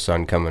of the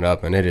sun coming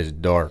up, and it is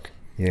dark.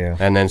 Yeah,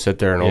 and then sit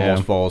there and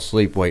almost fall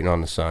asleep waiting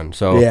on the sun.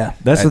 So yeah,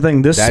 that's the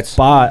thing. This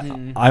spot,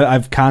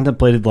 I've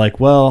contemplated, like,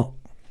 well,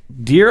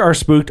 deer are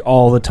spooked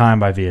all the time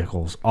by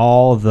vehicles,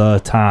 all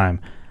the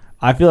time.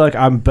 I feel like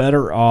I'm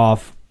better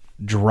off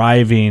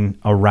driving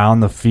around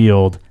the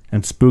field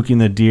and spooking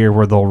the deer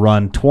where they'll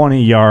run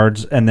 20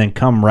 yards and then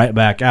come right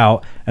back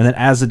out. And then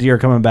as the deer are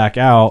coming back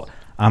out,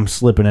 I'm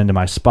slipping into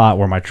my spot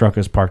where my truck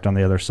is parked on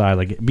the other side.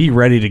 Like, be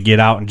ready to get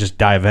out and just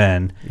dive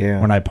in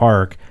when I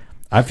park.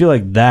 I feel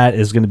like that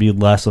is going to be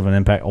less of an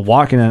impact.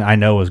 Walking in, I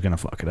know, is going to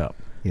fuck it up.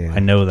 Yeah. I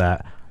know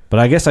that. But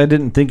I guess I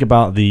didn't think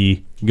about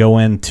the go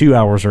in 2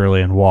 hours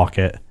early and walk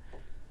it.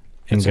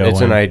 It's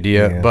an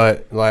idea,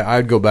 but like,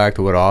 I'd go back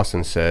to what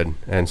Austin said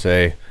and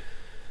say,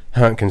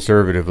 hunt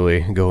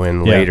conservatively, go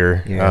in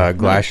later,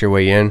 glass your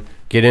way in,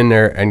 get in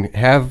there, and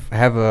have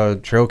a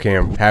trail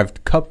cam, have a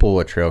couple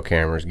of trail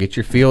cameras, get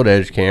your field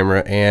edge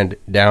camera and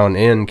down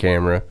in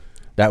camera.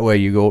 That way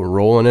you go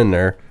rolling in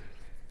there,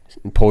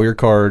 pull your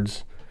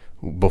cards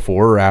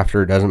before or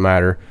after, it doesn't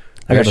matter.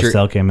 I got a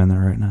cell cam in there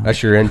right now.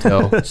 That's your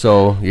intel.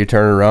 So you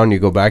turn around, you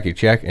go back, you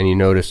check, and you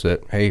notice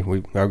that, hey,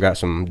 I've got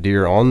some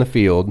deer on the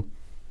field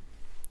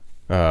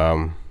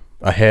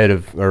ahead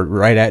of, or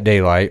right at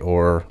daylight,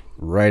 or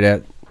right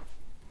at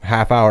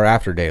half hour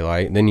after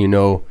daylight. Then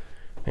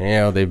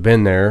they've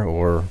been there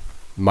or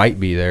might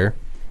be there.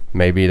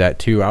 Maybe that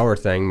 2 hour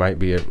thing might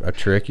be a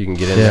trick. You can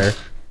get in there,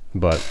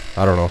 but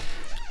I don't know.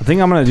 I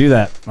think I'm going to do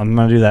that. I'm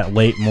going to do that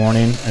late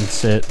morning and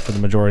sit for the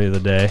majority of the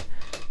day.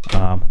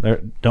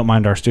 Don't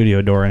mind our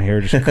studio door in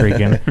here just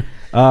creaking.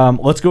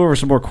 Let's go over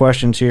some more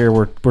questions here.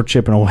 We're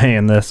chipping away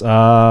in this.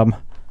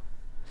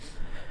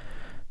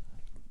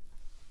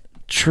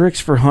 Tricks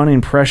for hunting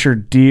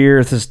pressured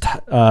deer. This is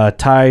Ty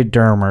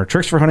Dermer.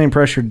 Tricks for hunting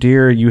pressured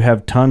deer. You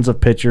have tons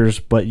of pictures,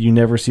 but you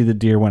never see the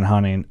deer when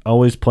hunting.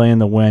 Always play in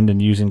the wind and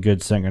using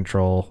good scent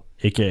control,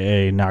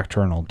 a.k.a.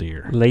 nocturnal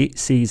deer. Late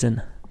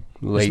season.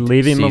 Just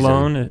leave him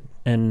alone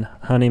and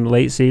hunt him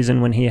late season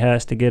when he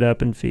has to get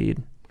up and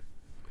feed.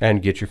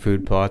 And get your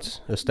food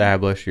plots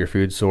established, your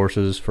food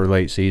sources for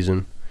late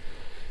season.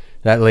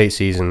 That late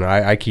season,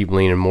 I keep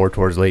leaning more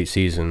towards late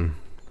season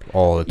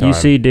all the time. You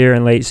see deer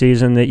in late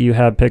season that you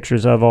have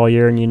pictures of all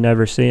year and you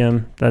never see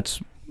them.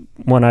 That's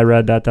when I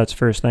read that. That's the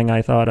first thing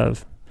I thought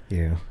of.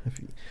 Yeah,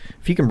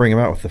 if you can bring them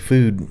out with the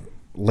food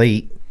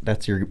late,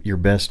 that's your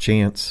best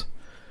chance.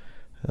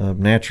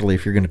 Naturally,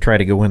 if you're going to try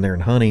to go in there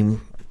and hunt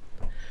him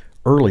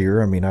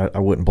earlier, I mean, I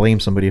wouldn't blame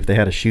somebody if they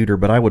had a shooter,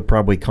 but I would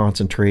probably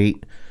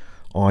concentrate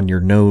on your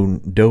known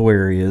doe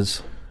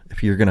areas.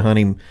 If you're going to hunt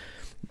him,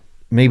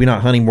 maybe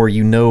not hunt him where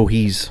you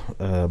he's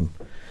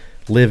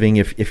living.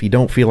 If you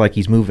don't feel like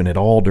he's moving at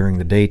all during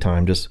the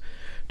daytime, just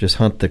just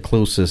hunt the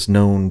closest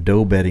known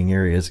doe bedding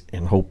areas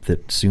and hope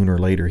that sooner or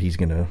later he's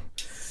going to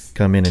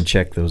come in and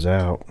check those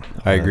out.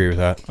 I agree with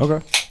that. Okay.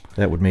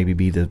 That would maybe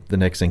be the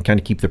next thing. Kind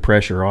of keep the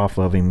pressure off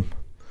of him.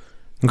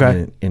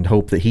 Okay. And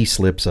hope that he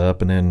slips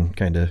up, and then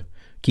kind of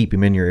keep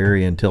him in your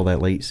area until that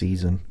late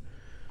season.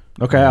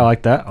 Okay, I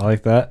like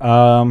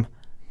that.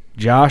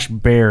 Josh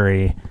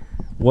Berry,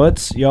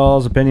 what's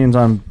y'all's opinions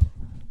on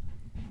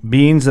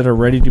beans that are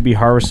ready to be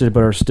harvested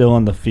but are still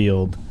in the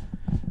field?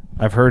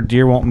 I've heard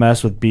deer won't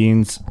mess with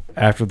beans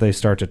after they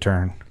start to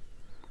turn.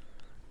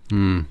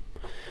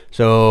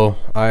 So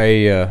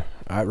I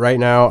right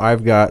now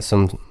I've got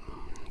some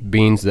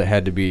beans that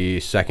had to be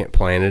second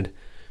planted.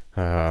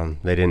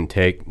 They didn't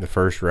take the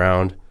first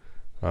round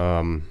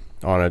on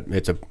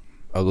it's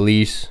a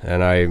lease,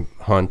 and I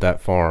hunt that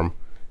farm,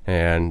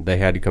 and they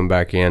had to come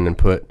back in and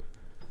put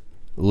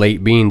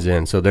late beans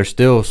in. So there's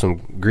still some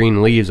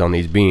green leaves on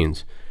these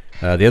beans.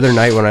 The other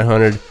night when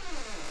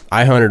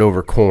I hunted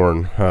over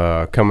corn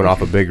coming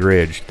off a big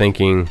ridge,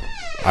 thinking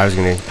I was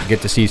going to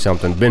get to see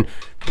something. Been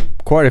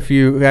quite a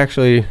few,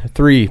 actually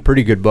 3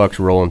 pretty good bucks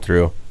rolling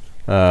through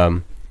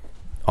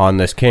on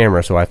this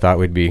camera, so I thought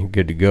we'd be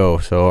good to go.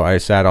 So I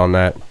sat on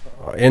that,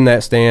 in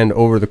that stand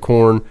over the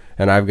corn,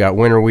 and I've got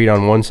winter wheat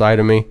on one side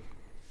of me,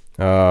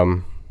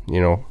 a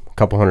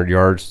couple hundred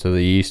yards to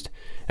the east,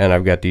 and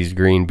I've got these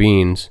green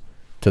beans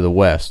to the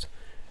west.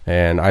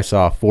 And I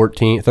saw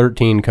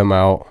 13 come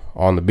out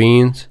on the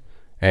beans,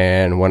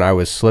 and when I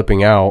was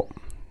slipping out,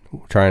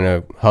 trying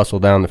to hustle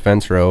down the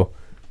fence row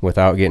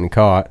without getting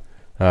caught,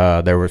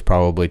 there was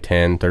probably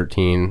 10,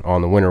 13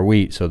 on the winter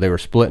wheat, so they were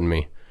splitting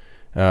me,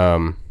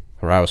 or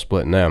I was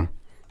splitting them,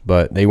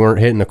 but they weren't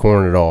hitting the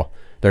corn at all.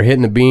 They're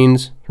hitting the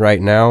beans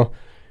right now.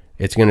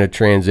 It's going to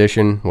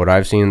transition, what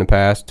I've seen in the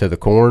past, to the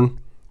corn.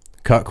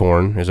 Cut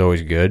corn is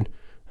always good.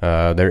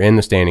 They're in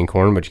the standing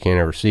corn, but you can't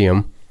ever see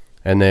them.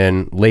 And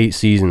then late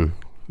season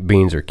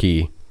beans are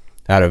key.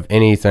 Out of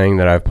anything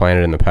that I've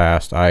planted in the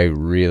past, I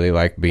really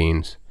like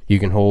beans. You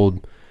can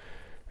hold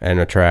and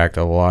attract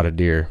a lot of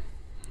deer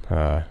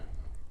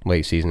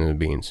late season in the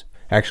beans.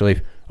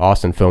 Actually,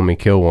 Austin filmed me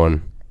kill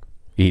one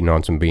eating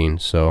on some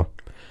beans. So,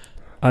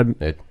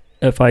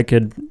 if I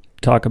could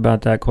talk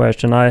about that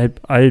question,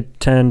 I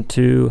tend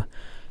to,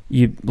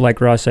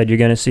 like Ross said, you're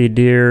going to see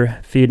deer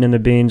feeding in the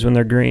beans when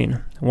they're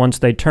green. Once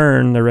they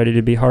turn, they're ready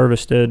to be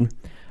harvested.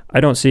 I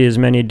don't see as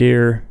many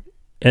deer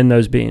in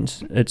those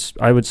beans.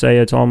 I would say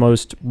it's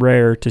almost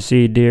rare to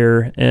see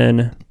deer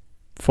in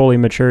fully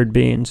matured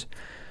beans.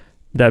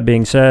 That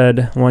being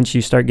said, once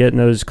you start getting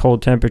those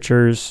cold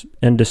temperatures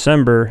in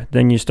December,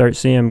 then you start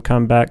seeing them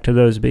come back to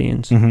those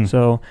beans. Mm-hmm.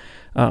 So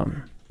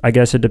I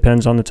guess it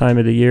depends on the time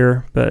of the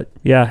year. But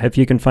yeah, if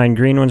you can find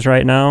green ones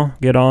right now,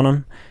 get on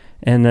them,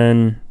 and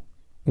then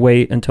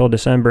wait until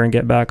December and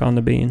get back on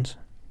the beans.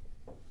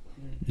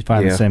 You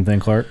find the same thing,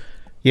 Clark?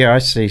 Yeah,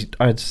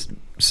 I'd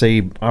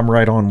say I'm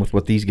right on with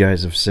what these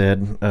guys have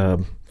said.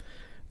 The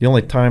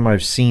only time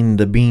I've seen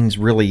the beans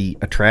really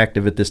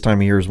attractive at this time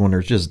of year is when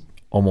there's just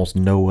almost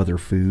no other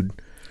food.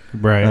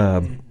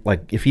 Right.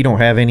 Like if you don't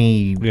have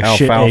any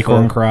alfalfa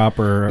acorn crop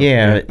or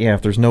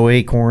if there's no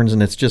acorns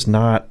and it's just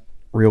not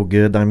real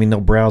good. I mean, they'll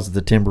browse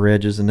the timber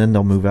edges and then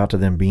they'll move out to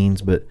them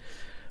beans, but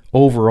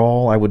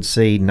overall I would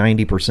say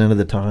 90% of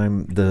the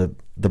time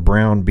the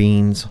brown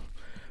beans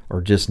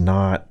are just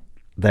not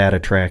that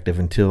attractive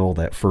until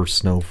that first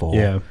snowfall.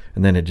 Yeah.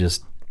 And then it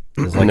just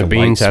is like and the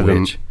beans have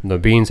the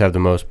beans have the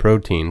most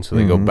protein, so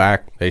they go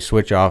back, they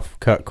switch off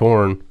cut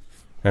corn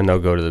and they'll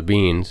go to the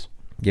beans.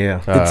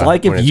 Yeah. It's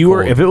like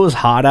if it was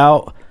hot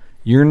out,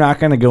 you're not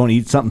going to go and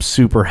eat something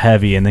super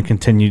heavy and then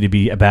continue to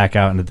be back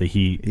out into the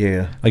heat.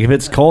 Yeah. Like if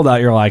it's cold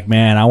out, you're like,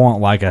 man, I want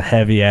like a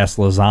heavy ass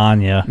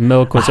lasagna.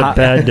 Milk was a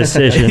bad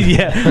decision.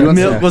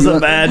 Milk was a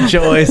bad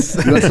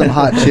choice. You want some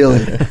hot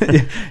chili.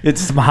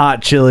 It's some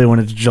hot chili when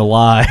it's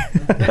July.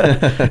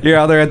 You're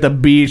out there at the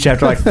beach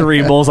after like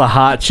 3 bowls of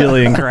hot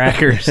chili and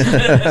crackers.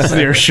 So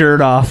your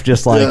shirt off,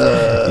 just like,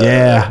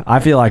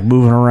 I feel like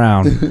moving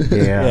around.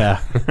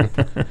 Yeah.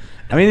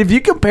 I mean, if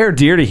you compare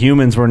deer to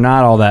humans, we're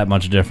not all that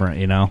much different,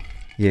 you know?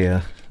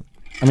 Yeah.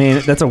 I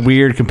mean, that's a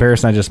weird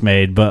comparison I just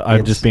made, but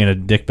I'm just being a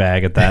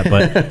dickbag at that.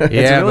 But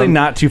it's really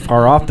not too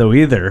far off, though,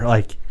 either.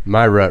 Like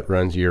my rut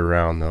runs year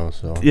round, though.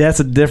 So yeah,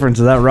 that's a difference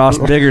of that Ross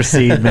Bigger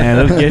seed,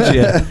 man. It'll get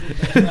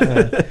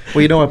you.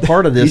 Well, you know what?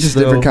 Part of this, he's just a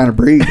different kind of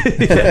breed.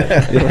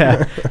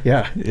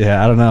 Yeah.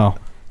 I don't know.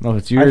 No,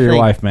 it's you or your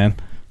wife, man.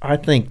 I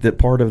think that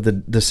part of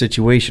the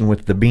situation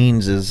with the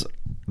beans is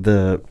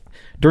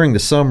during the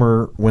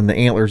summer when the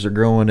antlers are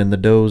growing and the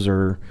does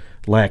are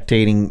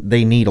lactating,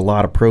 they need a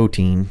lot of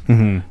protein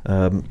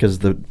because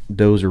the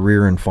does are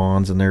rearing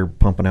fawns and they're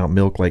pumping out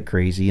milk like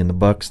crazy, and the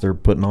bucks, they're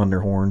putting on their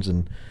horns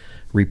and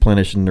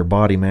replenishing their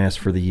body mass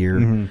for the year.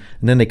 And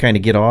then they kind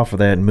of get off of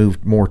that and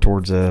move more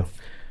towards a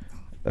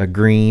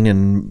green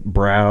and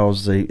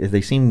browse.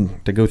 They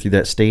seem to go through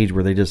that stage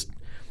where they just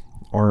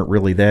aren't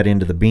really that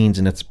into the beans,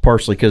 and it's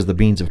partially because the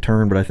beans have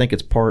turned, but I think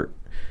it's part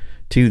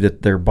too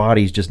that their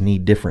bodies just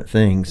need different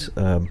things.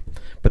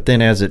 But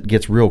then as it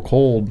gets real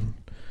cold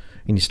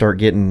and you start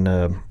getting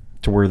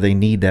to where they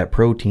need that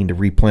protein to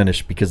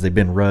replenish because they've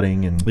been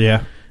rutting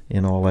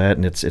and all that,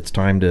 and it's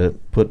time to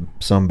put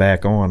some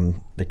back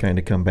on. They kind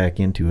of come back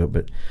into it,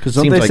 but because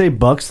don't they say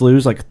bucks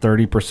lose like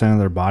 30% of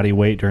their body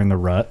weight during the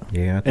rut?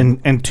 Yeah, in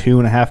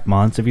 2.5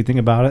 months, if you think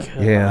about it.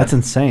 Yeah, that's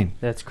insane.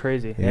 That's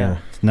crazy. Yeah,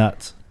 it's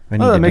nuts.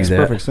 That makes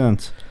perfect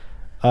sense.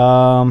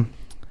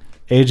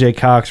 AJ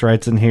Cox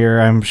writes in here,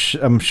 I'm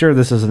sure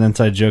this is an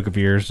inside joke of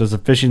yours. Does a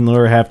fishing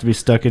lure have to be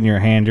stuck in your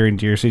hand during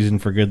deer season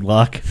for good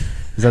luck?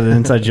 Is that an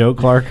inside joke,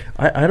 Clark?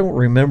 I don't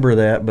remember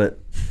that, but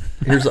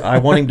I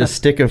want him to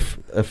stick a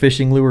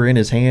fishing lure in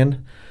his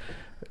hand,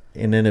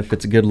 and then if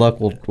it's good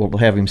luck, we'll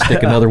have him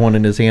stick another one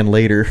in his hand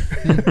later.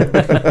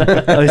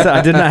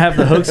 I did not have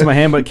the hooks in my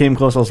hand, but it came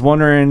close. I was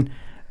wondering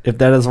if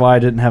that is why I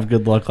didn't have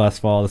good luck last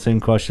fall. The same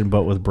question,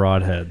 but with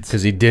broadheads.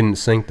 Because he didn't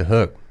sink the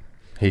hook.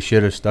 He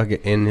should have stuck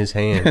it in his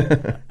hand,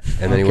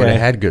 and then he would have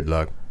had good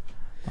luck.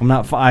 I'm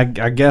not. I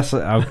guess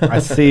I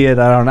see it.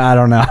 I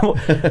don't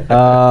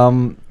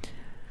know.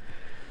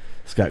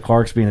 Scott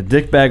Clark's being a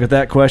dickbag with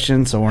that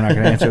question, so we're not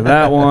going to answer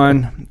that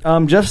one.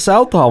 Jeff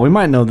Southall, we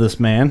might know this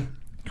man.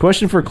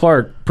 Question for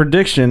Clark: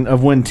 prediction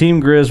of when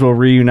Team Grizz will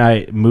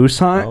reunite. Moose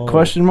hunt?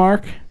 Question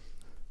mark.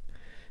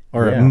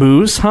 Or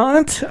moose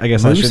hunt? I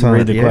guess I shouldn't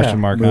read the question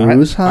mark.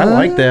 Moose hunt? I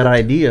like that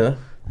idea.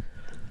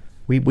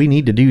 We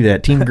need to do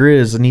that. Team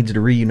Grizz needs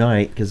to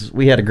reunite because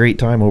we had a great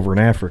time over in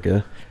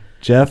Africa.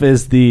 Jeff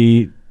is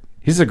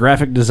he's a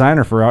graphic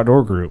designer for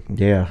Outdoor Group.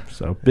 Yeah.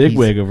 So big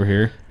wig over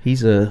here.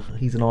 He's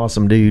an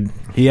awesome dude.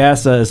 He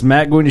asks, is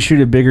Matt going to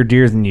shoot a bigger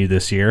deer than you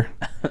this year?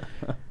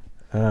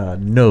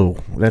 No,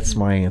 that's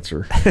my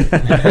answer.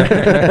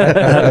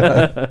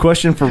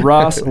 Question for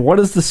Ross: what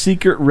is the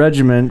secret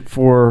regimen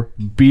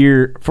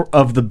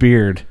of the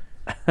beard?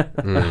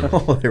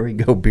 Oh, there we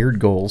go. Beard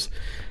goals.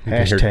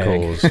 Hashtag. Beard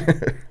goals.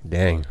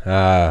 Dang.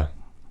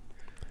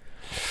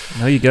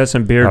 No, you got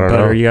some beard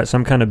butter. You got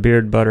some kind of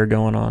beard butter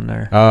going on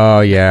there.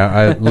 Oh, yeah.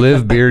 I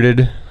Live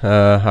Bearded.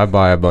 I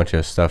buy a bunch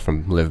of stuff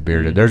from Live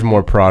Bearded. There's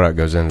more product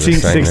goes into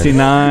this thing.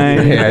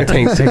 69. Yeah,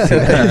 Tank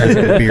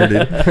 69.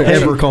 Bearded.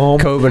 Evercalm.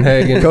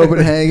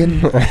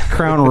 Copenhagen.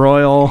 Crown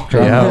Royal.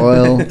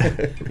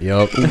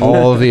 Yep.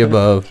 All of the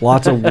above.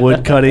 Lots of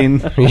wood cutting.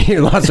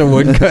 Lots of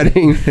wood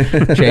cutting.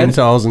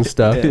 Chainsaws and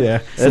stuff.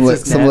 Yeah.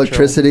 Some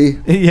electricity.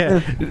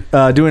 Yeah.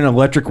 Doing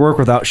electric work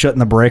without shutting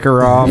the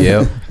breaker off.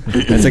 Yep.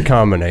 It's a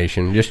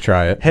combination. Just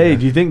try it. Hey,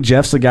 do you think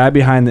Jeff's the guy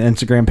behind the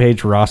Instagram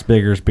page Ross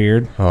Bigger's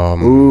Beard?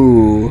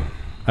 Ooh.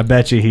 I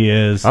bet you he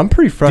is. I'm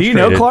pretty frustrated.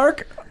 Do you know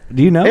Clark?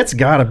 Do you know? It's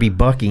got to be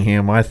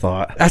Buckingham, I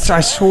thought.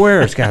 I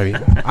swear it's got to be.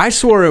 I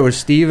swore it was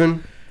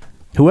Steven.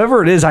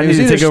 Whoever it is, I need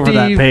to take over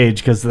that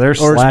page because they're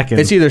slacking.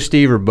 It's either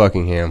Steve or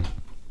Buckingham.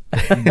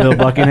 Bill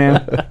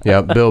Buckingham?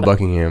 Yep, Bill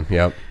Buckingham.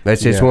 Yep.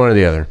 It's one or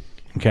the other.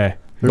 Okay.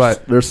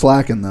 But they're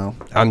slacking though.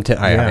 They're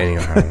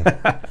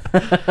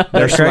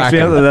cracks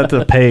me out that that's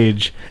a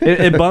page.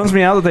 It bums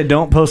me out that they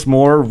don't post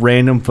more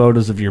random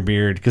photos of your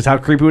beard. Because how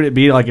creepy would it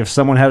be? Like if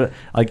someone had,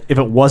 like if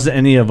it wasn't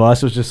any of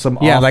us, it was just some.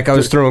 Yeah, like I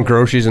was throwing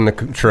groceries in the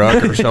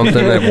truck or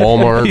something at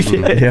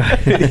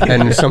Walmart,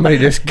 and somebody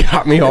just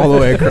got me all the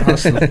way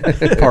across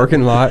the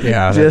parking lot.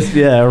 Yeah, just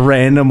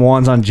random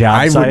ones on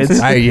job sites.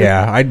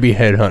 I'd be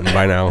headhunting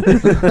by now.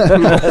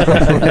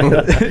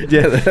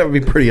 Yeah, that would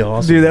be pretty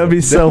awesome. Dude, that would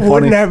be so funny.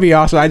 Wouldn't that be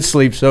awesome? I'd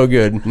sleep so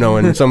good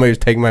knowing somebody was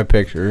taking my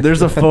picture.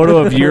 There's a photo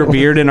of your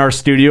beard in our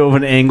studio of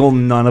an angle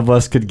none of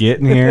us could get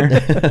in here.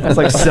 It's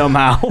like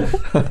somehow.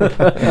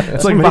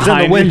 It's like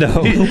behind the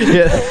window.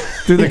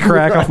 Through the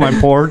crack off my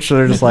porch. So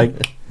they're just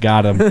like,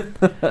 got him.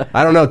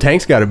 I don't know.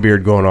 Tank's got a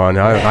beard going on.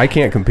 I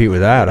can't compete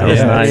with that.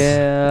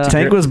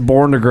 Tank was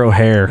born to grow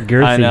hair.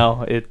 Girthy. I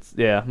know.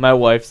 My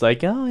wife's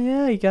like, oh,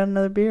 yeah, you got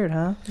another beard,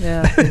 huh?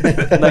 Yeah.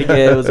 Like,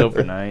 it was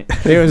overnight.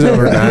 It was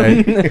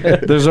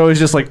overnight. There's always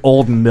just like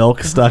old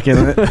milk stuck in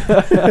it.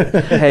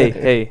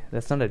 Hey,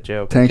 that's not a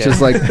joke. Tank's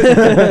just like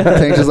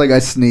I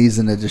sneezed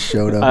and it just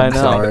showed up. I'm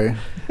sorry.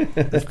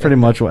 That's pretty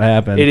much what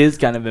happened. It is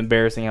kind of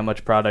embarrassing how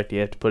much product you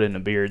have to put in a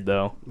beard,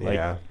 though.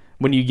 Like,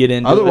 when you get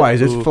into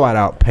otherwise, it's flat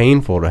out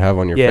painful to have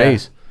on your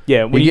face.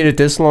 Yeah, when you get it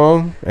this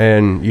long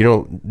and you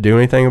don't do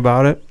anything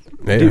about it,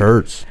 it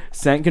hurts.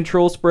 Scent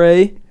control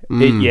spray,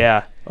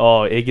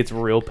 it gets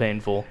real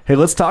painful. Hey,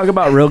 let's talk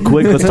about real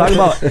quick. Let's talk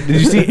about. Did you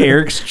see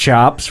Eric's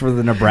chops for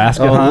the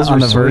Nebraska hunt on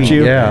the sweet.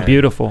 Virtue? Yeah,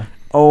 beautiful.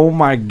 Oh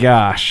my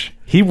gosh,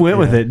 he went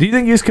with it. Do you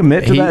think he's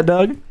committed to that,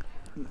 Doug?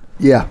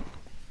 Yeah,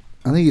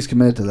 I think he's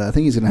committed to that. I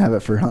think he's going to have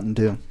it for hunting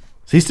too.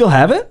 Does he still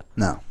have it?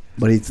 No.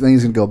 But he thinks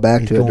he's going to go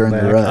back to it during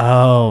the rut.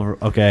 Oh,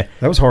 okay.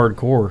 That was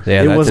hardcore.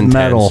 Yeah, it was intense.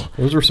 metal.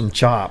 Those were some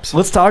chops.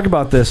 Let's talk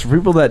about this. For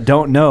people that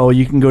don't know,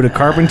 you can go to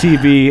Carbon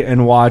TV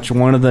and watch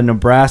one of the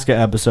Nebraska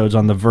episodes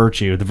on the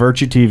Virtue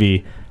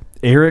TV.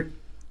 Eric,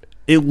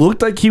 it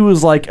looked like he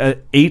was like a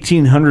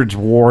 1800s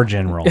war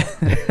general.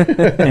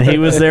 And he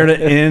was there to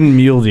end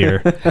mule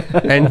deer.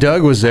 And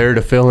Doug was there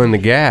to fill in the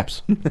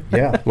gaps.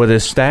 Yeah. With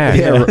his staff.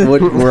 Yeah, where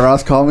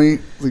Ross called me,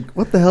 like,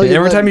 what the hell?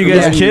 Every time you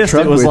guys kissed,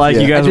 it was like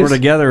you guys were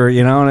together,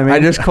 you know what I mean? I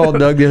just called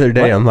Doug the other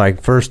day. I'm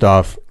like, first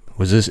off,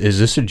 Is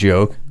this a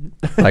joke?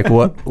 Like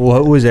what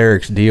was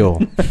Eric's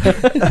deal?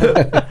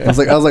 I was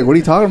like, what are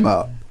you talking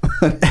about?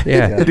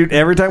 Yeah. Dude,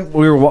 every time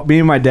me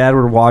and my dad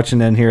were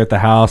watching in here at the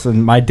house,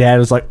 and my dad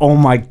was like, "Oh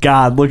my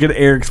God, look at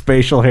Eric's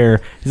facial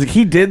hair." He's like,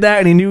 he did that,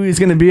 and he knew he was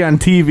going to be on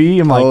TV.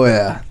 I'm like, Oh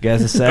yeah,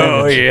 guys, a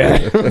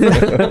savage. Oh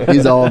yeah.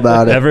 he's all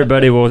about it.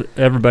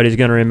 Everybody's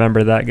going to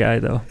remember that guy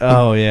though.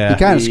 Oh yeah. He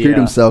kind of screwed Yeah.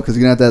 himself because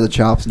he's gonna have to have the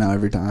chops now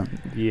every time.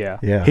 Yeah.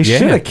 Yeah. He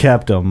should have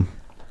kept them.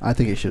 I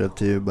think he should have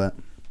too, but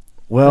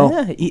Well,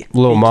 Yeah,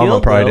 Little he Mama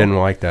killed, probably though. didn't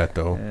like that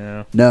though.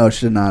 Yeah. no,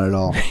 should not at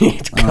all.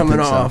 It's I don't coming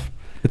think so. off.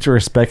 it's a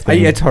respect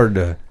thing. It's hard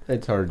to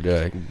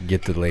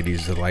get the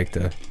ladies to like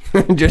to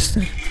just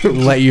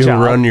let you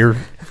run your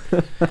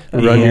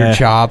Yeah.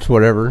 chops,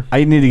 whatever.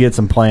 I need to get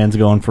some plans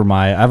going for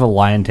I have a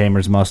lion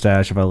tamer's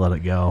mustache if I let it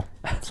go.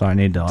 So I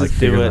need to like Just do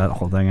figure it. that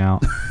whole thing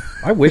out.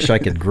 I wish I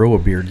could grow a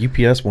beard.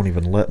 UPS won't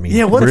even let me.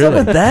 Yeah, what's up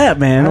with that,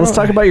 man? Let's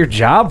talk about your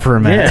job for a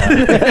minute.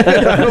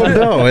 I don't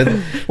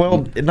know.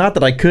 Well, not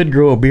that I could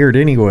grow a beard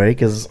anyway,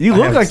 because You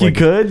look like you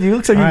could. You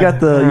look like you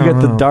got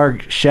the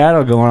dark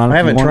shadow going on. I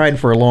if you haven't want. tried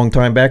for a long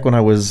time. Back when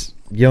I was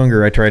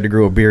younger, I tried to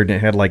grow a beard, and it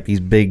had like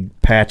these big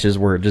patches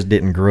where it just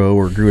didn't grow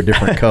or grew a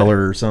different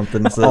color or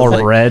something. So all it's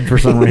like, red for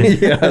some reason.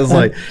 yeah, I was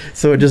like,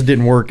 so it just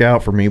didn't work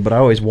out for me. But I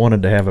always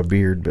wanted to have a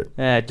beard, but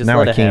Yeah, just now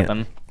let I it can't.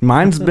 happen.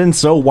 Mine's been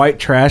so white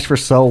trash for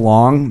so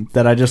long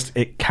that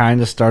it kind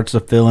of starts to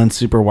feel in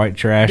super white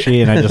trashy,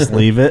 and I just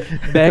leave it.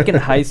 Back in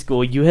high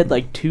school, you had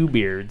like 2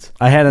 beards.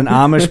 I had an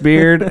Amish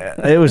beard.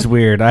 It was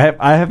weird. I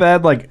have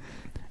had like.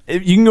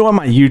 You can go on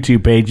my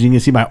YouTube page. You can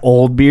see my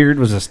old beard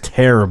was just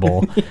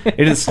terrible.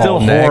 It is still All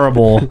neck.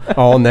 horrible,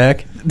 All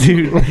neck.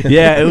 dude.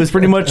 Yeah, it was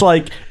pretty much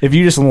like if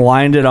you just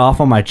lined it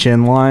off on my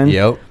chin line.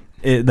 Yep.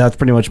 That's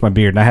pretty much my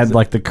beard. And I had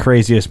like the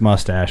craziest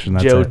mustache, and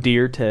that's Joe it.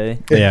 Dierte.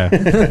 Yeah,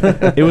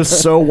 it was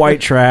so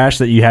white trash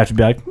that you have to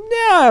be like,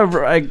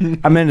 yeah,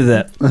 I'm into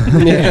that.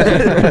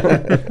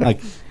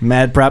 Like,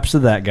 mad props to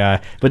that guy.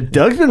 But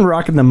Doug's been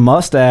rocking the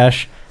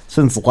mustache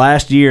since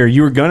last year.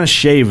 You were gonna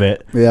shave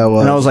it, Yeah,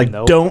 well, and I was like,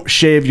 Nope. don't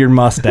shave your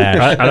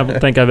mustache. I don't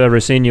think I've ever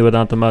seen you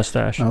without the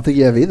mustache. I don't think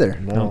you have either.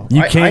 No.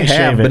 You I can't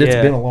have, shave it. but it's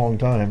Yeah. been a long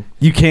time.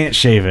 You can't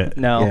shave it.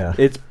 No,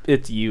 Yeah.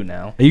 it's you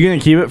now. Are you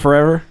gonna keep it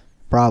forever?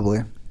 Probably.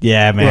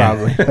 Yeah,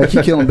 man. I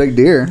keep killing big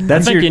deer. I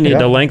That's think your you need yeah.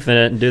 to lengthen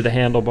it and do the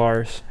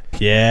handlebars.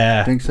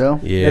 yeah. Think so?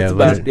 Yeah. It's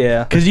about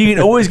yeah. Because you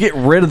can always get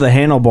rid of the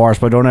handlebars,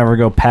 but don't ever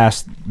go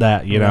past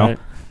that. You know,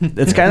 Right.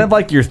 it's kind of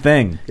like your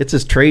thing. It's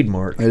his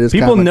trademark. It is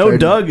People kind of know a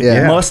Doug.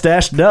 Yeah.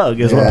 Mustache Doug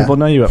is what Yeah. people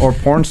know you at. Or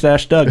porn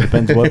stash Doug.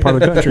 Depends what part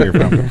of the country you're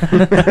from.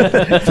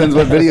 Depends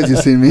what videos you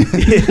see me.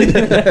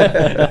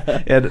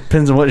 Yeah, it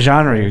depends on what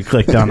genre you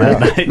clicked on that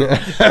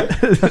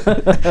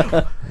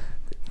night.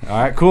 All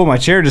right, cool. My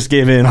chair just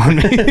gave in on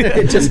me.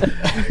 it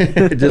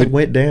just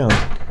went down.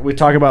 We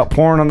talk about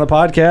porn on the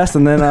podcast,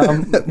 and then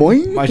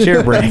Boing. my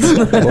chair breaks.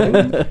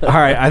 All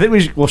right, I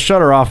think we'll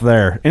shut her off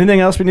there. Anything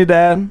else we need to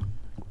add?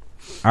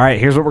 All right,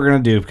 here's what we're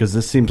going to do, because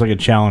this seems like a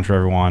challenge for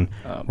everyone.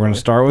 We're going to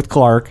start with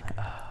Clark.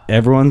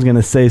 Everyone's going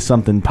to say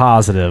something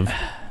positive,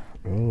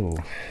 Oh,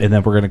 and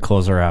then we're going to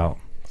close her out.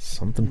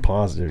 something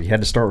positive. You had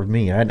to start with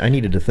me. I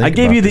needed to think. I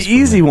gave about you the this for a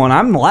easy minute. one.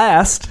 I'm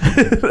last.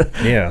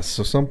 Yeah,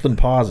 so something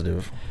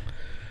positive.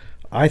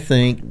 I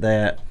think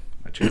that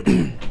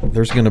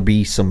there's going to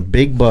be some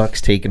big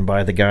bucks taken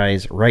by the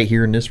guys right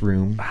here in this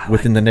room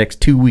within the next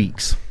 2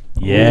 weeks.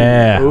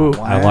 Yeah, Ooh.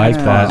 I like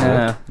that.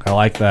 Yeah. I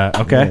like that.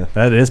 Okay, Yeah.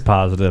 that is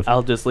positive.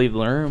 I'll just leave the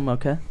room.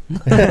 Okay.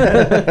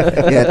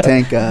 Yeah,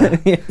 Tank.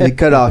 He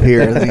cut off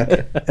here. I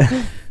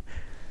think.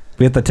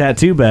 We hit the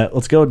tattoo bet.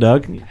 Let's go,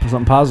 Doug.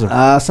 Something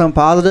positive. Something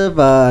positive.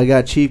 I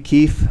got Chief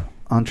Keef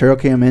on trail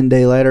cam in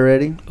daylight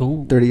already.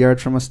 Ooh, 30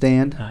 yards from a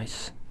stand.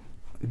 nice.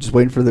 Just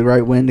waiting for the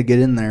right wind to get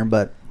in there,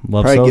 but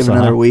Love probably give it Sosa,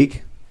 another huh?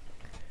 week.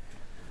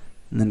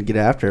 And then get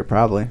after it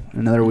probably.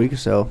 Another week or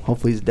so.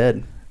 Hopefully he's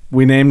dead.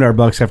 We named our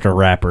bucks after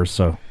rappers,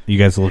 so you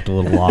guys looked a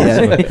little lost.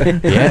 Yeah.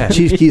 Yeah.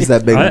 Chief Keef's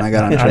that big one I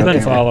got on trail I've been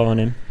camera. following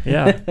him.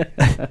 Yeah.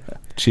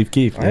 Chief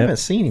Keef. I haven't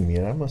seen him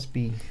yet. I must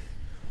be.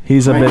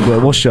 He's a big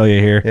one. We'll show you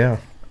here. Yeah.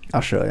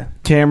 I'll show you.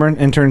 Cameron,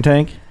 intern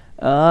Tank.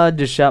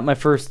 Just shot my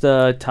first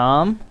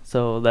Tom,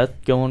 so that's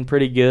going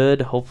pretty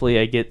good. Hopefully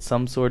I get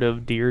some sort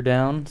of deer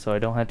down, so I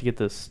don't have to get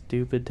this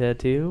stupid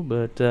tattoo.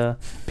 But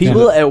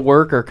people at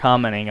work are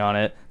commenting on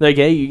it, like,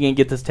 "Hey, you can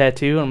get this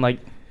tattoo?" And I'm like,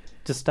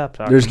 "Just stop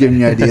talking." They're just giving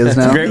you ideas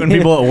now. Great when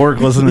people at work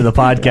listen to the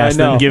podcast I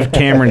know. and give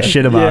Cameron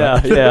shit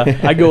about it.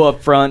 Yeah. I go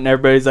up front and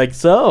everybody's like,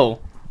 "So,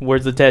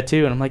 where's the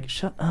tattoo?" And I'm like,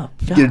 "Shut up."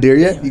 You get a deer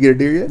yet? You get a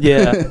deer yet?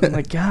 Yeah. I'm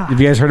like, God.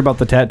 Have you guys heard about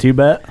the tattoo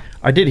bet?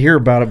 I did hear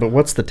about it, but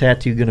what's the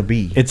tattoo going to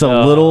be? It's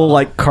a little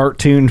like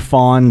cartoon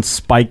fawn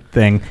spike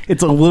thing.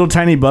 It's a little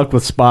tiny buck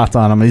with spots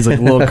on him. He's like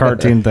a little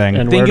cartoon thing.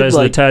 And Think where of, does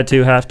like- the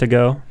tattoo have to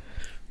go?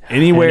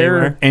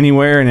 Anywhere, in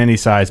any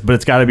size, but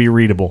it's got to be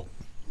readable.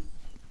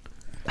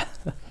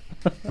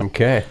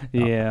 Okay.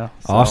 Yeah.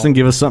 so- Austin,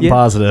 give us something Yeah.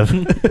 positive.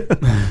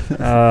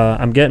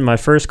 I'm getting my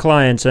first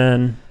clients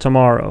in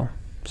tomorrow,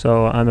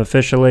 so I'm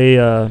officially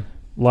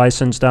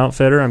licensed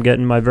outfitter. I'm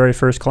getting my very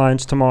first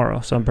clients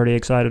tomorrow, so I'm pretty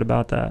excited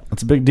about that.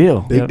 That's a big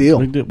deal. Big deal.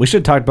 We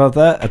should talk about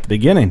that at the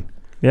beginning.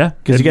 Yeah.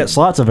 Because you get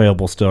slots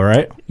available still,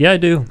 right? Yeah, I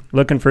do.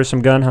 Looking for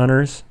some gun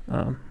hunters.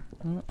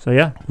 So,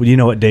 yeah. Well, you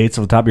know what dates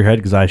off the top of your head?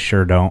 Because I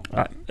sure don't.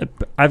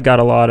 I've got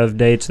a lot of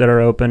dates that are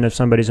open. If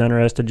somebody's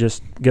interested,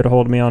 just get a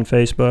hold of me on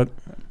Facebook.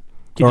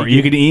 Or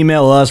you can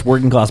email us,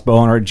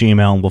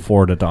 workingclassbowhunter@gmail, and we'll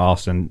forward it to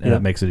Austin, and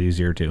that makes it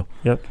easier, too.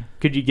 Yep.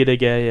 Could you get a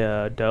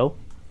guy doe?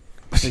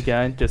 A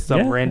guy, just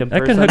some random I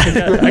person. I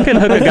can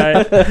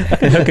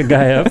hook a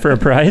guy up for a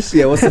price.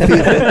 Yeah, what's the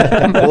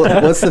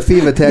fee? What's the fee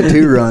of a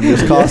tattoo run?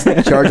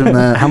 Charge him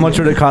that. How much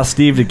would it cost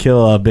Steve to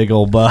kill a big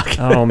old buck?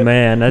 Oh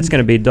man, that's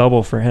gonna be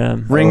double for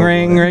him. Ring,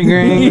 ring.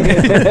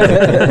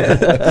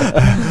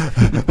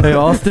 Hey,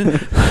 Austin,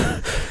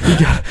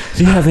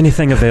 do you have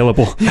anything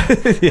available?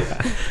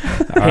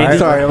 Hey,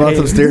 sorry, I'm on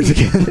some stairs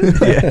again.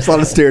 There's a lot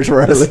of stairs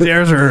where I live.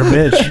 Stairs are a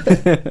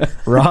bitch.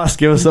 Ross,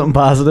 give us something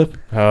positive.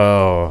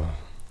 Oh,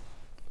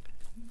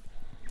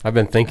 I've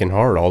been thinking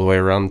hard all the way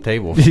around the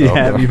table. So.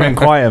 Yeah, you've been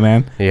quiet,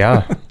 man.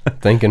 Yeah,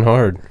 thinking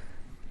hard.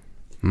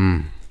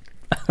 I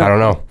don't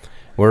know.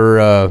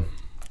 We're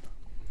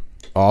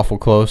awful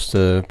close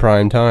to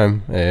prime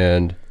time,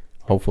 and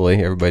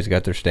hopefully everybody's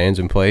got their stands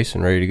in place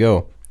and ready to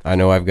go. I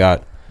know I've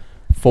got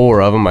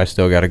 4 of them. I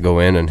still got to go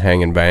in and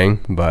hang and bang,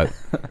 but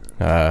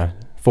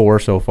 4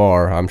 so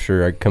far. I'm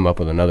sure I could come up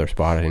with another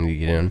spot I need to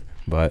get in,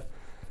 but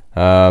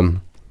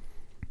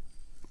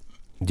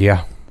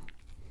yeah.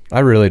 I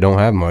really don't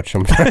have much.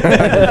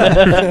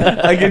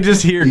 I can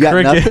just hear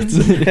crickets.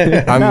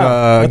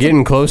 I'm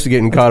getting close to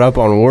getting caught up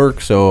on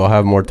work, so I'll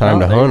have more time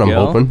to hunt, I'm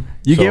hoping.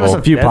 You gave us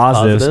a few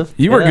positives. positive.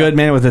 You were good,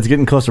 man, with it's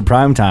getting close to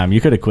prime time. You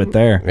could have quit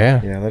there.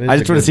 Yeah. Yeah, that is I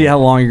just want to see how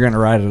long you're going to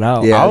ride it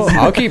out. Yeah.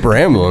 I'll keep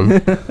rambling.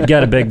 You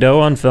got a big doe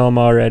on film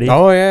already.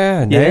 Oh,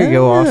 yeah. There you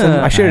go, Austin.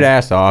 I should have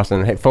asked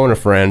Austin. Hey, phone a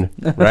friend,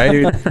 right?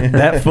 Dude,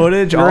 that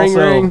footage Ring,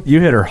 also, ring.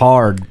 you hit her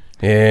hard.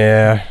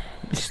 Yeah.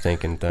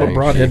 Stinking thing. What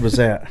broadhead was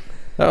that?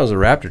 That was a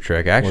raptor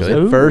trick, actually.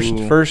 Was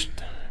it? First.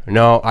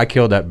 No, I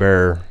killed that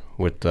bear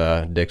with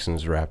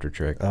Dixon's raptor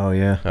trick. Oh,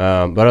 yeah.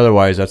 But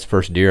otherwise, that's the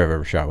first deer I've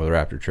ever shot with a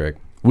raptor trick.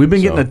 We've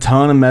been getting a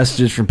ton of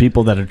messages from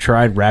people that have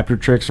tried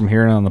raptor tricks from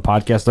hearing on the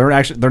podcast.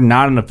 They're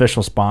not an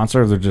official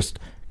sponsor. They're just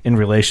in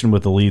relation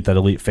with that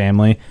elite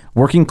family.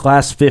 Working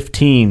Class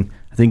 15,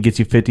 I think, gets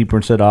you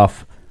 50%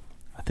 off.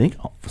 I think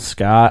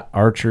Scott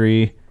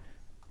Archery,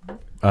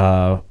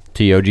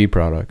 TOG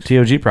products.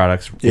 TOG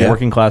products. Yeah.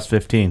 Working Class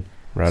 15.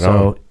 Right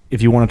so on.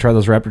 if you want to try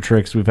those raptor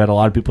tricks, we've had a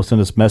lot of people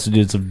send us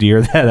messages of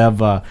deer that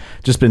have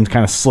just been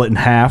kind of slit in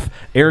half.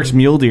 Eric's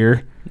mule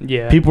deer.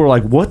 Yeah. People were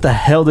like, "What the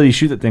hell did he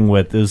shoot that thing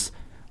with?" That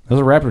was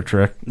a raptor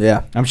trick.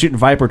 Yeah. I'm shooting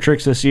Viper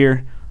tricks this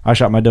year. I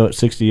shot my doe at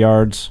 60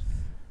 yards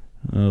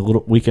a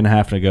little week and a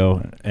half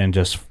ago, and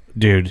just,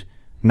 dude,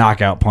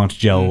 knockout punch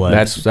gel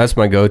legs. That's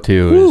my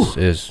go-to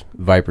is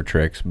Viper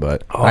tricks.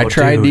 But I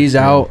tried dude, these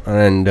man. out,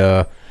 and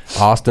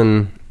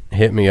Austin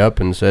hit me up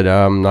and said,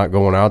 I'm not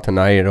going out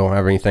tonight. I don't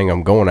have anything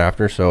I'm going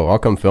after, so I'll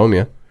come film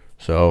you.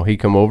 So he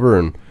come over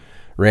and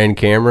ran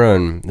camera,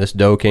 and this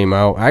doe came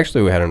out.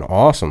 Actually, we had an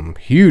awesome,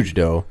 huge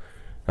doe.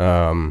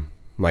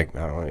 Like,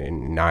 I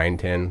don't know, 9,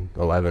 10,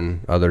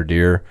 11 other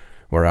deer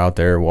were out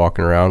there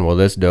walking around. Well,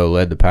 this doe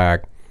led the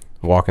pack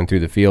walking through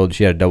the field.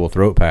 She had a double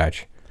throat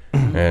patch.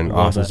 And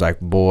Austin's like,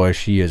 boy,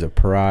 she is a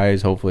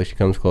prize. Hopefully she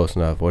comes close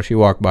enough. Well, she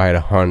walked by at a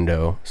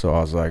hundo, so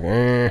I was like,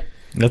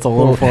 That's a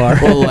little far.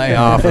 We'll lay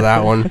off of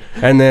that one.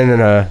 And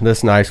then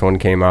this nice one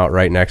came out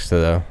right next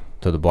to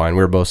the blind.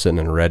 We were both sitting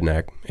in a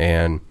redneck,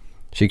 and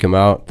she come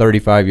out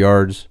 35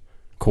 yards,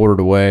 quartered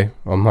away.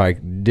 I'm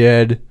like,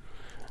 dead,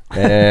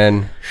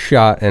 and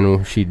shot,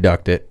 and she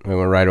ducked it. It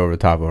went right over the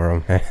top of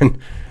her. And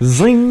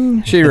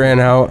Zing. she ran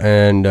out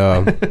and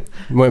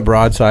went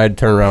broadside,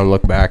 turned around,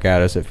 looked back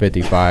at us at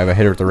 55. I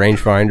hit her with the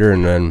rangefinder,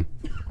 and then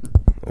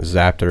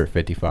zapped her at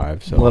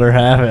 55. So Let her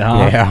have it,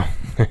 huh?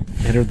 yeah.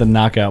 Hit her with the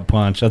knockout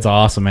punch. That's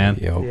awesome, man.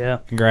 Yo. Yeah.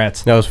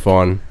 Congrats. That was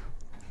fun.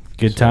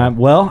 Good time.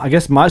 Well, I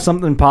guess my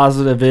something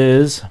positive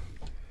is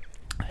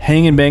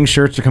Hang and Bang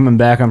shirts are coming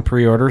back on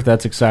pre-order.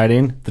 That's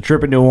exciting. The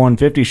Trip Into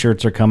 150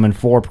 shirts are coming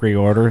for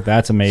pre-order.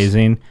 That's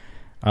amazing.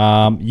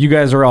 You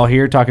guys are all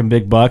here talking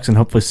big bucks, and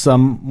hopefully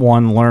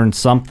someone learned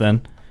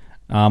something.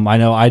 I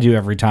know I do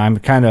every time.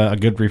 Kind of a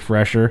good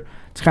refresher.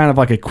 It's kind of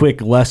like a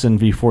quick lesson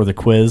before the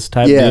quiz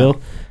type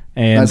deal.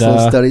 And Nice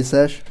little study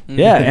sesh.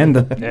 yeah, and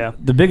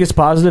the biggest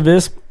positive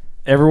is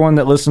everyone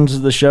that listens to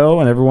the show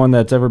and everyone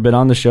that's ever been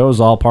on the show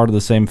is all part of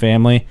the same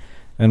family,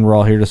 and we're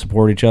all here to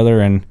support each other,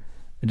 and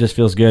it just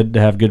feels good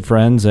to have good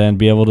friends and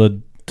be able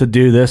to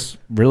do this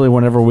really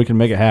whenever we can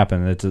make it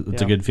happen. It's a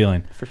good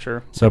feeling. For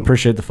sure. So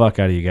appreciate the fuck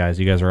out of you guys.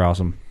 You guys are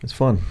awesome. It's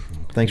fun.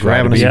 Thanks for Glad to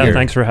having be us Yeah, here.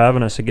 thanks for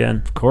having us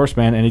again. Of course,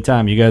 man.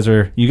 Anytime. You guys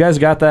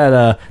got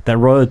that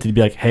royalty to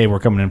be like, hey,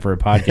 we're coming in for a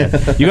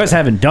podcast. You guys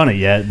haven't done it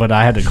yet, but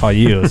I had to call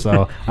you,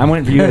 so I'm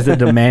waiting for you guys to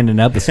demand an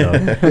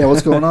episode. Yeah,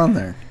 what's going on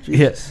there?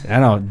 Yes, I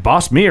know.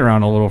 Boss me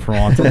around a little for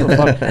once. What the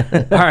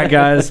fuck? All right,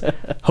 guys.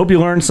 Hope you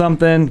learned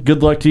something.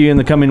 Good luck to you in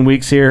the coming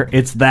weeks here.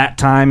 It's that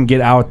time. Get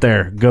out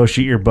there. Go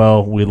shoot your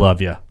bow. We love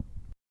you.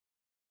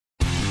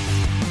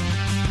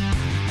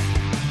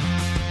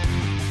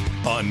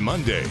 On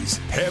Mondays,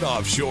 head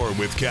offshore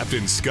with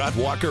Captain Scott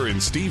Walker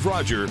and Steve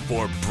Roger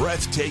for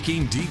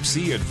breathtaking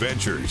deep-sea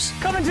adventures.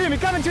 Coming to me.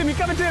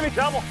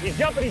 Double. He's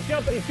jumping.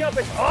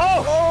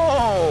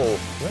 Oh!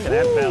 Look at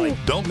that belly.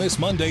 Don't miss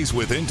Mondays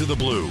with Into the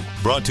Blue.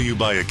 Brought to you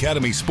by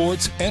Academy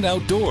Sports and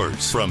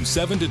Outdoors from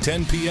 7 to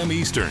 10 p.m.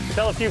 Eastern.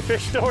 Tell a few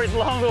fish stories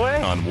along the way.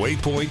 On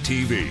Waypoint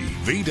TV,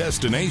 the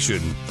destination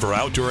for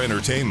outdoor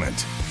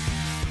entertainment.